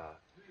in the car.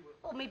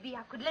 Oh, maybe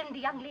I could lend the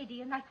young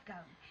lady a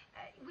nightgown.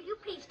 Will you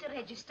please to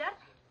register?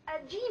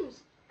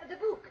 James, the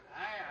book.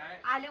 Aye.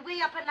 I'll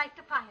away up and light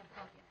the fire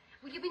for you.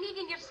 Will you be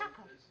needing your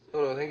supper?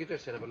 Oh, no, thank you.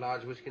 Just set up a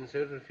large whiskey and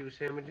soda and a few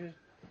sandwiches.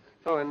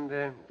 Oh, and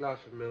a glass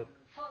of milk.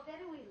 Oh,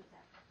 very well, sir.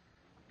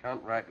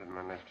 Can't write with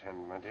my left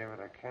hand, my dear,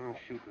 but I can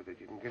shoot with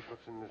it. You can guess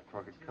what's in this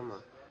pocket. Come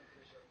on.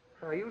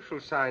 Now, you shall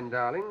sign,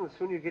 darling. The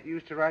sooner you get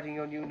used to writing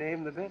your new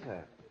name, the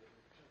better.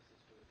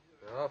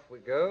 Now, off we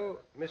go.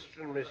 Mr.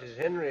 and Mrs.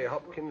 Henry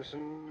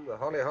Hopkinson, the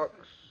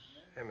Hollyhocks,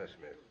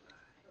 Hammersmith.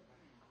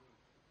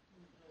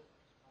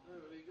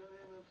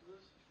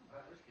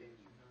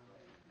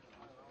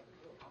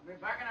 I'll be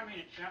back in a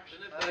minute, chaps.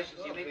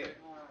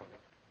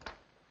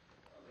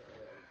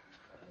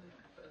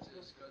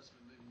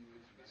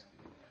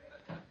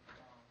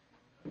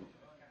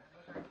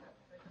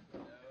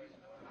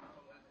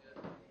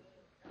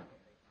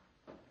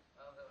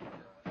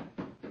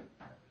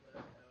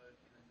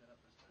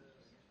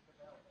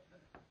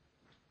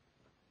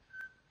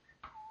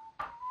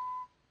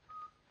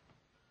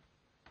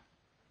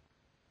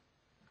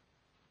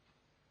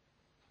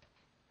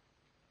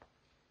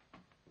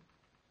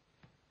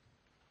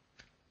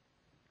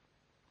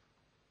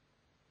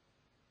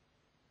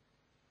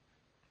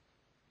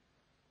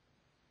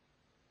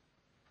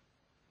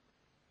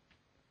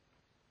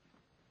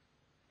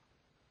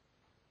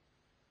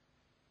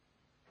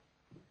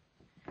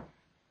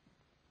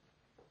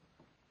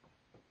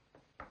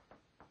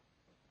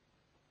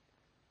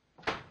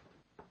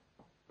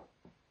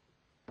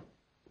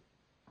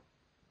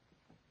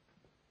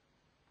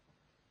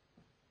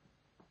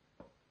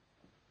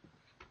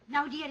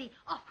 Now, dearie,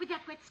 off with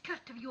that wet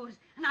skirt of yours,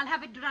 and I'll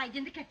have it dried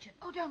in the kitchen.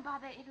 Oh, don't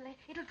bother.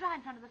 It'll dry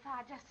in front of the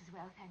fire just as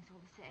well, thanks all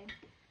the same.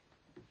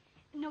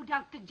 No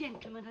doubt the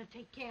gentleman will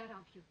take care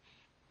of you.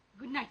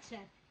 Good night, sir.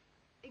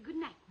 Good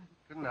night, Mum.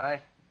 Good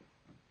night.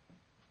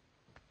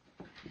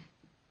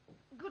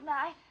 Good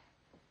night.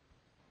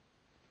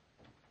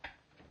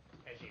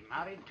 Is he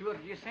married to her,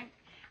 do you think?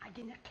 I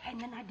dinna ken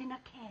and I dinna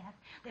care.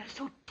 They're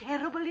so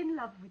terrible in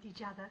love with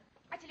each other.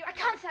 I tell you, I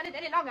can't stand it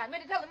any longer. I'm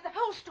going to tell them the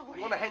whole story.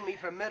 You want to hang me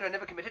for a murder I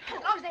never committed? As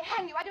long as they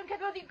hang you, I don't care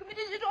whether you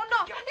committed it or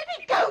not. Let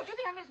me go! Do you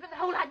think I'm going to spend the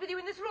whole night with you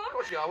in this room? Of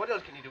course you are. What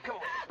else can you do? Come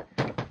on.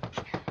 Can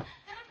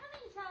I come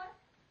in, sir?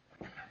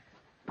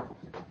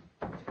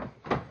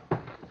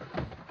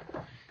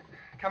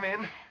 Come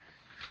in.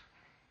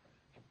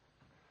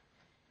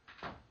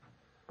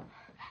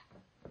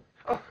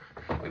 Oh,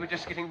 we were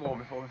just getting warm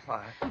before the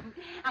fire.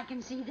 I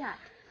can see that.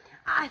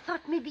 I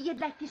thought maybe you'd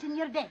like this in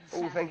your bed,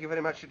 sir. Oh, thank you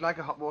very much. You'd like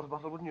a hot water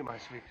bottle, wouldn't you, my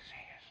sweet?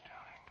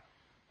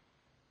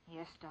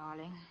 Yes,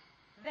 darling.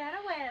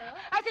 Very well.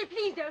 I say,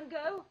 please don't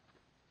go.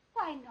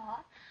 Why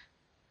not?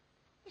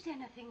 Is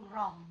anything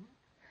wrong?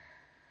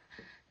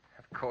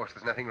 I've Of course,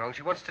 there's nothing wrong.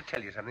 She wants to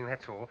tell you something,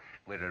 that's all.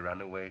 We're a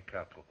runaway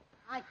couple.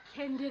 I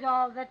kenned it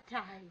all the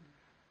time.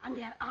 And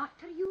they're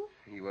after you?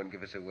 You won't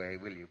give us away,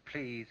 will you?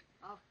 Please.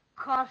 Of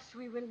course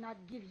we will not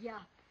give you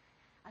up.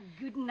 A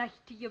good night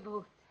to you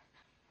both.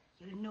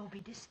 You'll no be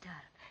disturbed.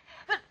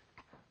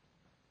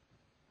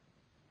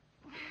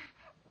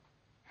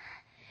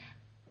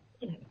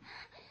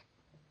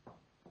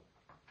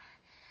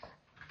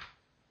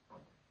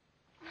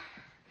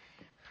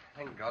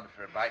 Thank God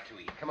for a bite to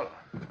eat. Come along.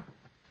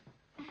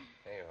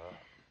 There you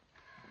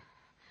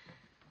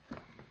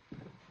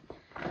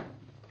are.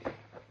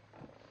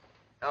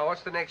 Now,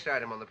 what's the next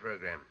item on the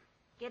program?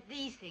 Get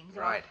these things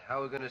Right. How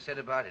are we going to set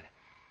about it?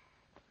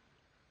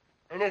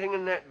 Anything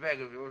in that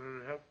bag of yours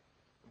will help?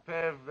 A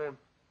pair of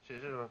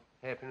scissors or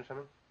hairpin or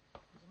something?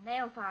 There's a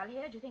nail file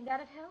here. Do you think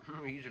that'd help?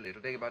 Easily.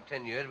 It'll take about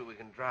 10 years, but we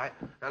can try.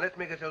 Now, let's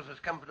make ourselves as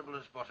comfortable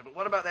as possible.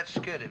 What about that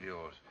skirt of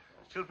yours?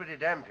 It's still pretty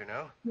damp, you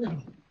know.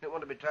 Don't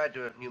want to be tied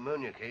to a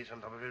pneumonia case on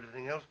top of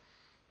everything else.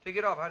 Take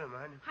it off. I don't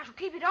mind. I shall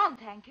keep it on,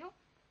 thank you.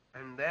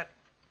 And that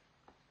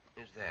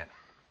is that.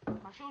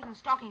 My shoes and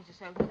stockings are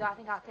soaked, so I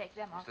think I'll take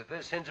them off. It's the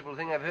first sensible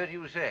thing I've heard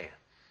you say.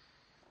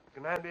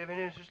 Can I be of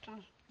any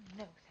assistance?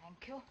 No,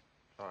 thank you.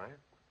 Sorry.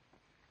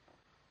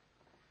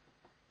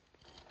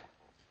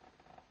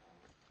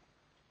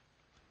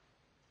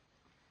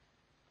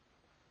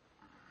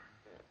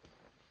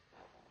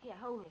 Here,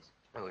 hold this.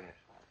 Oh, yes.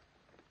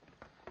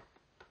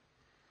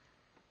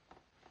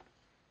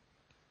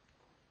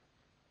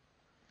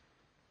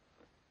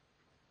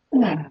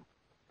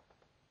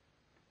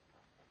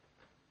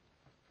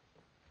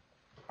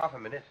 Half a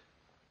minute.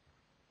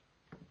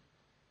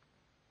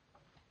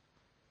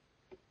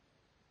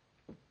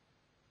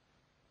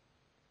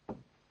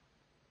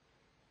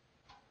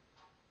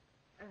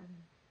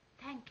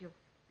 Thank you.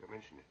 You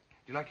mentioned it.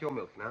 Do you like your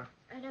milk now?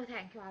 No,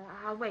 thank you.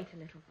 I'll wait a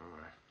little. All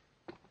right.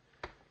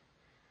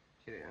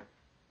 Cheerio.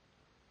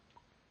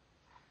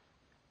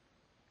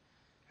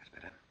 That's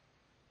better.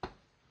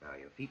 Now,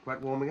 your feet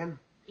quite warm again?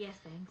 Yes,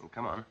 thanks. Oh,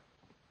 come on.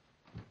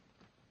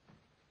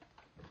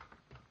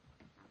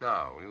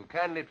 Now, will you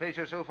kindly place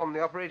yourself on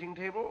the operating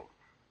table?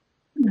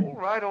 All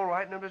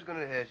right. Nobody's going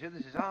to hurt you.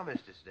 This is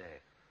Armistice Day.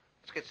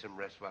 Let's get some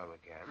rest while we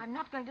can. I'm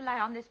not going to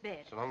lie on this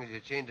bed. So long as you're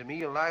chained to me,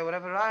 you'll lie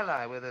wherever I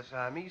lie. We're the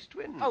Siamese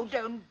twins. Oh,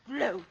 don't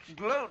gloat.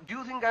 Gloat? Do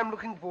you think I'm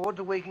looking forward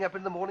to waking up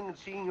in the morning and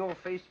seeing your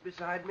face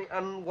beside me,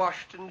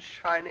 unwashed and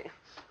shiny?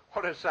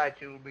 What a sight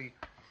you'll be.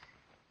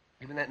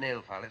 Even that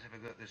nail file. Let's have a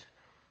go at this.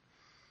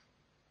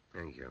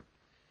 Thank you.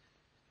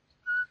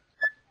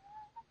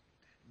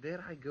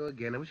 There I go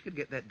again. I wish I could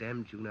get that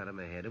damn tune out of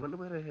my head. I wonder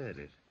where I heard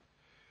it.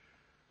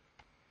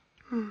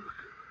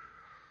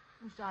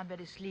 You sound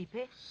very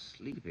sleepy.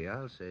 Sleepy,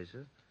 I'll say so.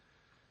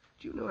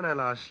 Do you know when I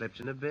last slept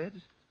in a bed?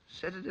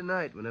 Saturday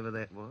night, whenever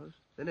that was.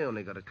 Then I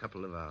only got a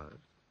couple of hours.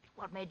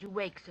 What made you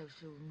wake so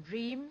soon?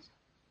 Dreams?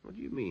 What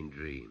do you mean,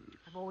 dreams?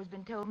 I've always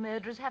been told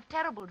murderers have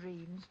terrible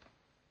dreams.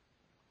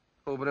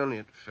 Oh, but only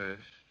at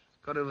first.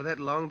 Got over that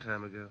a long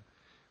time ago.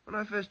 When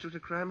I first took to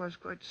crime, I was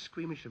quite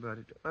squeamish about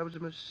it. I was a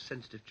most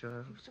sensitive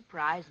child. You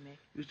surprise me.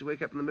 Used to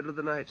wake up in the middle of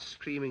the night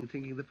screaming,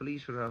 thinking the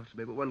police were after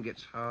me, but one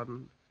gets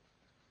hardened.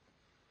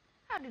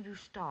 How did you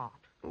start?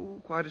 Oh,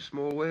 quite a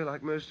small way,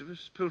 like most of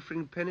us.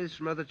 Pilfering pennies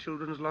from other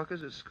children's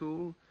lockers at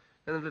school,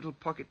 then a little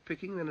pocket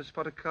picking, then a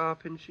spot of car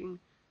pinching,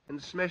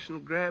 and smash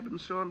and grab, and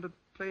so on to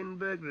plain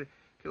burglary.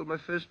 Killed my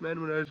first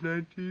man when I was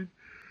 19.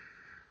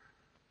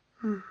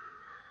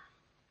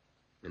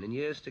 And in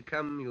years to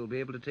come, you'll be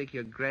able to take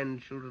your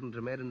grandchildren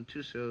to Madame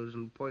Tussauds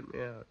and point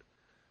me out.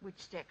 Which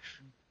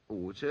section?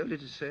 Oh, it's early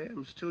to say.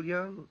 I'm still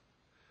young.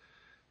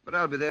 But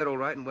I'll be there all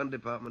right in one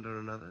department or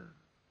another.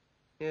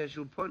 Yes,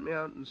 you'll point me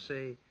out and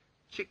say,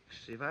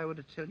 Chicks, if I were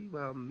to tell you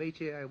how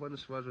matey I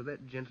once was with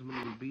that gentleman,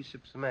 you'd be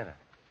the matter.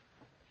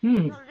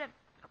 You're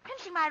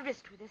pinching my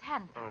wrist with his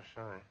hand. Oh,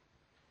 sorry.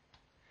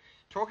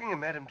 Talking of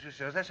Madame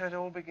Tussauds, that's how it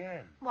all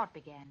began. What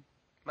began?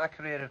 My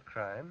career of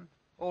crime.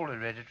 All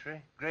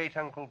hereditary.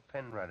 Great-uncle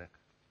Penruddock.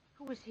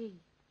 Who was he?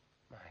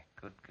 My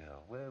good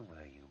girl, where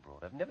were you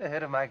brought up? Never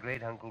heard of my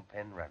great-uncle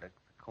Penruddock,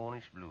 the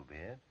Cornish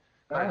Bluebeard?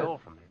 Got it all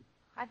from him.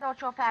 I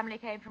thought your family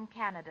came from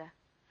Canada.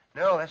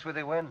 No, that's where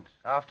they went,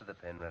 after the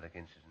Penruddock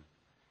incident.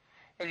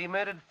 Well, he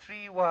murdered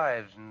 3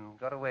 wives and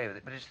got away with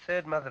it, but his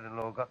third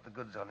mother-in-law got the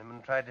goods on him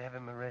and tried to have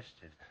him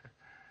arrested.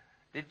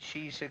 Did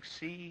she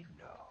succeed?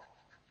 No.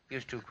 He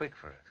was too quick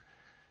for her.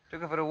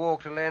 Took her for a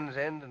walk to Land's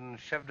End and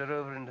shoved her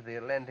over into the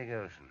Atlantic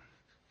Ocean.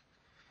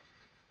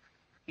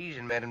 He's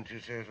in Madame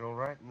Tussauds all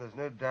right, and there's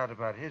no doubt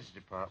about his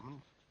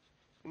department.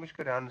 You must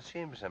go down and see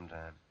him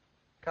sometime.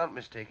 Can't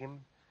mistake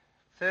him.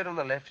 Third on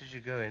the left as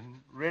you go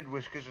in, red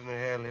whiskers and a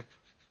hair lip.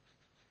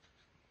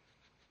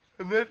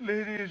 And that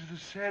lady is the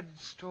sad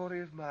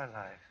story of my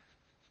life.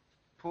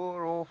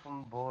 Poor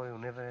orphan boy who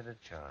never had a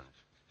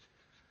chance.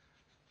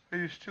 Are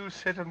you still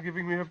set on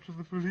giving me up to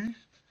the police?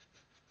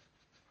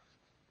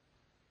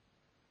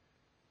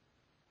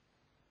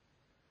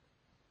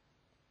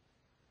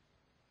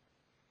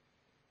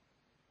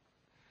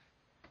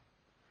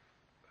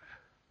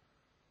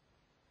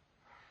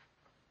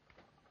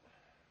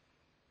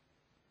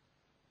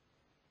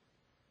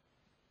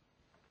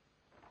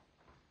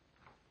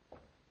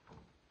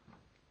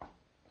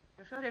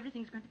 sure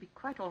everything's going to be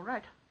quite all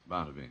right. It's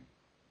bound to be.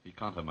 He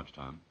can't have much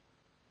time.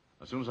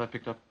 As soon as I've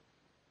picked up...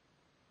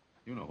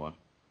 You know what?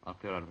 I'll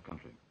clear out of the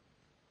country.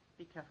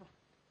 Be careful.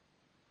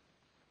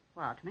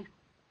 Wire to me.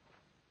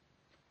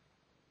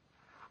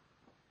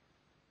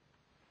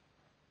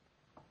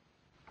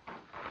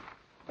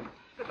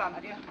 Goodbye, my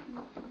dear.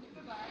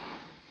 Goodbye.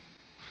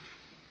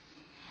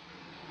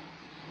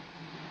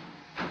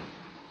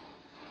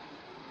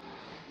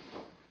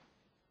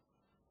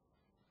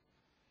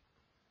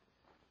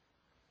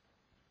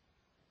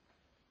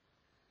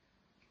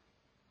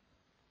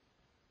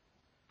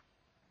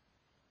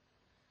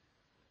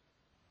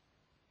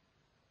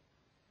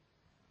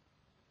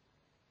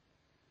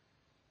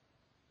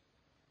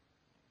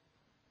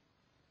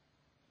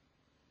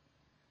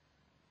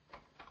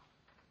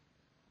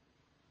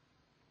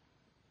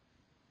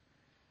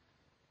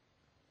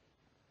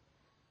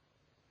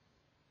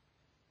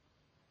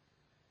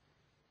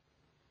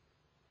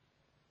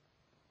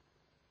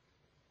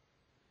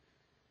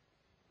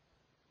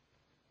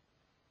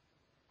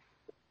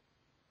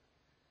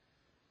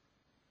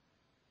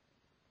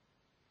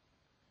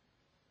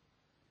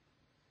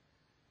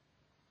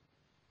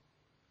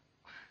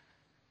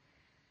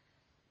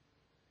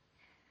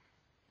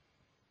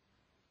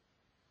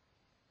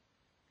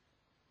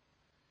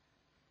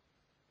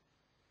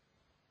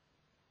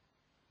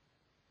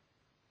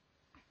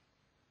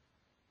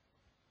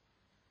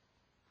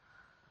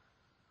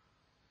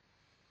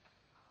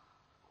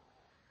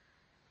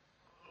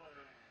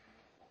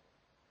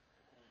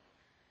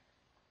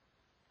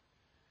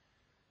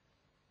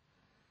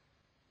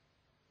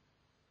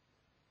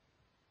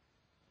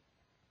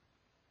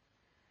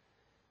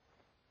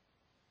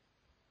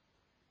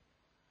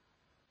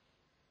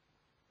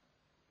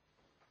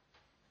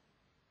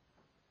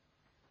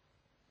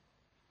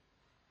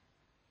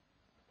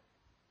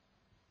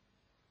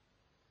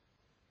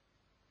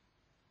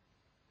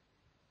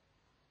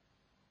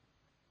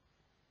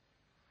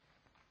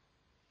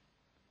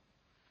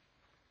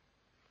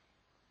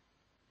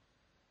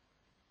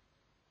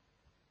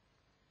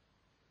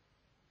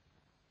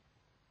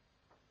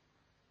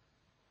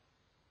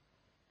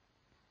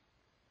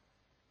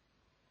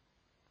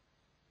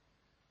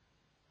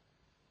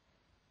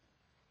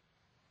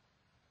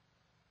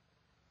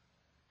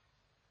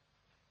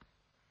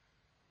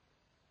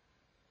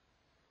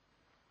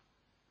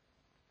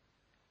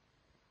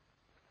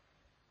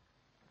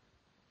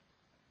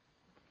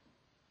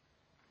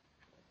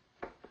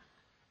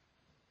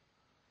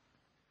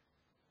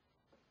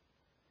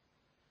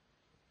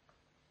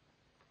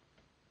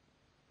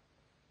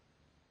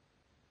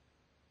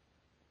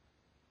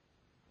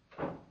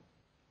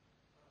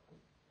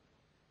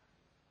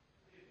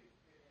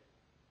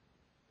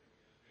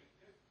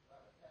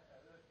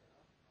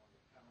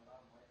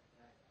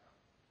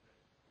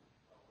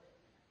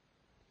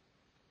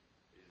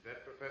 Is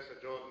that Professor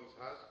Jordan's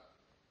house?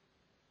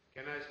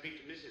 Can I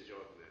speak to Mrs.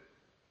 Jordan then?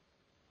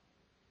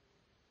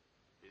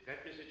 Is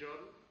that Mrs.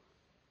 Jordan?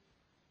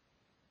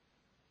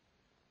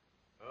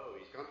 Oh,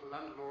 he's gone to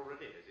London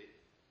already, has he?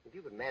 If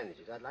you could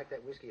manage it, I'd like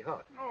that whiskey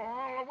hot. Oh,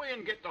 I'll away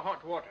and get the hot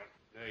water.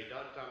 No, he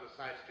dodged down the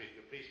side street and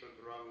the police went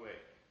the wrong way.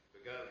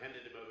 The girl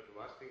handed him over to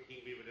us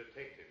thinking we were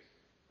detectives.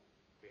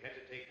 We had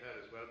to take her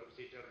as well because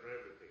he told her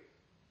everything.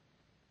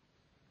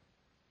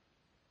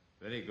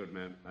 Very good,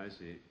 ma'am. I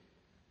see.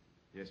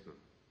 Yes, ma'am.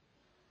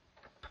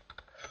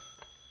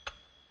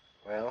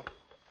 Well?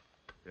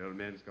 The old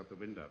man's got the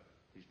wind up.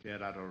 He's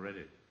cleared out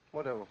already.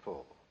 Whatever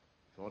for?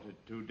 Thought it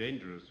too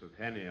dangerous with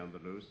Hanny on the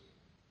loose.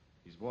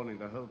 He's warning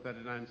the whole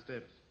 39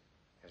 steps.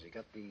 Has he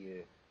got the,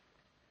 you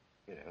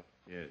know?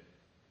 Yes.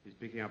 He's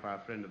picking up our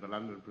friend at the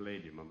London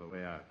Palladium on the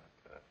way out.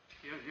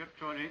 Yes,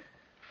 Tony.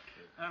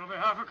 That'll be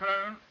half a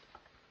crown.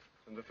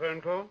 And the phone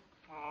call?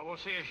 Oh, we'll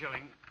see a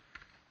shilling.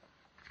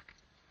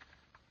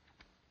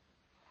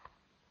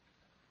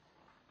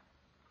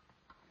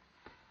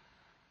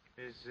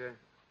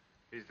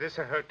 Is this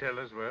a hotel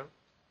as well?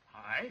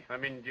 Aye. I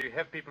mean, do you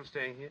have people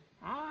staying here?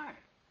 Aye.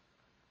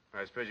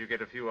 I suppose you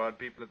get a few odd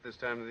people at this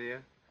time of the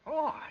year?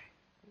 Oh, aye.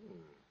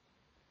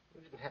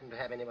 You didn't happen to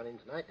have anyone in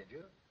tonight, did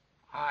you?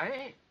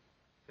 Aye.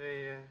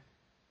 They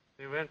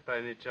weren't by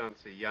any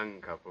chance a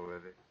young couple, were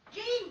they?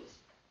 James!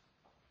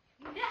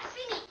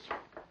 Mercy me!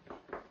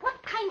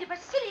 What kind of a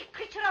silly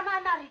creature am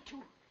I married to?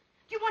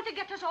 Do you want to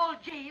get us all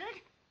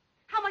jailed?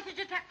 How much did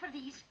you take for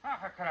these?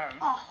 Half a crown.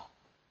 Oh.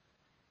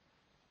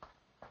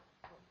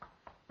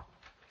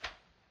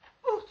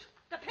 Out,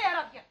 the pair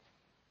of you.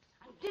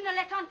 And dinna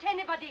let on to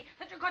anybody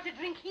that you've got to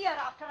drink here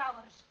after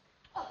hours.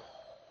 Oh.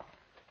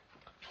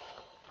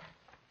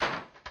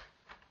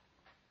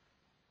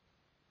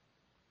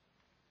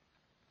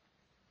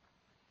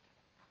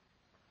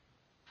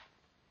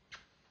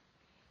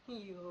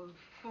 You old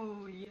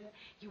fool, you.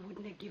 You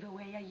wouldn't have give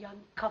away a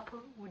young couple,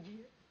 would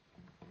you?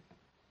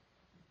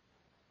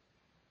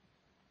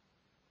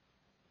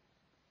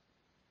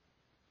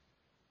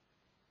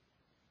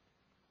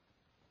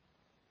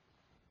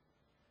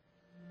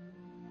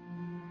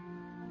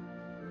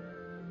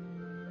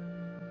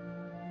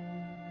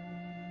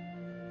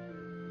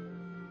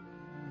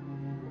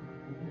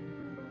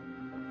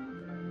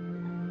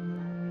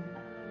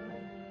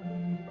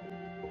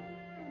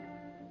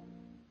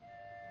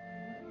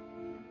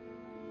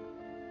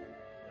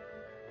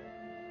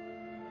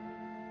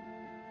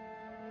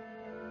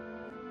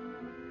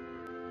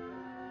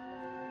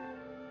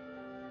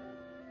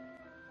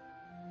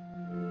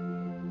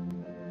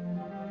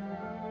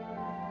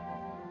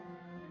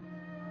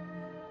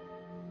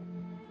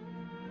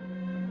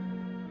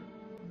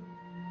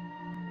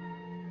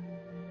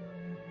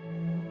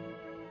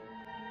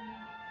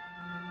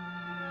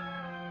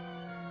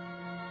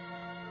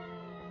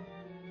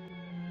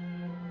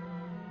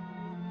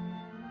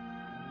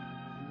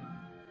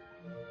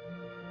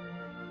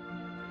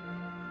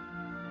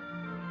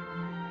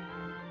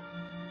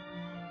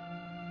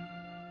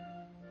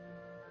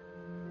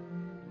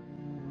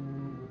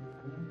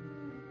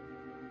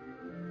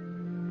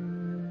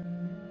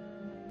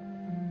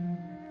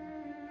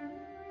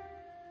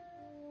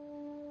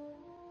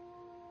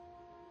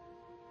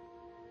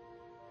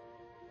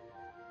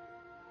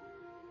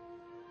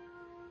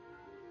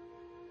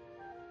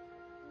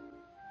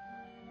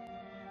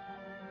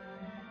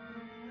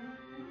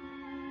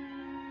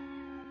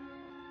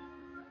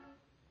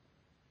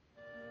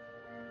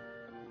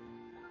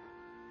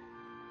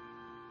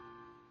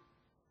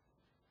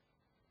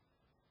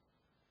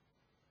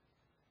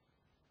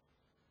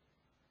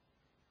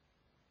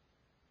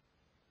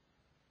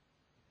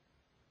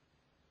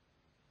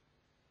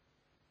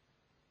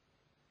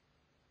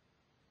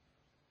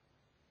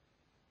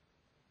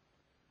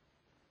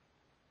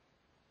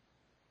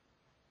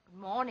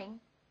 Morning.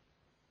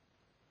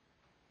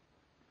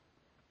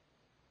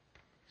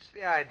 It's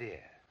the idea.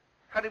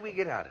 How did we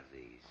get out of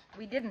these?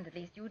 We didn't, at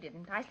least you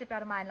didn't. I slipped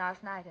out of mine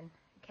last night and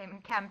came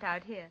and camped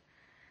out here.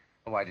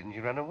 Why didn't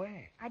you run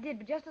away? I did,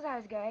 but just as I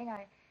was going,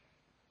 I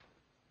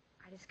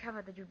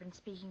discovered that you'd been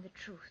speaking the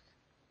truth.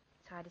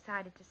 So I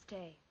decided to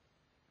stay.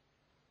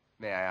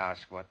 May I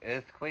ask what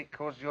earthquake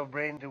caused your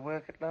brain to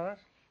work at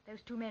last?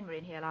 Those two men were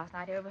in here last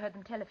night. I overheard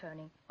them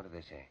telephoning. What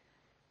did they say?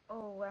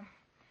 Oh,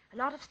 a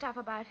lot of stuff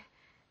about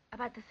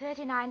the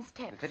 39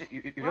 steps.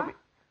 You don't mean...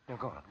 No,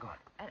 go on, go on.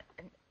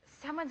 And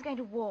someone's going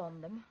to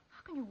warn them.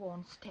 How can you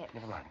warn steps?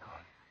 Never mind, go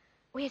on.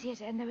 Oh,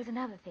 yes, and there was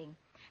another thing.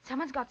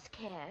 Someone's got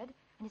scared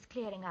and is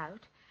clearing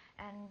out.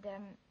 And,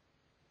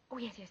 oh,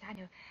 yes, I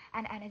know.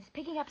 And it's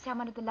picking up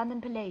someone at the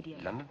London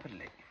Palladium. London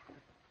Palladium?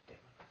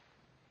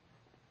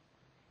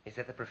 Is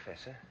that the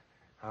professor?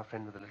 Our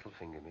friend with the little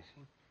finger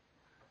missing?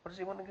 What does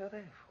he want to go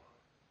there for?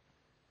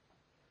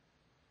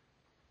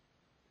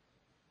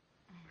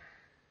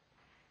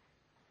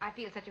 I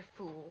feel such a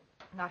fool,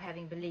 not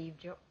having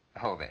believed you.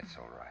 Oh, that's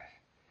all right.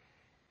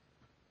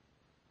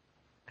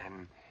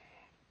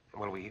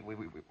 Well,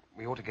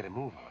 we ought to get a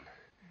move on.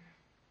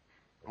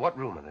 What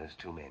room are those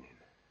two men in?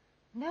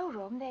 No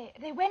room.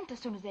 They went as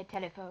soon as they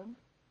telephoned.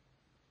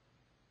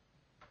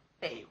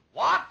 They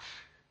what?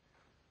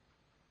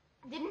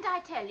 Didn't I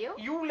tell you?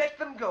 You let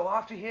them go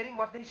after hearing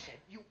what they said.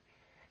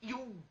 You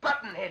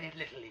button-headed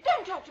little idiot.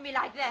 Don't talk to me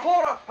like that.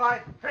 4 or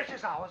 5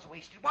 precious hours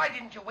wasted. Why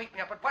didn't you wake me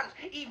up at once?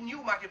 Even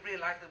you might have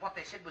realized that what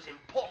they said was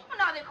important. Well,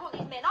 now they'll call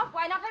these men off.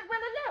 Why not let well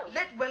alone?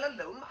 Let well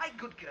alone? My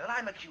good girl,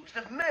 I'm accused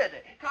of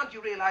murder. Can't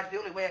you realize the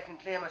only way I can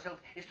clear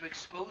myself is to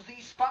expose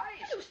these spies?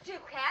 You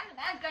still can. The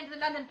man's going to the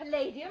London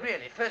Palladium.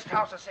 Really? First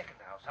house or second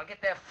house? I'll get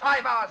there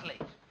 5 hours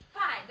late.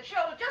 Fine. The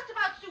show will just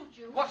about suit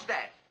you. What's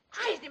that?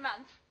 Crazy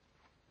month.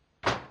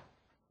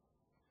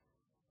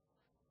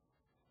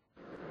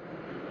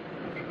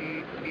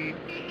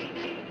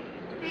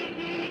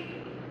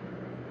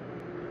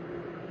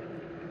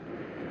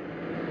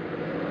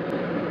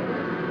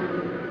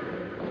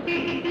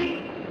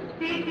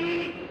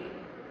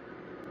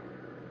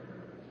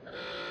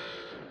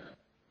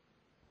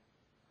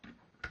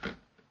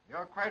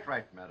 You're quite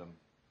right, madam.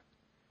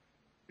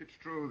 It's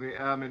true the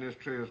Air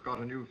Ministry has got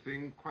a new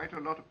thing quite a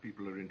lot of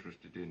people are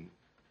interested in.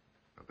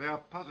 But they are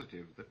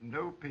positive that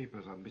no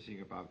papers are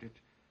missing about it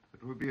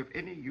that will be of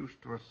any use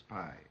to a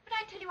spy. But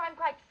I tell you, I'm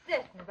quite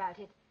certain about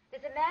it.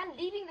 There's a man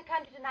leaving the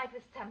country tonight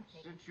with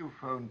something. Since you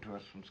phoned to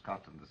us from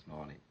Scotland this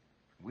morning,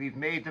 we've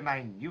made the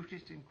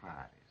minutest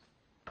inquiries.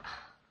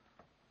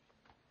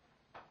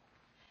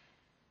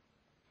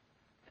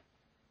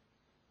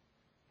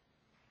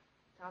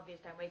 It's obvious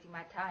I'm wasting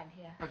my time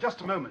here. Now,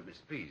 just a moment, miss,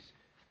 please.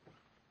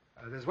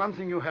 There's one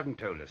thing you haven't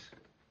told us.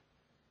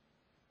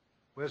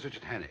 Where's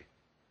Richard Hannay?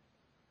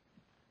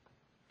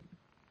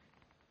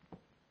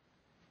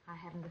 I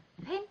haven't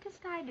the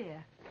faintest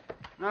idea.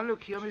 Now,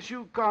 look here, miss,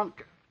 you can't...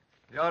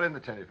 You're in the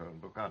telephone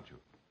book, aren't you?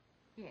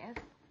 Yes.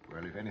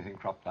 Well, if anything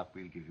cropped up,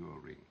 we'll give you a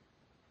ring.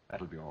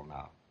 That'll be all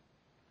now.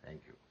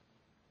 Thank you.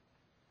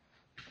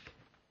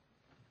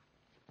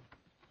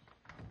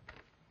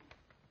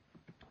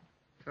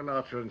 Tell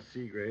Archer and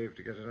Seagrave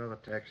to get another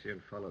taxi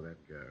and follow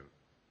that girl.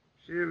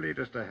 She'll lead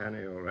us to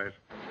Hannay, all right.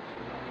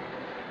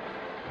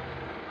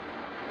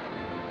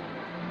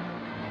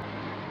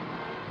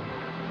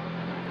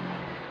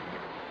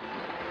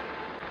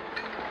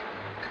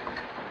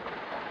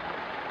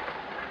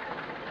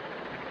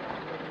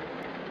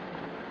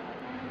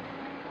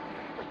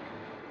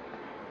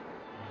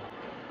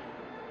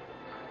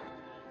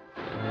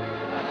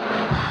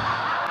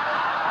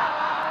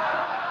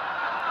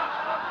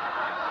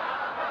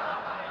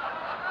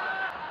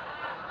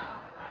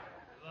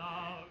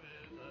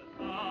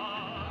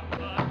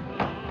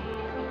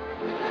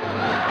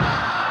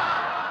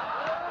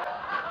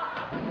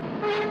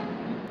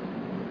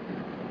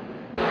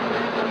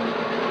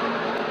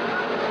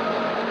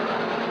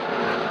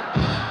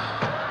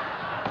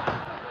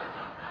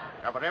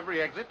 Cover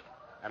every exit,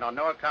 and on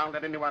no account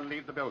let anyone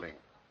leave the building.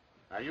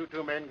 Now, you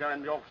two men go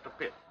in the orchestra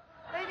pit.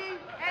 Ladies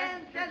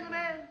and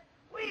gentlemen,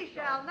 we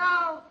shall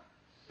now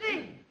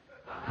sing.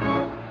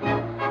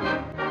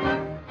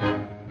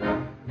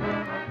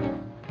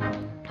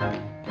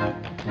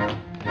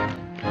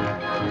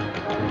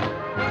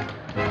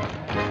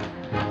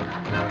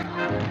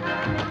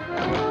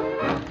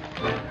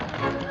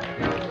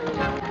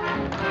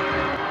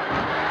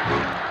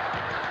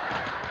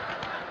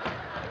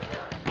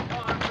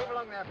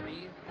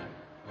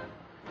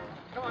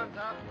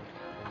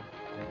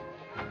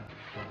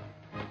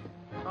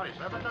 Sorry,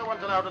 sir, but no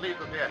one's allowed to leave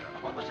the theater.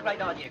 What was the great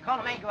idea?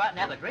 Can't a man go out and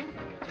have a drink?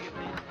 To you,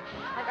 please.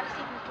 I've got a seat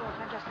in the stores.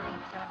 I'm just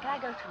leaving, so can I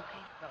go through,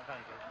 please? Oh, very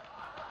good.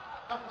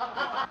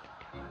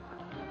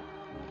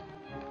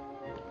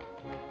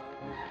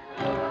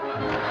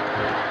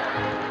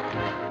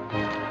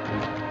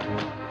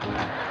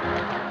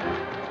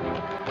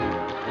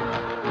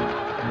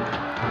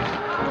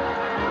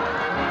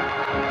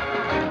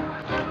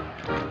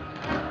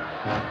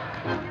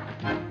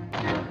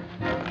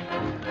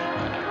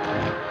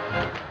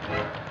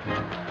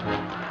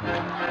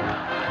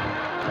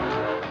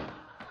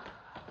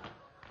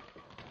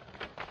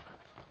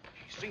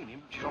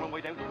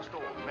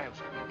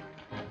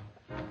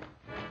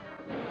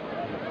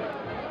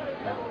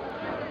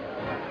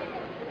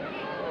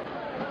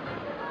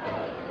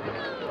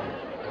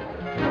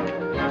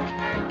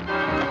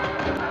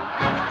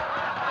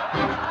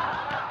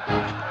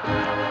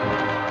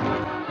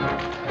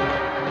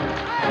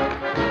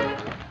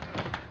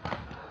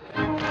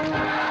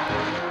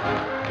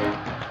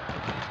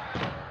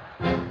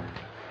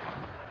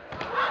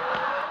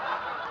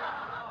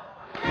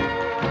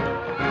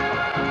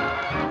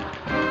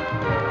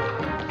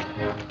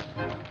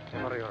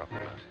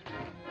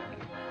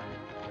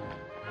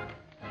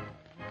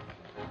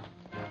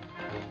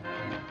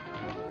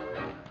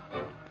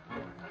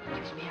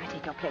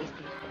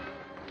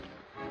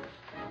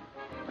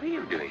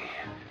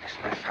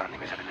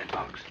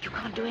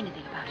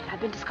 anything about it.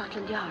 I've been to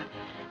Scotland Yard.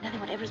 Nothing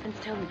whatever has been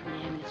stolen from the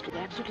Air Ministry.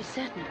 They're absolutely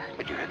certain about it.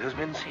 But you heard those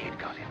men say it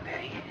got in. There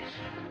he is.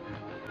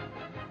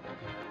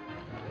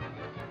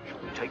 Shall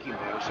we take him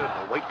there, sir,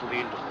 or wait till the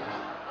interval?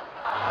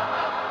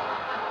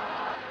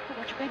 But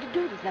what you going to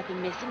do? There's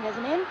nothing missing. There's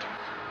an end to it.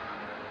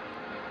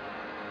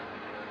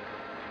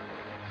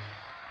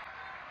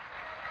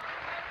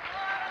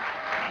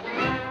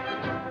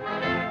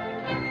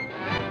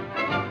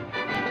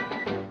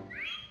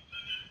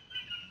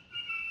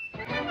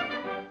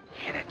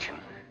 Hear that, Jim?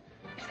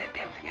 It's that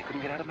damn thing I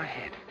couldn't get out of my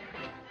head.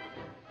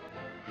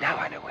 Now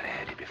I know where I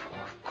heard it before.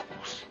 Of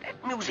course, that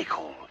music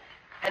hall.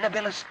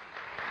 Annabella's...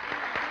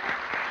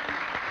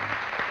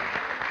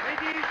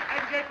 Ladies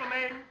and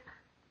gentlemen,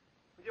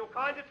 with your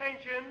kind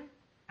attention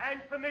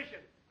and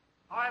permission,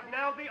 I have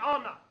now the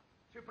honor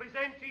to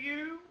present to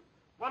you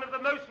one of the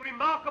most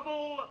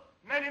remarkable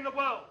men in the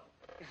world.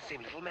 It's the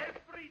same little man.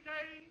 Every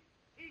day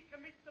he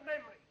commits to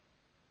memory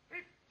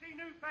 50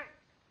 new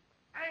facts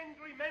and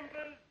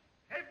remembers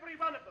every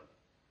one of them.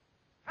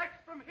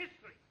 Facts from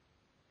history,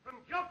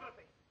 from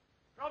geography,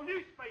 from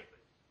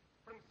newspapers,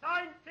 from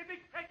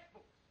scientific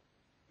textbooks.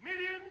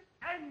 Millions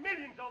and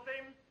millions of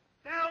them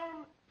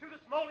down to the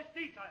smallest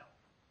detail.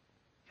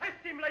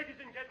 Test him, ladies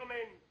and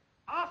gentlemen.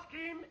 Ask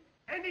him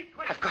any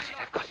question. I've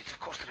got it. Of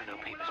course there are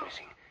no papers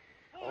missing.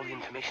 All the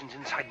information's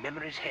inside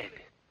Memory's head.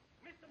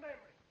 Mr.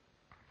 Memory.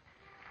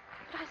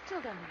 But I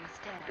still don't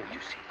understand. Don't you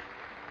see?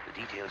 The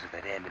details of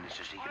that Air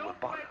Minister's secret were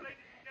borrowed,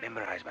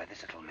 memorized by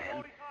this little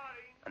man,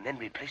 and then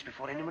replaced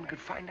before anyone could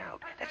find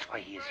out. That's why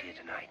he is here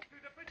tonight,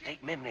 to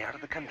take Memory out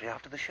of the country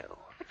after the show.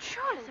 But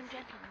surely some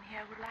gentleman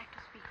here would like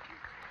to speak to you.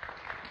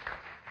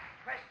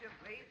 Question,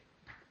 please.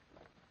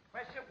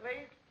 Question,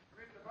 please.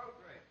 Read the boat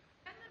race.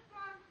 And the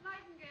Florence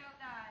Nightingale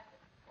died.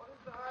 What is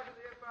the height of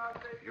the Empire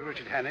State? You,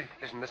 Richard Hannay?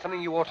 Listen, there's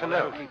something you ought to Oh,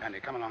 know. keep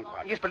Hannay. Come along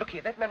quietly. Yes, but look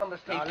here, that man on the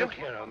stage... Now, don't look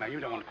here, old man. You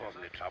don't want to cause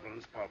any trouble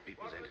and spoil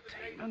people's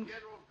entertainment.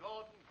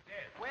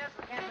 Where's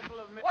the capital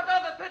of... What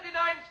are the 39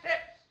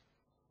 steps?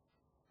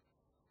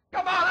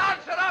 Come on,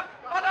 answer up!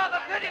 What are the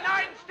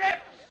 39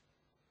 steps?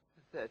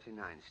 The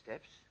 39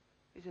 Steps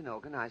is an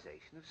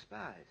organization of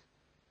spies,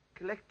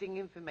 collecting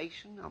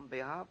information on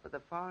behalf of the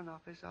Foreign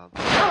Office of...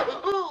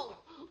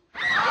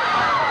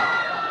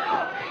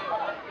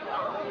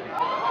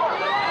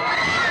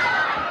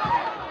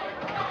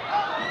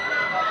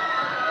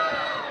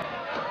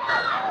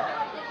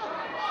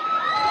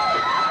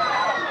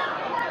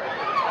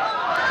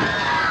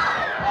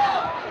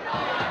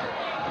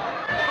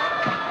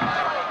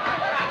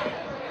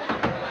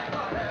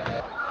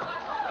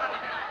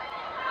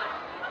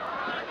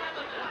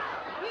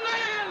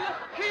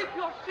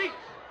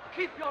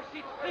 Keep your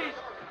seats, please.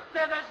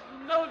 There's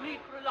no need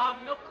for alarm,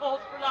 no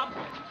cause for alarm.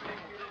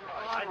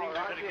 I think we're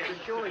going to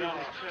get sure you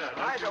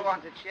I don't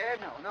want a chair,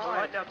 no. All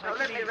right, now,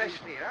 let me rest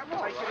here. I'm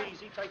all right.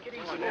 Take it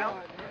easy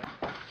now.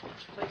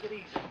 Take it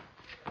easy.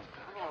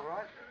 I'm all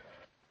right.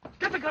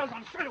 Get the girls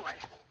on straight away.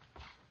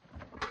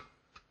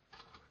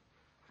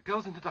 The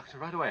girl's introduction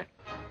right away.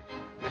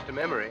 Mr.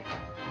 Memory,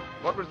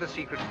 what was the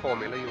secret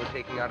formula you were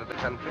taking out of the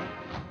country?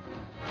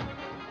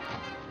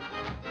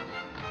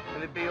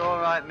 Will it be all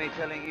right, me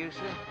telling you,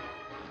 sir?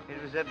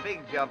 It was a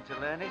big job to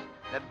learn it.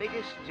 The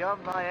biggest job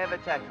I ever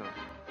tackled.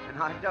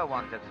 And I don't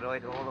want to throw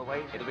it all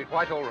away, sir. It'll be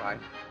quite all right.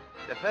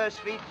 The first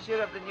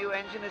feature of the new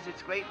engine is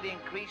its greatly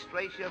increased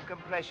ratio of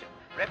compression,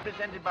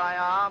 represented by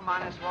R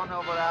minus 1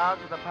 over R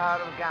to the power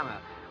of gamma,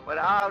 where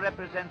R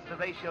represents the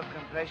ratio of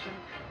compression,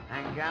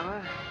 and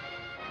gamma,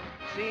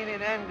 seen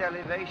in end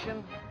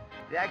elevation,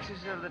 the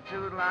axis of the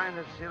two lines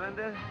of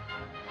cylinder,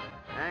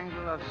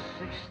 angle of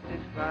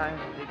 65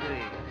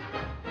 degrees.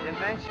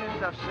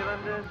 Dimensions of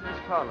cylinders as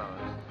follows.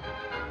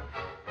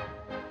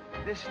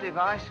 This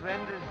device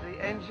renders the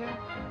engine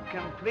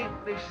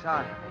completely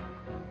silent.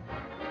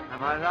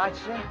 Am I right,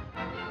 sir?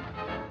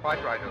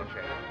 Quite right, old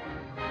chap.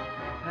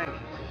 Thank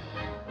you, sir.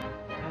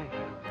 Thank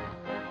you.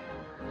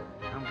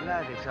 I'm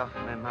glad it's off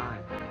my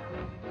mind.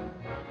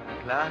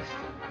 At last.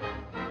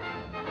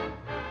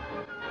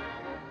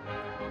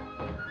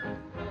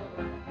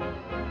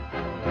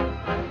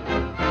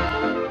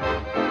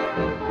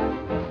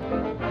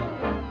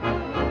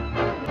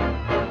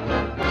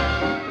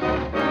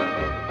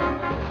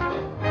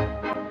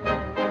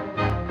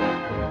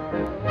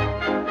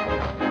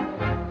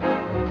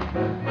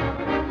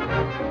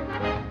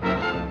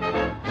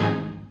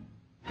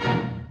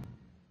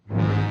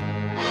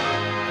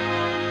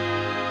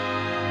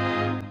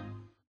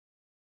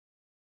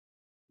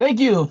 Thank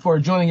you for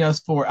joining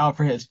us for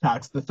Alfred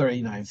Hitchcock's The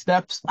 39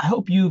 Steps. I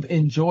hope you've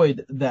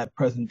enjoyed that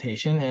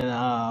presentation, and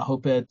I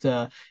hope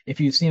that if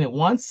you've seen it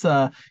once,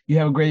 you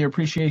have a greater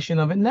appreciation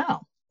of it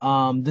now.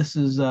 This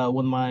is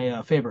one of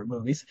my favorite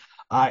movies.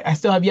 I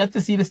still have yet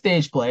to see the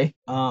stage play,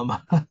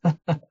 but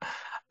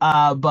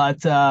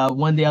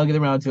one day I'll get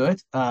around to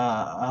it.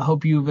 I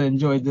hope you've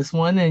enjoyed this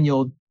one, and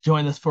you'll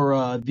join us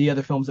for the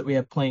other films that we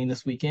have playing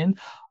this weekend.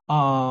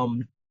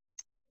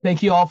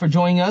 Thank you all for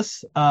joining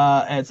us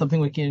at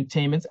Something Wicked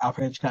Entertainment's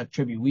Alfred Hitchcock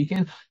Tribute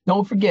Weekend.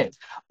 Don't forget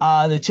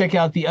to check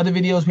out the other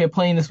videos we are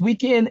playing this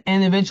weekend,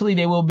 and eventually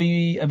they will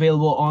be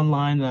available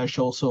online on our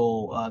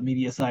social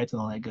media sites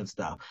and all that good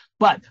stuff.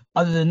 But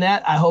other than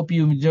that, I hope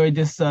you enjoyed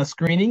this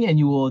screening, and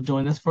you will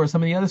join us for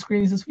some of the other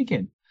screenings this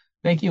weekend.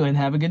 Thank you, and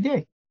have a good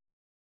day.